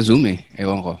cathartic siya sa Zoom eh.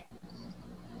 Ewan ko.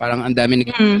 Parang ang dami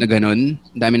na ganun,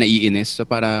 ang dami na iinis. So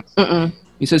para,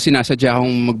 minsan sinasadya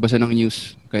akong magbasa ng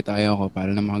news kahit ayaw ko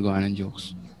para na makagawa ng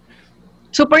jokes.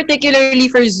 So particularly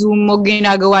for Zoom mo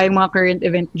ginagawa yung mga current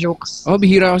event jokes. Oh,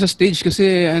 bihira ako sa stage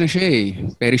kasi ano siya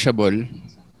perishable.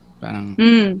 Parang,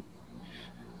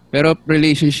 pero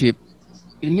relationship,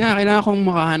 yun nga, kailangan kong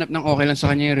makahanap ng okay lang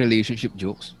sa kanya yung relationship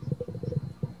jokes.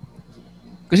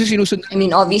 Kasi sinusunod. I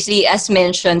mean, obviously, as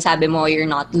mentioned, sabi mo, you're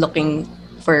not looking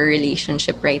for a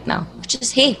relationship right now. Which is,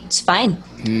 hey, it's fine.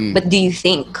 But do you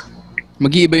think?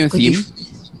 Mag-iiba yung theme?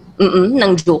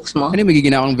 Ng jokes mo? Ano,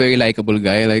 magiging akong very likable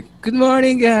guy. Like, good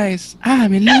morning, guys.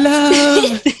 I'm in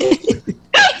love.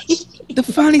 The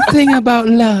funny thing about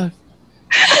love.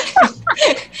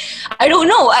 I don't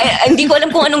know. Hindi ko alam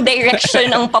kung anong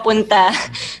direction ang papunta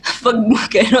pag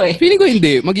ano Feeling ko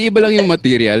hindi. Mag-iiba lang yung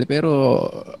material, pero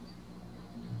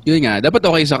yun nga, dapat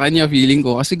okay sa kanya, feeling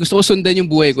ko. Kasi gusto ko sundan yung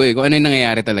buhay ko kung ano yung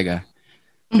nangyayari talaga.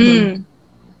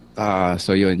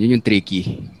 So yun yung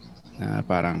tricky. Na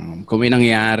parang, kung may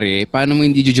nangyayari, paano mo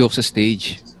hindi joke sa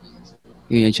stage?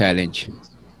 Yun yung challenge.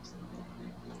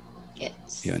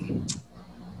 Yes. Yun.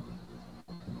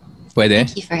 Pwede?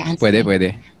 Thank you for answering. Pwede.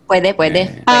 Pwede.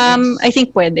 I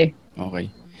think pwede. Okay.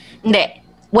 Hindi.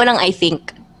 Walang I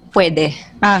think. Pwede.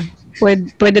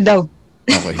 Pwede daw.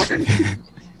 Okay.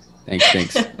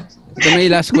 thanks. Ito may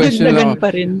last question lang.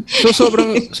 Pa rin. So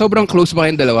sobrang close ba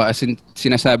kayong dalawa? As in,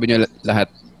 sinasabi nyo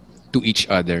lahat to each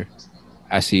other?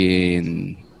 As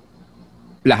in,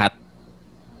 lahat?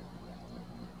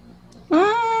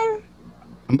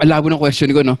 Ang malabo ng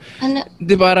question ko, no? Ano?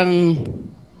 Di parang,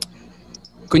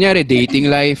 kunyari,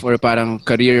 dating life or parang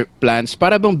career plans,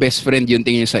 para bang best friend yung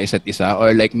tingin sa isa't isa?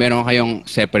 Or like, meron kayong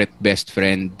separate best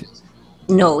friend?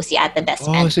 No, si ate best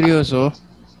friend. Oh, seryoso?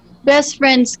 Best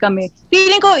friends kami.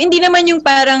 Feeling ko, hindi naman yung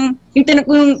parang, yung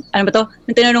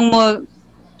tinanong mo,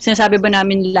 sinasabi ba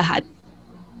namin lahat?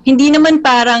 Hindi naman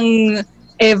parang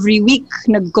every week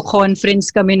nagko-conference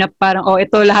kami na parang,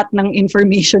 ito lahat ng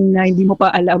information na hindi mo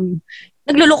pa alam.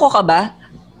 Nagluloko ka ba?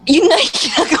 Yun na yung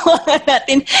ginagawa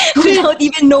natin without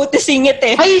even noticing it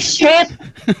Ay, shit!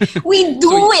 We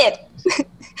do it!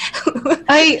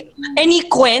 Any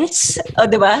quents?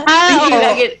 Diba?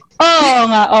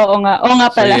 Oo nga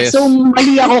pala. So, yes. So,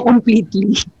 mali ako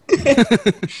completely.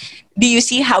 Do you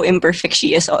see how imperfect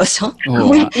she is also?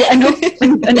 Oh, Wait, ano?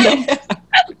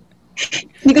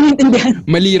 Hindi ko naintindihan.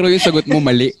 Maliro yung sagot mo,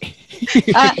 mali.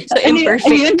 So,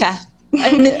 imperfect ka.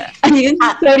 Ano yun?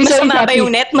 Sorry, Masama ba yung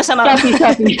net? Masama ba?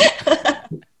 Sorry.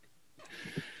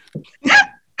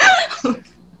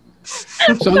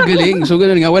 So, ang galing. So,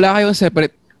 ganun nga. Wala kayong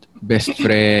separate best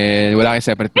friend. Wala kayong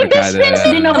separate May best barkada. friends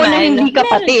din ako na hindi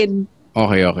kapatid.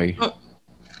 Okay.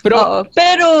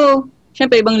 Pero,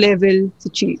 syempre, ibang level si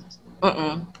Chi.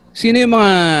 Sino yung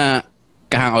mga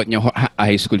kahangout nyo?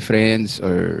 High school friends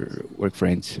or work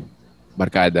friends?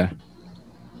 Barkada?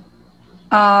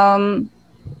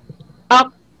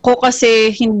 Ako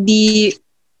kasi hindi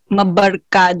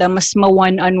mabarkada, mas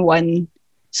ma-one-on-one.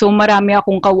 So, marami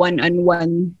akong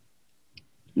ka-one-on-one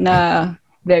na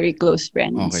very close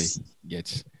friends. Okay,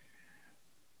 gets.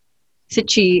 Si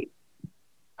Chi.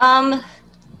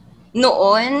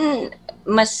 Noon,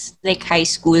 mas like high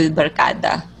school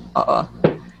barkada. Oo.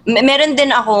 Meron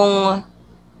din akong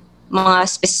mga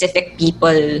specific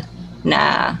people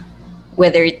na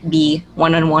whether it be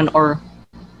one-on-one or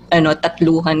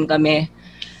tatluhan kami.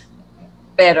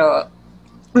 Pero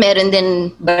meron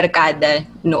din barkada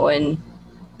noon.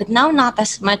 But now not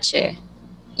as much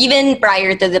Even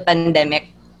prior to the pandemic.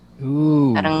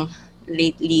 Ooh. Parang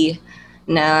lately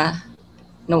na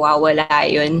nawawala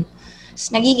yun. Tapos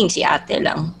nagiging si ate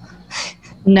lang.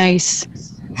 Nice.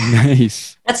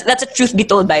 That's a truth be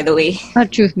told, by the way.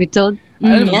 Truth be told.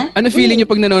 Ano feeling nyo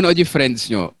pag nanonood yung friends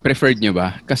nyo? Preferred nyo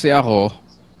ba? Kasi ako,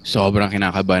 sobrang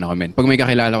kinakabahan ako, men. Pag may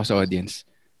kakilala ko sa audience,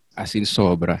 as in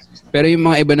sobra. Pero yung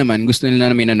mga iba naman, gusto nila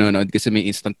na may nanonood kasi may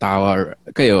instant tawa. Or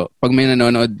kayo, pag may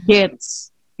nanonood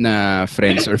na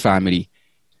friends or family,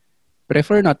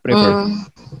 prefer, not prefer?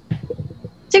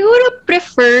 Siguro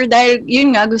prefer dahil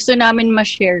yun nga, gusto namin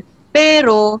ma-share.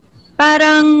 Pero,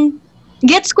 parang,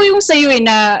 gets ko yung sa'yo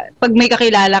na pag may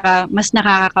kakilala ka, mas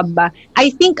nakakakaba.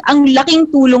 I think ang laking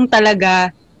tulong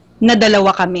talaga na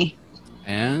dalawa kami.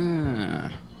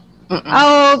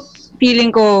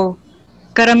 Feeling ko,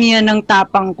 karamihan ng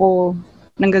tapang ko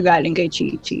nanggagaling kay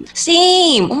Chi-Chi.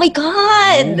 Same! Oh my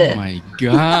God! Oh my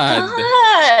God!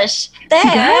 Gosh!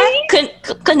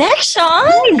 Connection!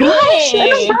 Oh my gosh!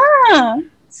 Ano ba?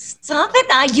 Sakit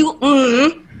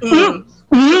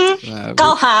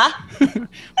Ikaw ha?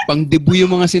 Pang-debut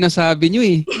yung mga sinasabi nyo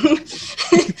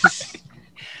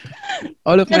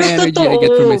All of my energy I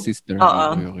get from my sister.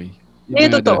 Okay.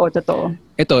 Totoo.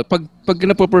 Ito, pag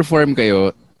napo-perform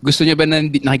kayo, gusto niyo ba na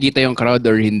nakikita yung crowd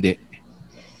or hindi?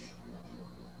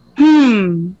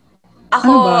 Ako,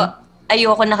 Ano ba?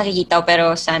 ayoko nakikita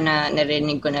pero sana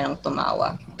narinig ko na lang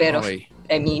tumawa. Pero, Okay.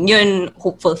 I mean, yun,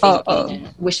 hopeful thinking,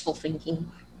 Oo. wishful thinking.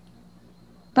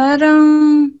 Parang,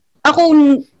 ako,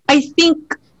 I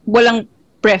think, walang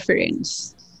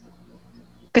preference.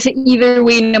 Kasi either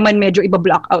way naman medyo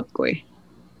iba-blackout ko eh.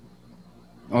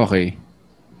 Okay.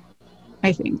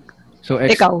 I think. So,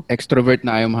 Ikaw? extrovert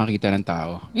na ayaw makakita ng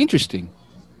tao. Interesting.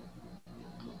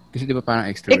 Kasi di ba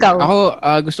parang extrovert? Ikaw? Ako,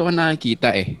 gusto ko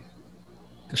nakikita eh.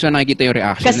 Gusto ko nakikita yung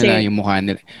reaction Kasi? nila, yung mukha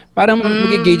nila. Parang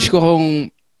mag-gauge ko kung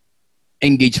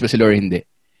engaged ba sila or hindi.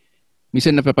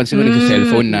 Minsan napapansin ko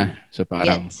nagsa-cellphone na. So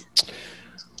parang, Yes.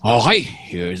 okay,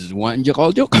 here's one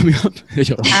joke coming up.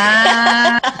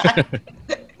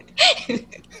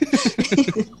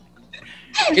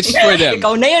 It's for them.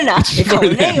 Ikaw na yun Ikaw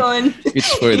na yun. It's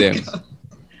for them.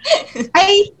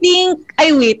 I think,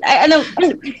 ano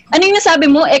yung nasabi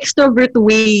mo? Extrovert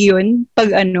way yun?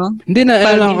 Pag ano? Hindi na,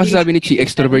 ano lang kasi sabi ni Chi,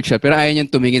 extrovert siya, pero ayaw niyang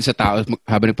tumingin sa tao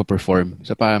habang nagpa-perform.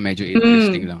 So parang medyo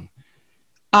interesting lang.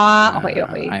 Okay.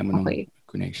 Ayaw mo ng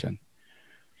connection.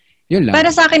 Yun lang.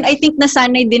 Para sa akin, I think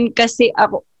nasanay din kasi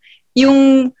ako,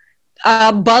 yung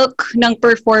bulk ng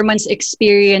performance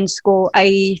experience ko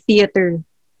ay theater.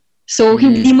 So,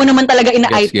 hindi mo naman talaga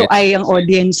ina-eye to eye ang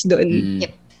audience doon.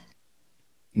 Yep.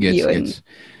 Gets.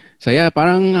 Saya,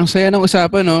 parang ang saya ng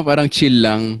usapan, no? Parang chill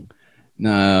lang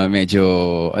na medyo,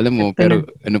 alam mo, pero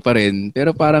ano pa rin.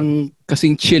 Pero parang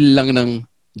kasing chill lang ng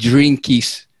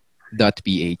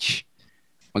drinkies.ph.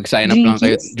 Mag-sign up lang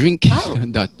kayo.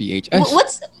 Drinkies.ph.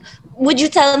 Would you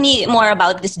tell me more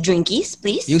about this drinkies,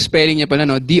 please? Yung spelling niya pala,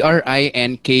 no?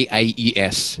 DRINKIES.ph.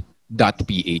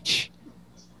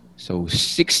 So,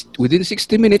 within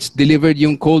 60 minutes, delivered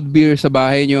yung cold beer sa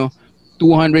bahay nyo.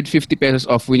 250 pesos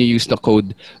off when you use the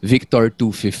code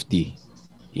Victor250.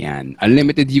 Yan.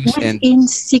 Unlimited use and... Within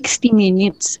 60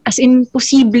 minutes. As in,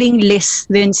 posibleng less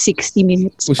than 60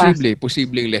 minutes.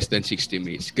 Posibleng less than 60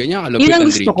 minutes. Ganyan kalupit ang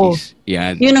ang gusto ko. drinkies.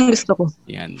 Yan. Yun ang gusto ko.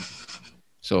 Yan.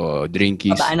 So,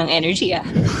 drinkies. Babaan ng energy,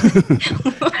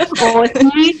 Oo,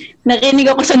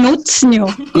 nakinig ako sa notes nyo.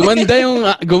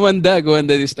 Gumanda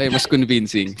this time. Mas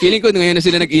convincing. Feeling ko ngayon na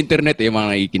sila nag-internet yung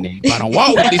mga nakikinig. Parang,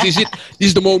 wow, this is it.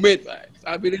 This is the moment.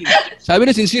 Sabi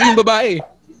na sincere yung babae.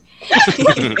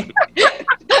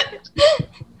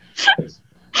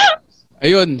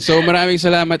 Ayun. So, maraming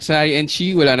salamat, Sari and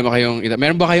Chi. Wala na ba kayong...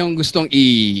 Meron ba kayong gustong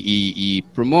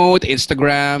i-promote,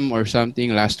 Instagram, or something?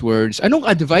 Last words? Anong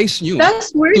advice nyo?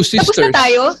 Last words? To sisters? Tapos na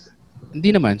tayo? Hindi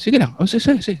naman. Sige lang.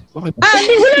 Sige. Okay.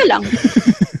 Hindi, wala lang.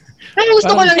 Pero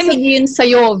gusto ko lang sabihin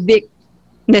sa'yo, Vic.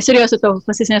 Hindi, seryoso to.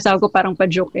 Kasi sinasabi ko parang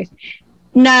pa-joke eh.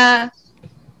 Na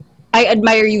I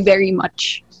admire you very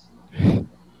much.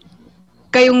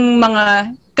 Kayong mga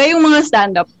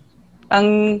stand-up,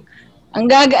 ang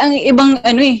ibang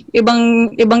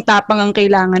tapang ang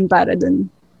kailangan para dun.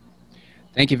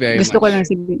 Thank you very much. Gusto ko lang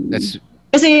sabihin.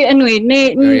 Kasi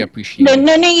very appreciated.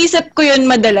 Naisip ko yun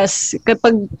madalas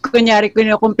kapag kunyari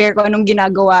compare ko anong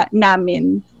ginagawa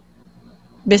namin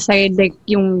beside like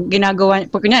yung ginagawa,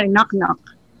 pag kunyari knock-knock,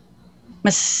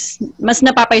 mas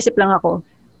napapaisip lang ako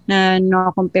na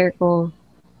nako-compare ko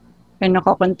and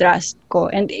nako-contrast ko.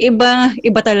 And iba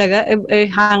talaga,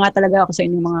 hanga talaga ako sa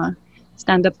inyong mga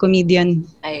stand-up comedian.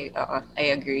 I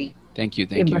agree. Thank you.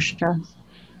 Iba siya.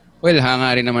 Well,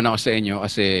 hanga rin naman ako sa inyo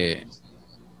kasi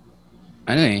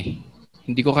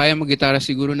hindi ko kaya mag-gitara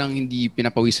siguro nang hindi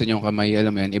pinapawisan yung kamay.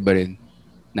 Alam mo yan, iba rin.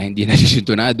 Na hindi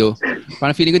nasisintunado.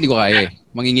 Parang feeling ko hindi ko kaya eh.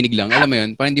 Manginginig lang. Alam mo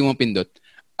yun, parang hindi mo pindot.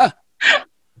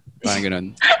 Parang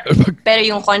ganun. Pero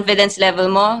yung confidence level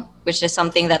mo, which is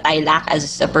something that I lack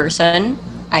as a person,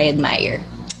 I admire.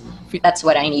 That's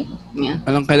what I need. Yeah.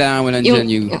 Alang kailangan mo lang dyan,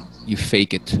 you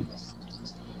fake it.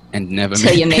 And never So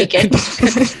you make it.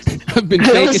 I've been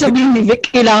Alam mo faking sabihin ni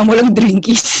Vic, kailangan mo lang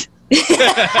drinkies.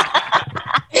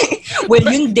 Well,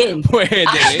 yun din. Pwede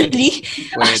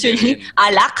Actually,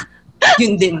 alak,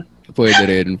 yun din. Pwede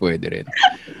rin.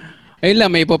 Ayun lang,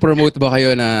 may ipopromote ba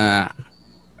kayo na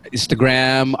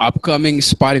Instagram, upcoming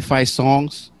Spotify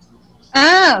songs?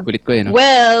 Kulit ko yun.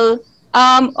 Well,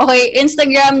 okay,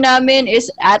 Instagram namin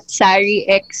is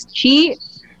 @SarixChi.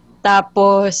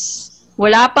 Tapos,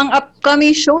 wala pang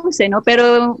upcoming shows no?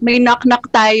 Pero may knock-knock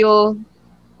tayo,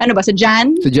 sa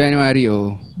Jan? Sa January,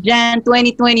 Jan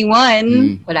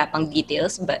 2021. Wala pang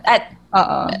details, but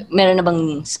meron na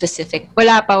bang specific?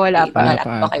 Wala pa.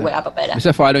 Okay, wala pa pala.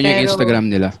 Basta follow niyo yung Instagram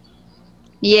nila.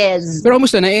 Yes. Pero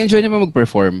kamusta? Na-enjoy niyo ba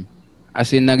mag-perform? As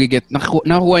in,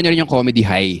 nakukuha niyo rin yung comedy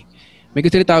high. May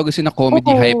tinatawag kasi na comedy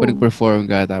high pag nag-perform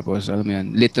ka. Tapos, alam mo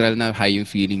yan, literal na high yung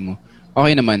feeling mo.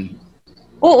 Okay naman.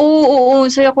 Oo.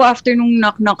 Saya ko after nung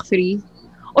Knock Knock 3.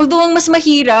 Although, ang mas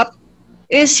mahirap,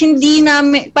 is hindi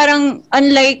namin, parang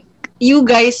unlike you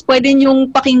guys, pwede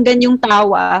niyong pakinggan yung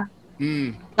tawa,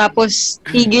 tapos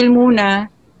tigil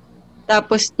muna,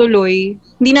 tapos tuloy.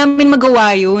 Hindi namin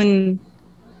magawa yun.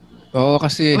 Oo,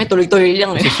 kasi May tuloy-tuloy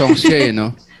lang eh. kasi songs siya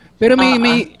no. Pero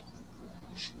may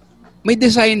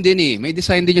design din eh. May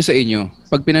design din yung sa inyo.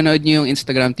 Pag pinanood niyo yung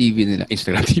Instagram TV nila,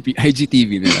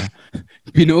 IGTV nila.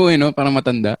 Binuo no, parang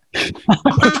matanda.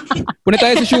 Punta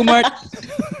tayo sa Shoe Mart.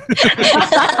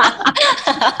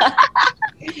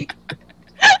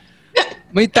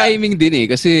 May timing din eh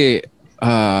kasi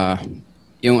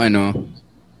yung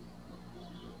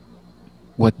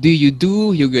what do you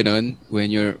do? Yung ganun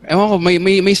when you're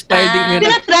may style din.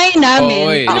 Tinatry namin.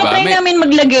 Oo, diba? Tinatry namin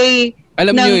maglagay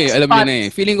alam ng niyo alam niyo na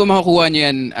spots. Feeling ko makukuha niyo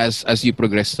yan as you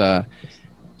progress sa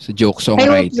joke I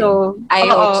songwriting. hope so. I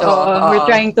hope so. We're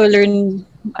trying to learn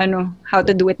how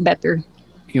to do it better.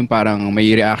 Yung parang may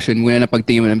reaction muna na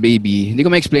pagtingin mo ng baby. Hindi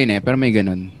ko ma-explain pero may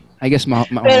ganun. I guess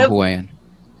makukuha yan.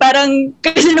 Parang,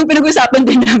 kasi nung pinag-usapan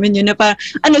din namin yun, na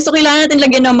so kailangan natin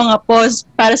lagyan ng mga pause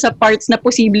para sa parts na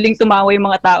posibleng tumawa yung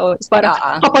mga tao. Para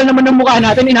kapal naman ng mukha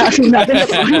natin, ina-assume natin na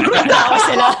tao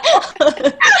sila.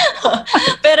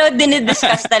 Pero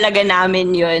dinidiscuss talaga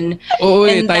namin yun. Oo,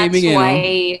 and timing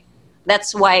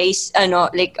that's why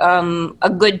a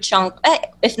good chunk,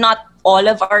 if not all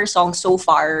of our songs so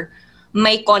far,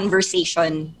 may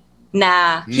conversation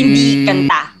na hindi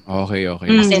kanta. Okay.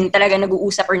 As in, talaga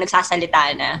nag-uusap or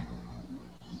nagsasalita na.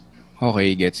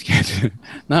 Okay, gets.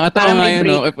 Nakakatawa nga yun,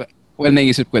 no? Well,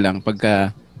 naisip ko lang,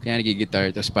 pagka kaya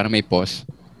nagigitar, tapos parang may pause,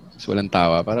 tapos walang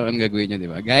tawa, parang ang gagawin niya,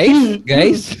 di ba?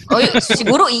 Guys?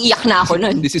 Siguro iiyak na ako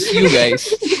nun. This is you,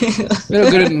 guys. Pero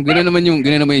ganoon naman yung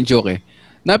joke eh.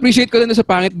 Na-appreciate ko lang sa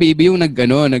Pangit Baby yung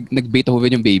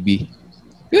nag-Beethoven yung baby.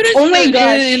 Oh my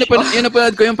gosh! Yun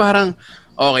napanood ko yung parang,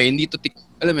 okay, hindi to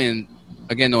alam mo yun,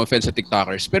 again, no offense sa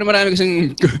TikTokers, pero marami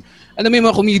kasing, alam mo yung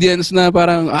mga comedians na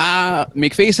parang,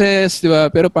 make faces, di ba?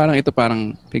 Pero parang ito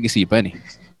parang pag-isipan eh.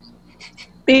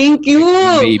 Thank you!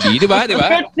 Baby, di ba?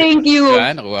 Thank you!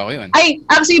 Diba? Nakuha ko yun. Ay,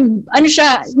 actually,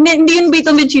 siya, hindi yun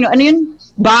Beethoven Chino, yun?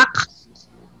 Bach?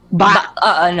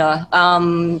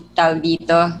 Tawag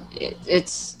dito,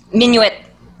 it's Minuet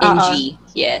in G,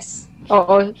 yes.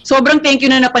 Oo. Sobrang thank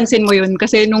you na napansin mo yun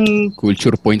kasi nung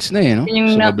culture points na no?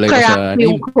 Yung na-crack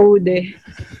yung code eh.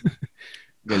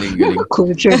 Galing.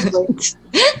 Culture points.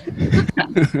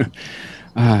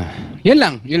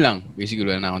 Yan lang. Basically,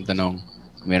 wala na akong tanong.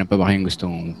 Meron pa ba kayong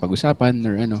gustong pag-usapan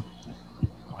or ano?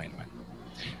 Okay naman.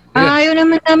 Ayaw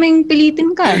naman naming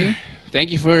pilitin ka.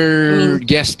 Thank you for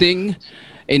guesting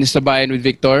in Sabayan with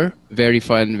Victor. Very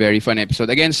fun episode.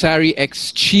 Again,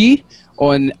 SarixChi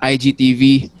on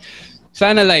IGTV.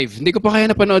 Sana live. Hindi ko pa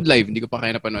kaya napanood live.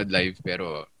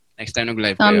 Pero next time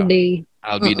nag-live kayo, someday,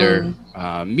 I'll be there.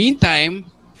 Meantime,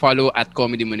 follow at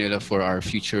Comedy Manila for our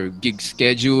future gig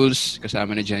schedules.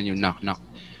 Kasama na dyan yung Knock Knock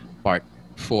Part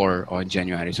 4 on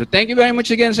January. So thank you very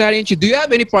much again, SarixChi. Do you have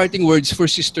any parting words for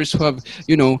sisters who have,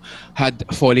 had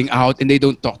falling out and they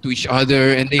don't talk to each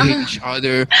other and they hate each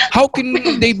other? How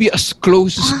can they be as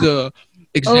close as the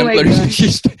exemplary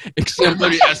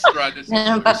as brothers?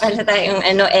 Meron pa pala tayong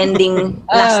ending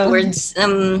last words.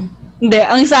 Hindi,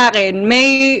 ang sa akin,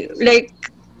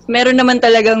 meron naman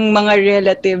talagang mga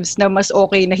relatives na mas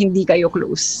okay na hindi kayo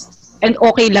close. And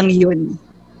okay lang yun.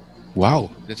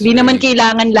 Wow. Hindi naman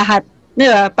kailangan lahat.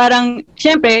 Diba? Parang,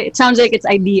 syempre, it sounds like it's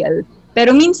ideal.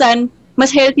 Pero minsan, mas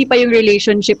healthy pa yung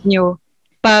relationship nyo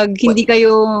pag hindi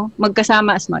kayo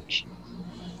magkasama as much.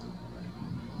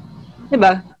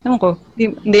 Diba? Ewan ko.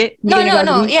 Hindi. No.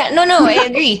 Yeah, no. I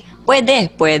agree.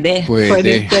 Pwede. Pwede.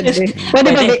 Gets.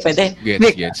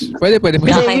 Pwede.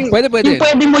 Yung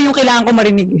pwede mo yung kailangan ko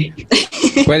marinig.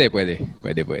 Pwede.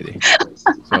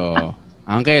 So,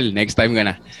 Uncle, next time ka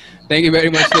na. Thank you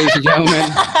very much, ladies and gentlemen.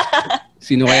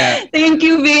 Sino kaya? Thank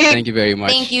you, Vic. Thank you very much.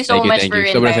 Thank you so much for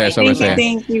inviting. Sobrang saya.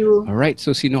 Thank you. Alright,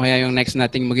 so sino kaya yung next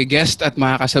nating mag-guest at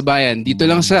makakasabayan dito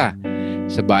lang sa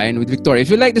Bayan with Victor. If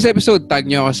you like this episode, tag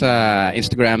nyo ako sa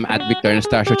Instagram at Victor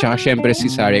Anastasio. Tsaka syempre si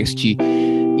SarixChi.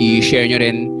 I-share nyo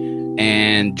rin.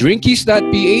 And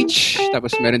drinkies.ph.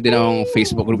 Tapos meron din akong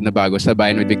Facebook group na bago sa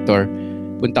Bayan with Victor.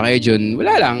 Punta kayo dyan.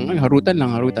 Wala lang. Harutan.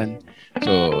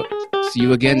 So, see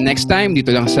you again next time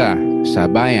dito lang sa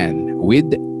Bayan with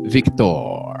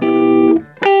Victor.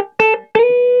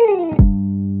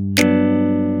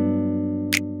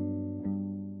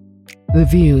 The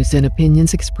views and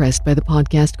opinions expressed by the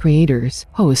podcast creators,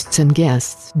 hosts, and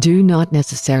guests do not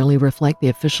necessarily reflect the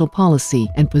official policy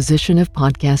and position of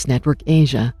Podcast Network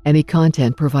Asia. Any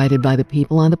content provided by the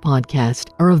people on the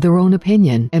podcast are of their own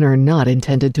opinion and are not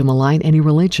intended to malign any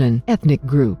religion, ethnic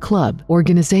group, club,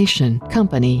 organization,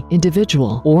 company,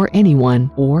 individual, or anyone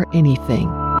or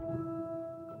anything.